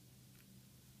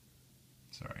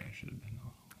 Sorry, I should have been a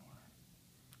little more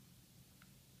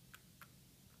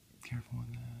careful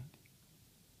on that.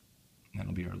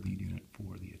 That'll be our lead unit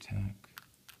for the attack.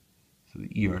 So the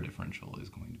ER differential is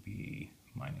going to be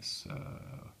minus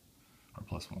or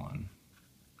 +1.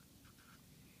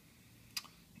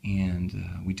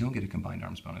 And we don't get a combined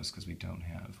arms bonus because we don't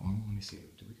have... Well, let me see.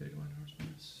 Did we get a combined arms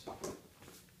bonus?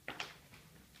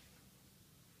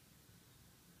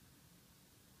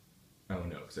 Oh,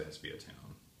 no, because it has to be a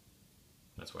town.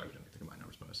 That's why we don't get the combined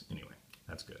arms bonus. Anyway,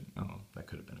 that's good. Oh, that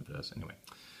could have benefited us. Anyway.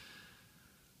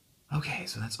 Okay,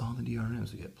 so that's all the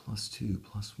DRMs. We get +2,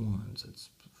 +1, so it's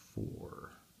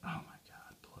 4. Oh my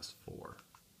god, +4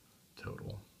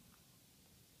 total.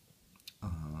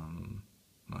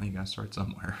 Well, you gotta start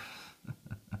somewhere.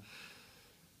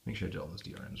 Make sure I did all those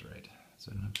DRMs right.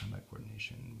 So I don't have combat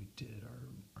coordination. We did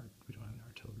our we don't have an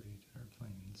artillery, did our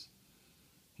planes.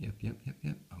 Yep.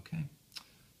 Okay.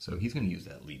 So he's going to use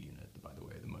that lead unit, by the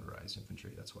way, the motorized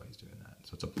infantry. That's why he's doing that.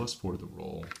 So it's a +4 to the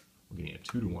roll. We're getting a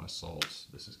 2-to-1 assault.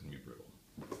 This is going to be brutal.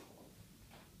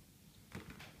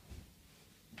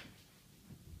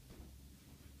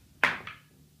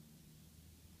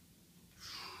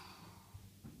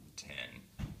 10.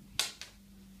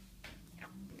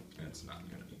 That's not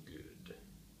going to be good.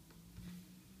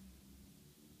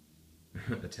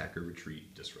 Attacker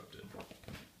retreat disrupted.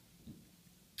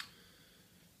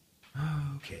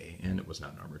 Okay, and it was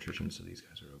not an armor attrition, so these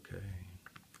guys are okay.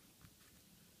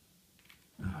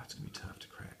 It's going to be tough to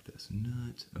crack this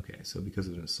nut. Okay, so because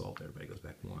of an assault, everybody goes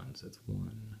back 1, so that's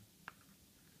 1.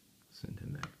 Send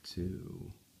him back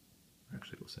 2.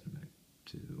 Actually, we'll send him back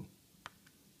 2.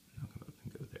 I'll come up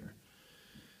and go there.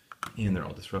 And they're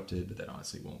all disrupted, but that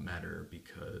honestly won't matter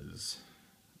because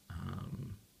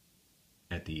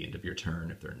at the end of your turn,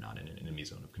 if they're not in an enemy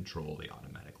zone of control, they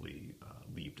automatically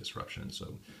leave disruption.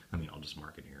 So, I mean, I'll just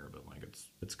mark it here, but like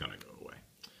it's going to go away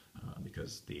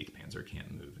because the 8th Panzer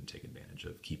can't move and take advantage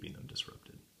of keeping them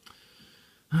disrupted.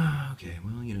 Okay,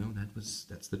 well, you know, that's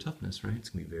the toughness, right? It's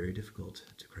going to be very difficult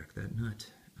to crack that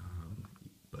nut,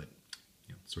 but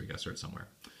you know, so we got to start somewhere.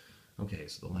 Okay,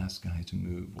 so the last guy to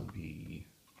move will be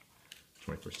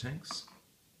 21st Tanks.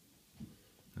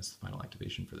 That's the final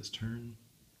activation for this turn.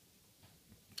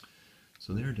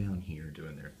 So they're down here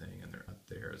doing their thing, and they're up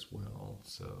there as well.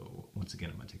 So once again,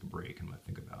 I'm going to take a break, and I'm going to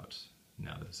think about,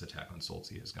 now that this attack on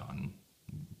Solzi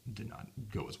did not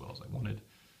go as well as I wanted,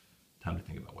 time to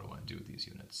think about what I want to do with these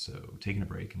units. So taking a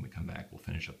break, and we come back, we'll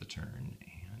finish up the turn,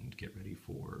 and get ready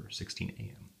for 16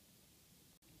 a.m.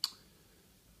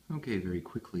 Okay, very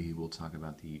quickly, we'll talk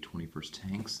about the 21st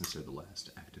Tanks, since they're the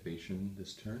last activation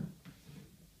this turn.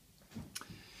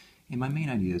 And my main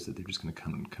idea is that they're just going to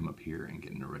come up here and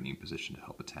get in a running position to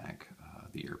help attack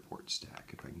the airport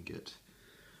stack. If I can get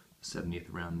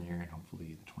 70th around there, and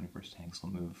hopefully the 21st tanks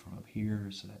will move from up here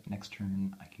so that next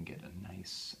turn I can get a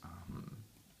nice,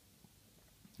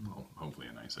 well, hopefully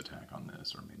a nice attack on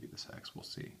this, or maybe this hex, we'll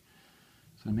see.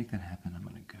 So to make that happen, I'm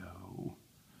going to go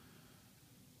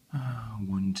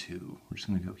 1, 2. We're just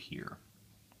going to go here.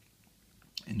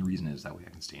 And the reason is that way I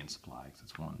can stay in supply, because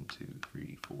it's 1, 2,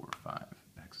 3, 4, 5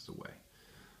 hexes away.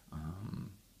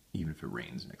 Even if it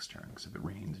rains next turn, because if it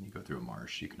rains and you go through a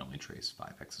marsh, you can only trace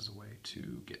 5 hexes away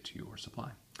to get to your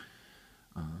supply.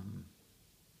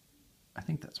 I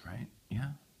think that's right,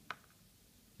 yeah?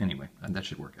 Anyway, that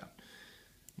should work out.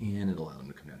 And it'll allow them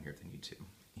to come down here if they need to.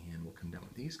 And we'll come down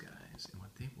with these guys, and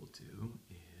what they will do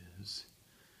is,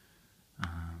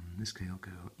 this guy will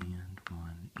go and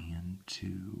 1, and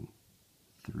 2,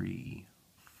 3,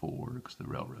 4, because the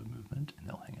railroad movement, and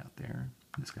they'll hang out there.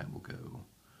 This guy will go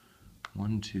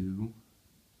 1, 2,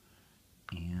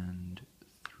 and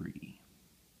 3.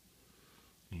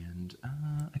 And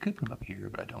I could put him up here,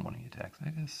 but I don't want any attacks, I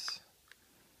guess.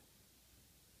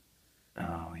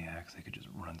 Oh yeah, because I could just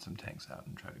run some tanks out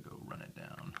and try to go run it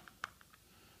down.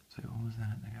 So what was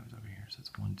that? That guy was over here, so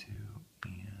it's 1, 2,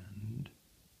 and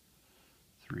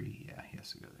 3. Yeah, he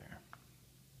has to go there.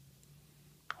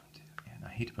 1, 2, and I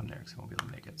hate to put him there because he won't be able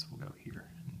to make it, so we'll go here.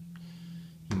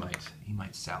 And he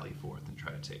might sally forth and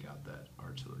try to take out that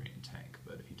artillery and tank,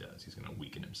 but if he does, he's going to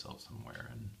weaken himself somewhere,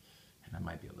 and I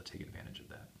might be able to take advantage of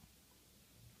that.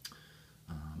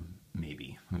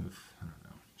 Maybe. I don't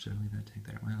know. Should I leave that tank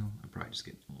there? Well, I'll probably just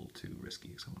get a little too risky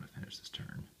because I want to finish this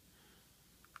turn.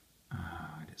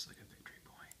 It is like a victory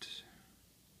point.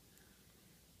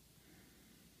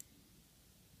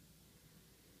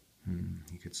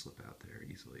 He could slip out there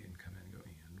easily and come in and go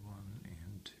and 1,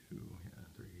 and 2, yeah,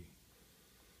 3.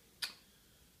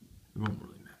 It won't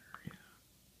really matter, yeah.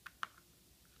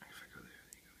 If I go there,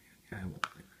 then you go in. Yeah, it won't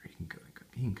really matter.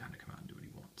 He can kind of come out and do what he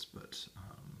wants, but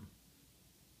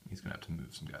he's going to have to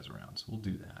move some guys around, so we'll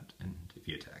do that. And if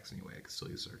he attacks anyway, I can still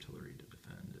use artillery to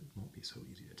defend. It won't be so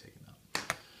easy to take him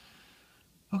out.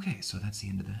 Okay, so that's the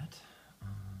end of that.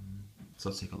 So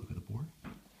let's take a look at the board.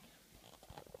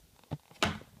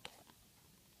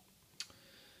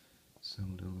 So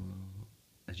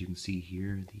as you can see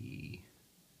here, the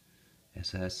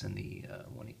SS and the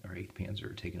 8th Panzer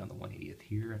are taking on the 180th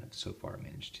here, and have so far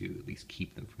managed to at least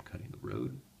keep them from cutting the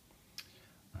road.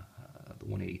 The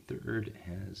 183rd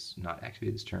has not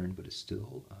activated this turn, but is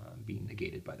still being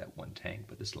negated by that one tank,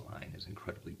 but this line is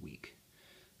incredibly weak.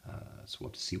 So we'll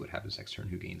have to see what happens next turn,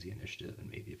 who gains the initiative, and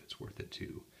maybe if it's worth it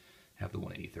to have the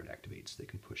 183rd activate so they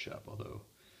can push up, although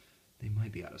they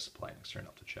might be out of supply next turn.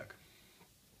 I'll have to check.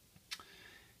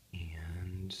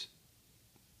 And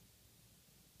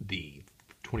the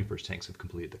 21st tanks have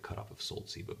completed the cutoff of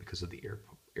Soldsey, but because of the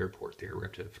airport there, we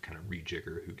have to kind of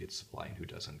rejigger who gets supply and who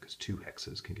doesn't, because 2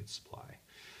 hexes can get supply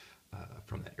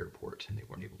from that airport, and they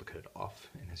weren't able to cut it off.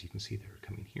 And as you can see, they're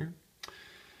coming here.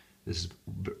 This is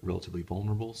relatively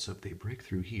vulnerable, so if they break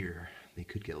through here, they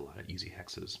could get a lot of easy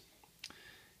hexes.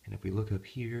 And if we look up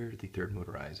here, the 3rd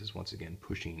Motorized is once again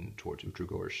pushing towards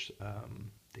Utrugorsk.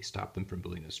 They stopped them from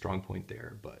building a strong point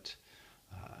there, but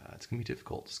it's going to be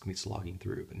difficult. It's going to be slogging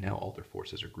through, but now all their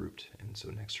forces are grouped, and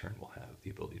so next turn we'll have the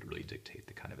ability to really dictate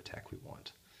the kind of attack we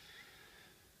want.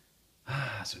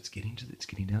 So it's getting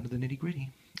down to the nitty gritty.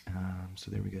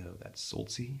 So there we go. That's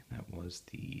Soldsey. That was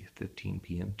the 15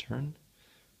 p.m. turn.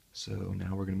 So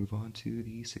now we're going to move on to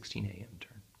the 16 a.m.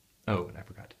 turn. Oh, and I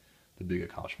forgot. The big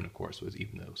accomplishment, of course, was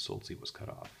even though Soldsey was cut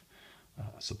off,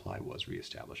 supply was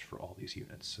reestablished for all these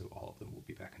units, so all of them will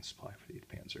be back in supply for the 8th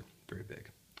Panzer. Very big.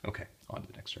 Okay, on to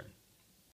the next turn.